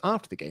catching this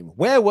after the game,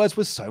 Where Words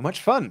was so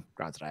much fun.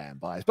 Granted, I am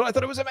biased, but I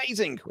thought it was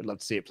amazing. Would love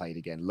to see it played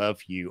again. Love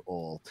you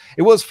all.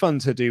 It was fun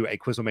to do a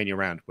QuizzleMania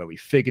round where we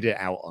figured it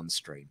out on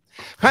stream.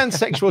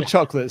 Pansexual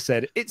Chocolate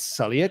said, it's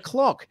Sully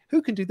o'clock.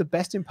 Who can do the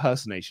best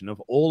impersonation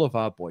of all of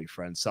our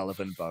boyfriends,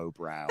 Sullivan Bo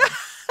Brown?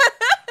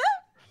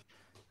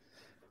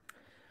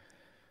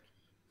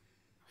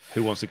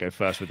 Who wants to go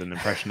first with an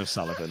impression of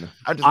Sullivan?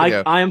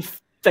 I am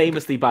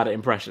famously bad at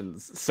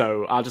impressions,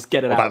 so I'll just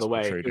get it out of the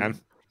way. True,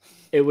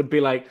 it would be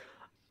like,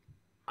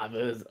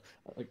 I'm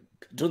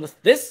doing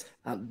this,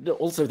 and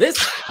also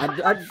this, and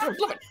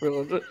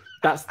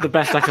that's the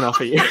best I can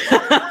offer you.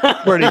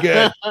 Pretty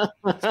good.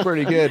 It's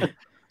pretty good.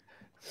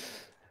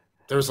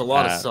 There's a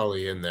lot of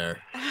Sully in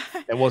there.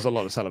 There was a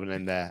lot of Sullivan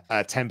in there.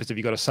 Tempest, have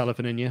you got a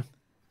Sullivan in you?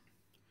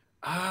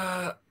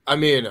 I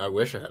mean, I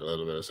wish I had a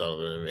little bit of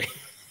Sullivan in me.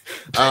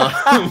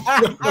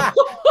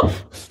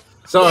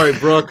 Sorry,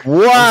 Brooke.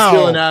 Wow. I'm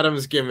stealing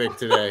Adam's gimmick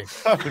today.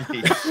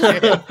 Holy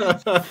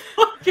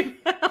shit.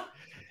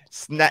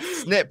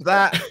 Snip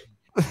that.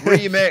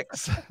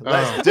 Remix.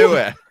 Let's do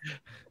it.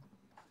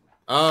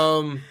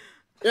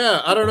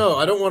 Yeah, I don't know.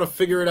 I don't want to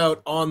figure it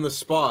out on the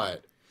spot,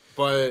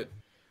 but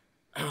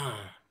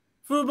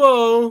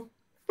Fubo.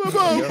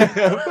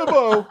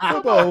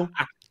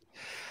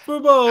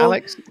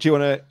 Alex, do you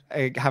want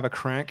to have a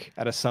crack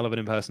at a Sullivan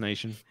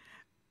impersonation?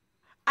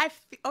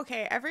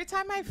 Okay, every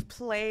time I've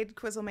played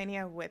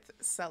QuizzleMania with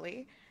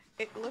Sully,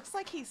 it looks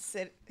like he's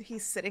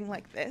sitting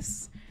like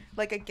this,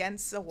 like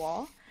against the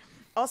wall.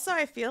 Also,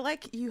 I feel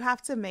like you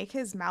have to make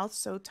his mouth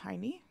so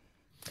tiny,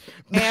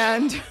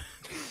 and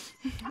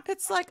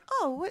it's like,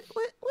 oh, what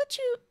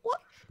you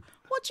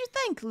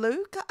think,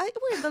 Luke?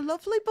 We're the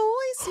lovely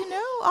boys, you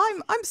know.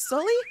 I'm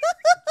Sully.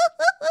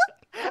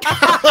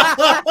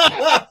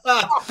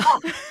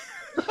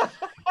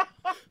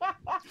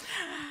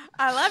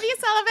 I love you,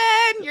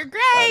 Sullivan. You're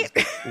great.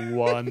 That's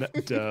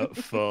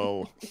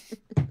wonderful.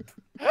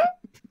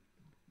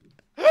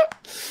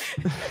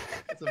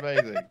 It's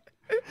amazing.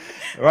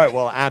 All right,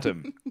 well,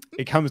 Adam,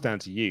 it comes down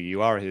to you.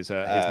 You are his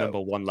number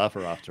one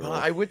lover, after all.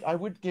 I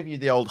would give you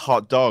the old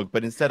hot dog,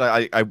 but instead,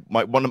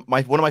 one of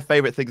my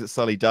favorite things that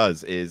Sully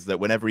does is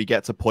that whenever he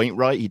gets a point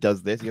right, he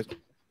does this. He goes.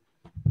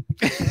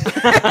 That's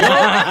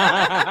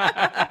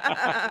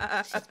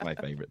my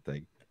favorite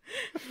thing.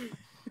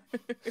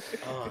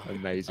 Oh,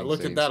 amazing. I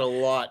looked at that a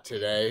lot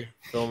today.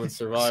 Film and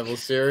survival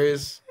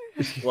series.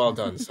 Well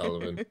done,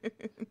 Sullivan.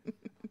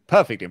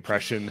 Perfect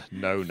impression,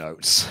 no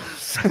notes.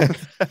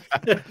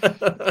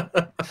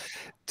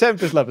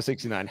 Tempest Lover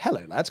 69.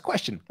 Hello, lads.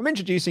 Question. I'm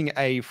introducing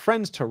a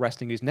friend to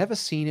wrestling who's never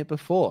seen it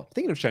before.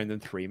 Thinking of showing them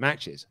 3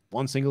 matches.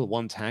 1 single,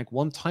 1 tag,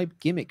 1 type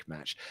gimmick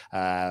match.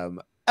 LOW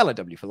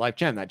for life.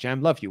 Jam that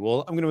jam. Love you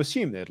all. I'm going to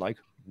assume they'd like,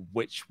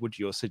 which would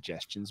your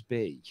suggestions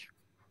be?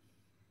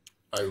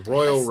 A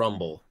Royal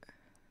Rumble.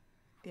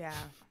 Yeah.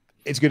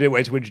 It's a good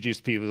way to introduce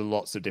people to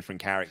lots of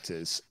different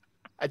characters.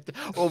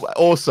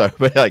 Also,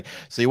 but like,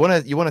 so you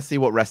want to see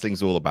what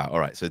wrestling's all about. All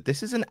right, so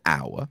this is an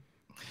hour.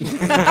 This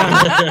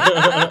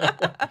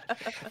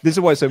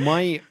is why. So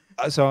my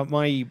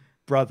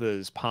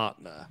brother's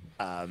partner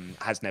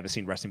has never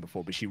seen wrestling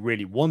before, but she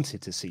really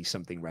wanted to see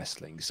something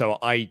wrestling. So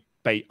I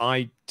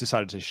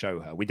decided to show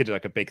her. We did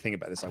like a big thing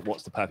about this, like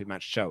what's the perfect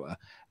match to show her.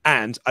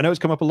 And I know it's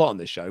come up a lot on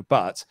this show,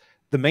 but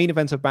the main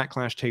event of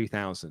Backlash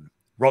 2000.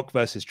 Rock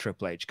versus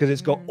Triple H, because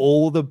it's got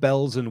all the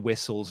bells and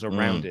whistles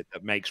around it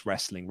that makes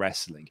wrestling.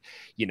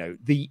 You know,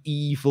 the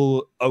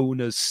evil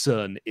owner's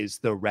son is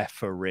the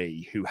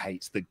referee who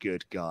hates the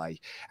good guy,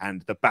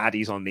 and the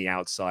baddies on the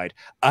outside.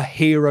 A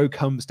hero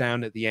comes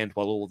down at the end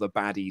while all the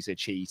baddies are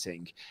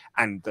cheating,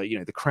 and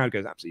the crowd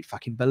goes absolutely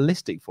fucking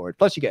ballistic for it.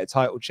 Plus, you get a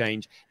title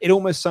change. It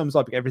almost sums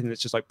up everything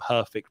that's just like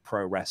perfect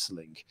pro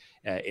wrestling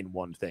in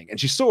one thing. And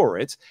she saw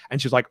it, and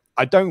she was like,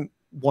 "I don't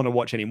want to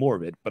watch any more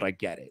of it, but I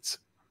get it."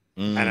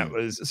 And it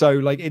was so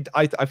like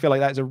I feel like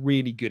that's a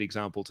really good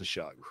example to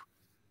show.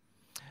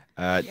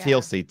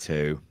 TLC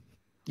 2.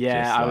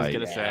 Yeah, I was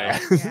gonna say.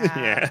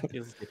 Yeah.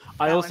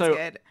 I also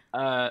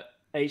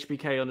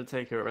HBK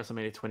Undertaker at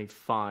WrestleMania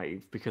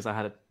 25 because I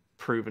had a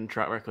proven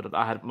track record of.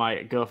 I had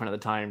my girlfriend at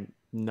the time,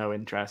 no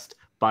interest.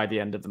 By the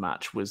end of the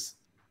match, was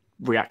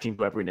reacting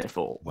to every near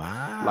fall.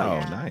 Wow,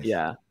 nice.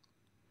 Yeah.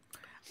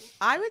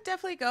 I would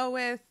definitely go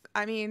with.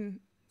 I mean,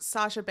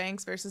 Sasha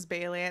Banks versus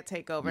Bayley at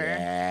TakeOver.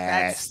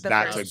 Yes,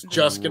 that's I was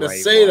just gonna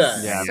say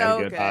that. Yeah, so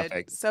good. good.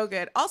 Perfect. So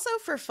good. Also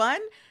for fun,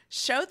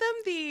 show them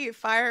the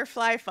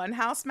Firefly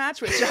Funhouse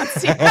match with John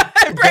Cena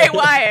and Bray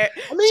Wyatt.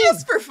 I mean,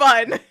 just for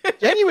fun.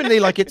 Genuinely,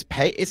 like it's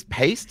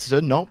paced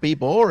to not be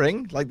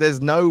boring. Like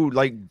there's no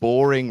like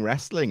boring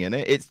wrestling in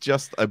it. It's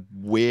just a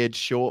weird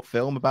short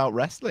film about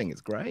wrestling.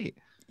 It's great.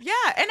 Yeah,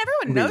 and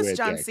everyone knows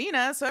John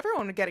Cena, so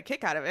everyone would get a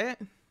kick out of it.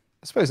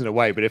 I suppose in a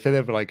way, but if they're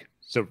ever like,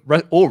 so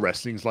all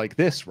wrestling's like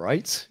this,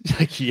 right?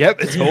 Like, yep,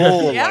 it's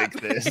all like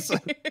this.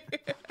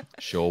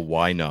 Sure,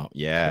 why not?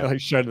 Yeah. Like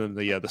showing them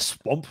the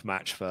swamp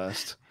match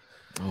first.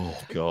 Oh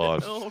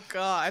god. Oh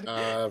god.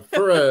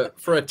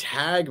 For a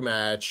tag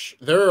match,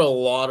 there are a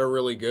lot of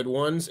really good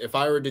ones. If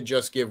I were to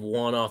just give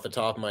one off the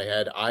top of my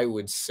head, I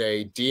would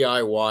say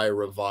DIY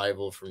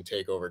Revival from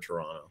TakeOver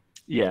Toronto.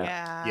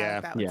 Yeah.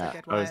 That was a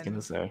good one.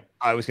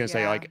 I was gonna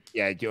say like,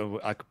 you're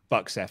like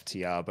Bucks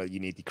FTR, but you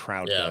need the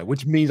crowd there,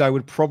 which means I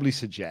would probably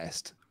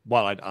suggest,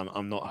 while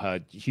I'm not her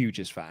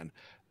hugest fan,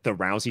 the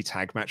Rousey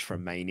tag match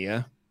from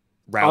Mania.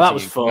 Rousey that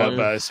was fun.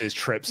 Versus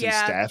Trips and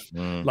Steph.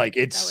 Like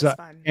it's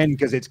and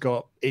because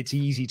it's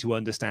easy to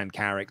understand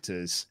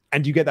characters,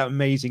 and you get that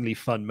amazingly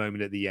fun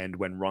moment at the end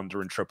when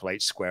Ronda and Triple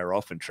H square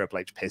off, and Triple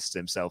H pisses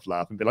himself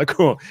laughing, be like,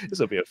 "Oh, this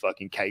will be a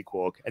fucking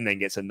cakewalk," and then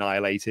gets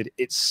annihilated.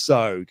 It's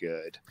so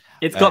good.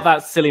 It's got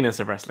that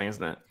silliness of wrestling,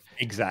 isn't it?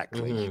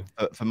 Exactly.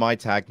 For my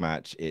tag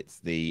match, it's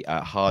the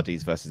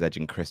Hardys versus Edge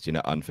and Christian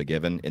at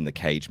Unforgiven in the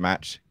cage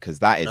match, because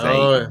that is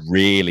a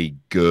really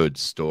good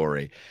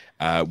story.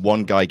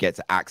 One guy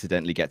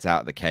accidentally gets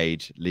out of the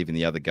cage, leaving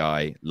the other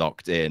guy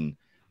locked in.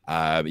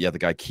 The other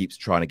guy keeps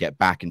trying to get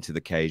back into the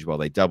cage while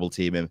they double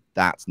team him.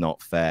 That's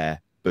not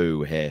fair.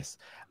 Boo hiss.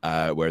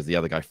 Whereas the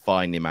other guy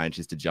finally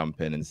manages to jump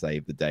in and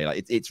save the day.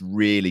 Like it's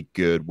really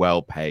good,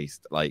 well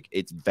paced. Like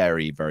it's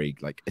very, very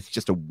like it's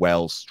just a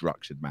well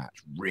structured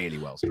match. Really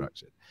well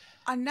structured.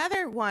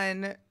 Another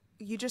one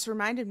you just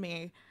reminded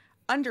me,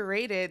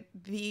 underrated,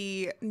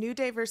 the New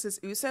Day versus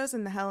Usos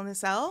in the Hell in a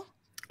Cell.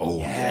 Oh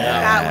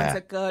yeah, that one's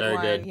a good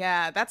one. Good.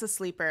 Yeah, that's a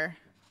sleeper.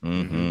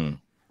 I'm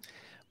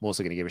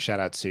also going to give a shout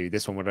out to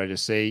this one. What did I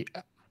just see?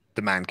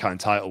 The Mankind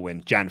title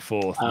win, Jan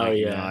 4th. Oh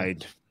yeah.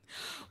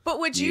 But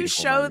would you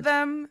show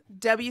them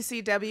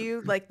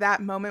WCW like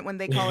that moment when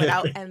they call it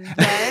out, and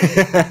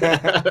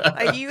then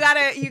like you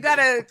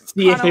gotta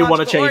see if they want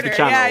to change the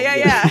channel?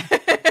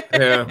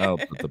 Yeah. I'll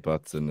put the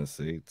butts in the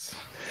seats.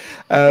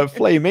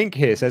 Flame Inc.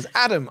 here says,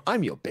 Adam,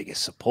 I'm your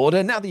biggest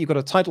supporter. Now that you've got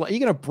a title, are you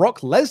going to Brock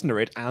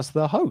Lesnar it as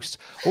the host?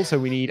 Also,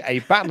 we need a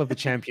Battle of the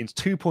Champions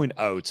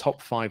 2.0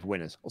 top 5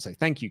 winners. Also,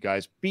 thank you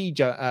guys.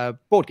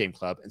 Board Game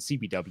Club and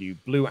CBW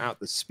blew out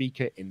the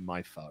speaker in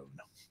my phone.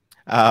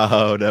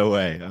 Oh, no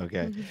way.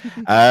 Okay.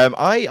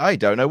 I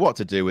don't know what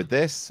to do with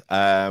this.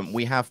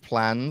 We have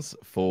plans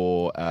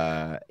for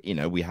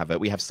we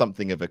have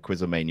something of a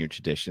QuizzleMania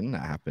tradition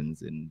that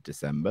happens in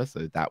December,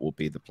 so that will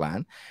be the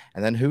plan.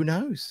 And then who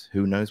knows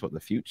what the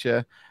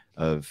future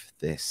of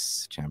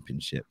this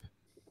championship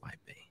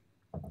might be.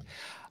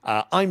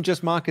 I'm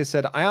Just Marcus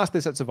said, I asked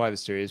this at Survivor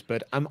Series,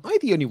 but am I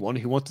the only one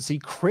who wants to see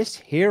Chris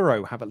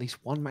Hero have at least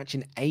one match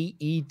in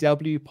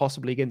AEW,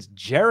 possibly against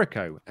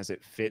Jericho, as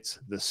it fits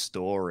the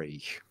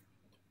story?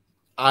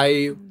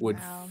 I would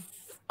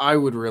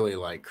really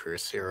like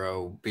Chris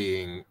Hero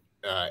being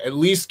at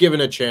least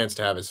given a chance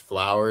to have his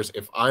flowers.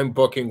 If I'm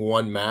booking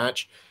one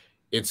match,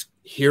 it's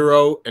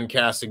Hero and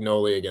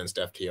Castagnoli against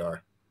FTR.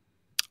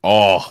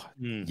 Oh,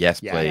 yes,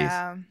 please.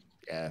 Yeah,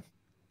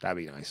 that'd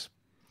be nice.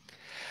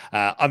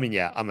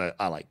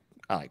 I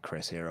like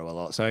Chris Hero a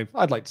lot, so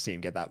I'd like to see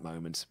him get that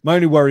moment. My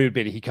only worry would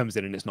be he comes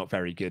in and it's not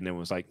very good, and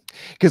everyone's like,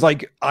 because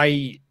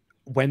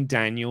when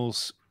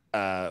Daniels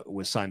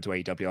was signed to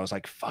AEW, I was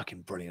like,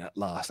 fucking brilliant at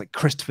last. Like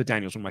Christopher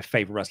Daniels, one of my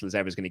favorite wrestlers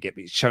ever, is going to get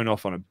shown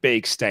off on a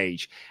big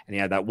stage, and he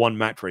had that one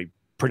match where he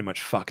pretty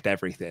much fucked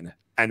everything.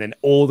 And then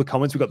all the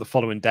comments we got the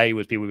following day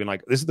was people being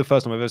like, this is the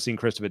first time I've ever seen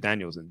Christopher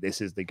Daniels, and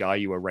this is the guy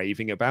you were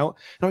raving about.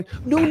 And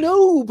I'm like,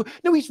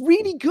 no, he's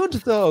really good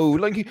though.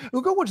 Like,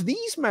 we'll go watch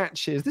these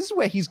matches. This is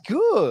where he's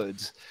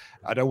good.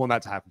 I don't want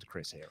that to happen to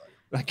Chris Hero.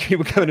 Like,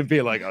 people going to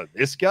be like, oh,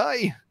 this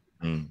guy?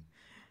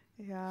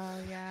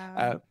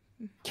 Yeah.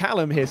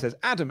 Callum here says,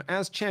 Adam,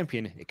 as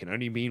champion, it can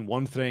only mean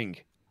one thing.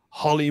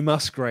 Holly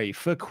Musgrave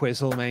for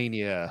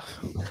QuizzleMania.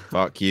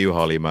 Fuck you,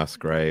 Holly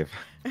Musgrave.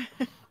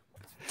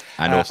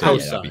 And also,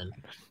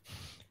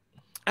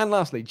 and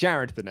lastly,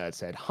 Jared the Nerd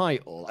said, hi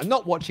all. I'm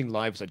not watching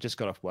live as I just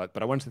got off work,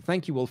 but I wanted to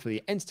thank you all for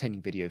the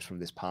entertaining videos from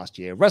this past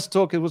year. Wrestle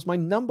Talk was my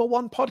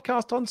 #1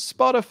 podcast on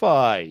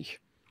Spotify.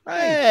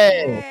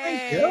 Hey!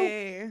 Thank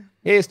you.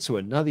 Here's to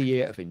another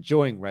year of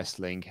enjoying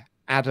wrestling.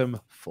 Adam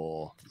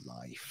for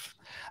life.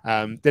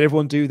 Did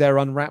everyone do their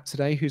unwrap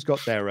today? Who's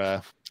got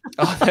their...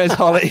 Oh, there's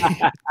Holly.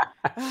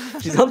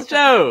 She's on the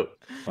show.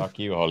 Fuck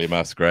you, Holly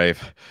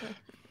Musgrave.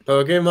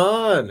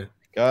 Pokemon.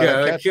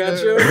 Gotta catch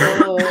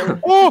 'em all.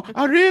 Oh,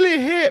 I really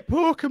hate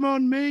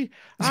Pokemon, me.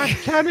 I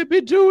can't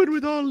be doing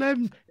with all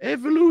them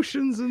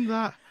evolutions and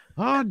that.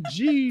 Oh,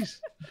 jeez.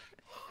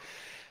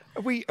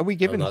 Are we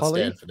giving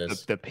Holly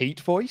the Pete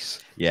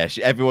voice? Yeah,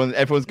 everyone's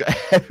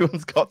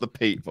got the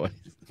Pete voice.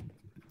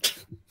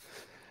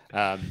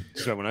 So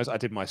everyone knows, I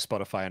did my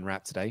Spotify and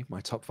rap today. My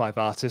top 5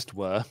 artists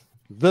were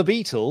the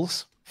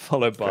Beatles,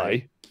 followed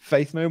by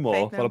Faith No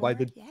More, followed by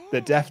the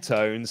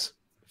Deftones,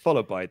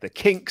 followed by the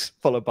Kinks,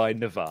 followed by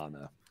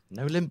Nirvana.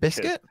 No Limp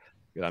Bizkit?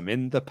 I'm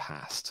in the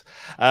past.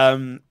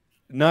 No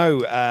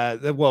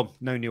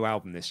new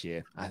album this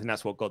year. I think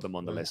that's what got them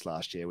on the list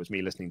last year, was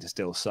me listening to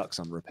Still Sucks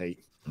on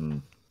repeat.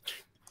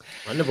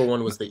 My number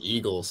 1 was the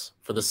Eagles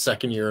for the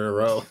 2nd year in a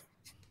row.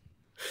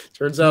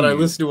 Turns out I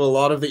listen to a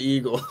lot of the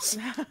Eagles.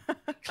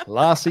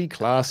 Classy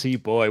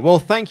boy. Well,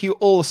 thank you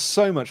all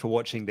so much for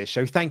watching this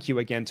show. Thank you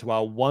again to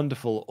our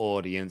wonderful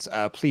audience.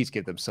 Please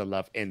give them some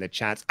love in the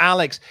chats.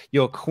 Alex,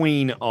 your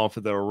queen of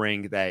the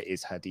ring. There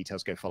is her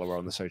details. Go follow her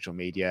on the social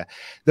media.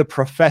 The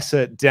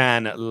Professor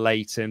Dan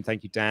Layton.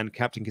 Thank you, Dan.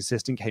 Captain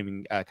Consistent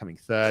coming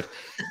third.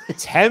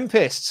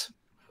 Tempest,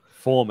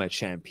 former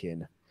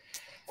champion.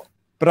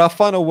 But our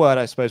final word,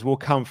 I suppose, will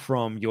come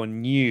from your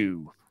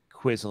new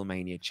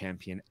QuizzleMania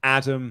champion,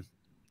 Adam.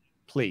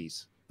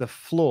 Please, the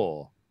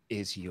floor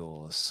is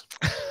yours.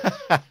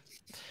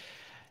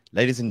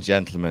 Ladies and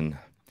gentlemen,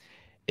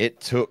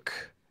 it took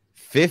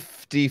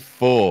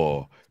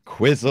 54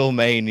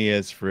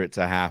 QuizzleManias for it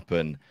to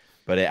happen,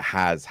 but it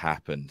has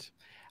happened.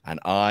 And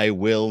I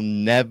will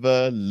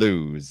never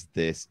lose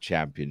this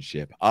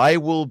championship. I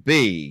will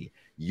be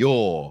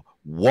your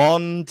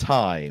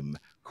one-time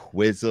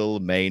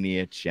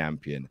QuizzleMania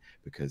champion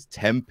because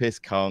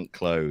Tempest can't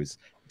close.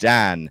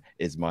 Dan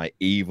is my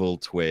evil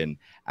twin,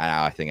 and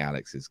I think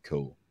Alex is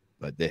cool.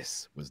 But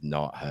this was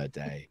not her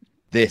day.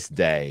 This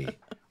day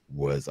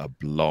was a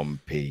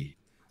Blampied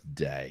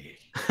day.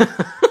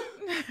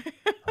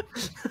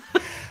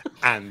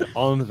 And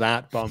on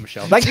that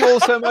bombshell, thank you all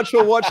so much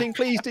for watching.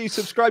 Please do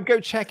subscribe. Go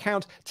check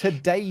out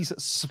today's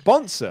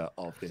sponsor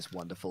of this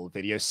wonderful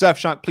video,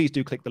 Surfshark. Please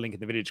do click the link in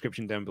the video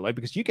description down below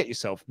because you get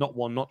yourself not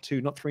 1, not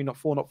 2, not 3, not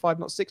 4, not 5,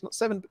 not 6, not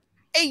 7, but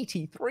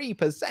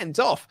 83%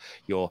 off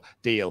your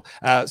deal.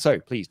 So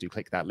please do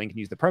click that link and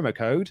use the promo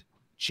code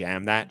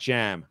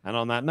JAMTHATJAM. And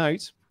on that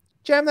note,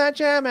 jam that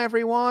jam,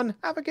 everyone.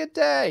 Have a good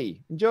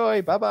day.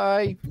 Enjoy.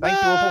 Bye-bye.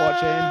 Thank you all for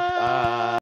watching. Bye.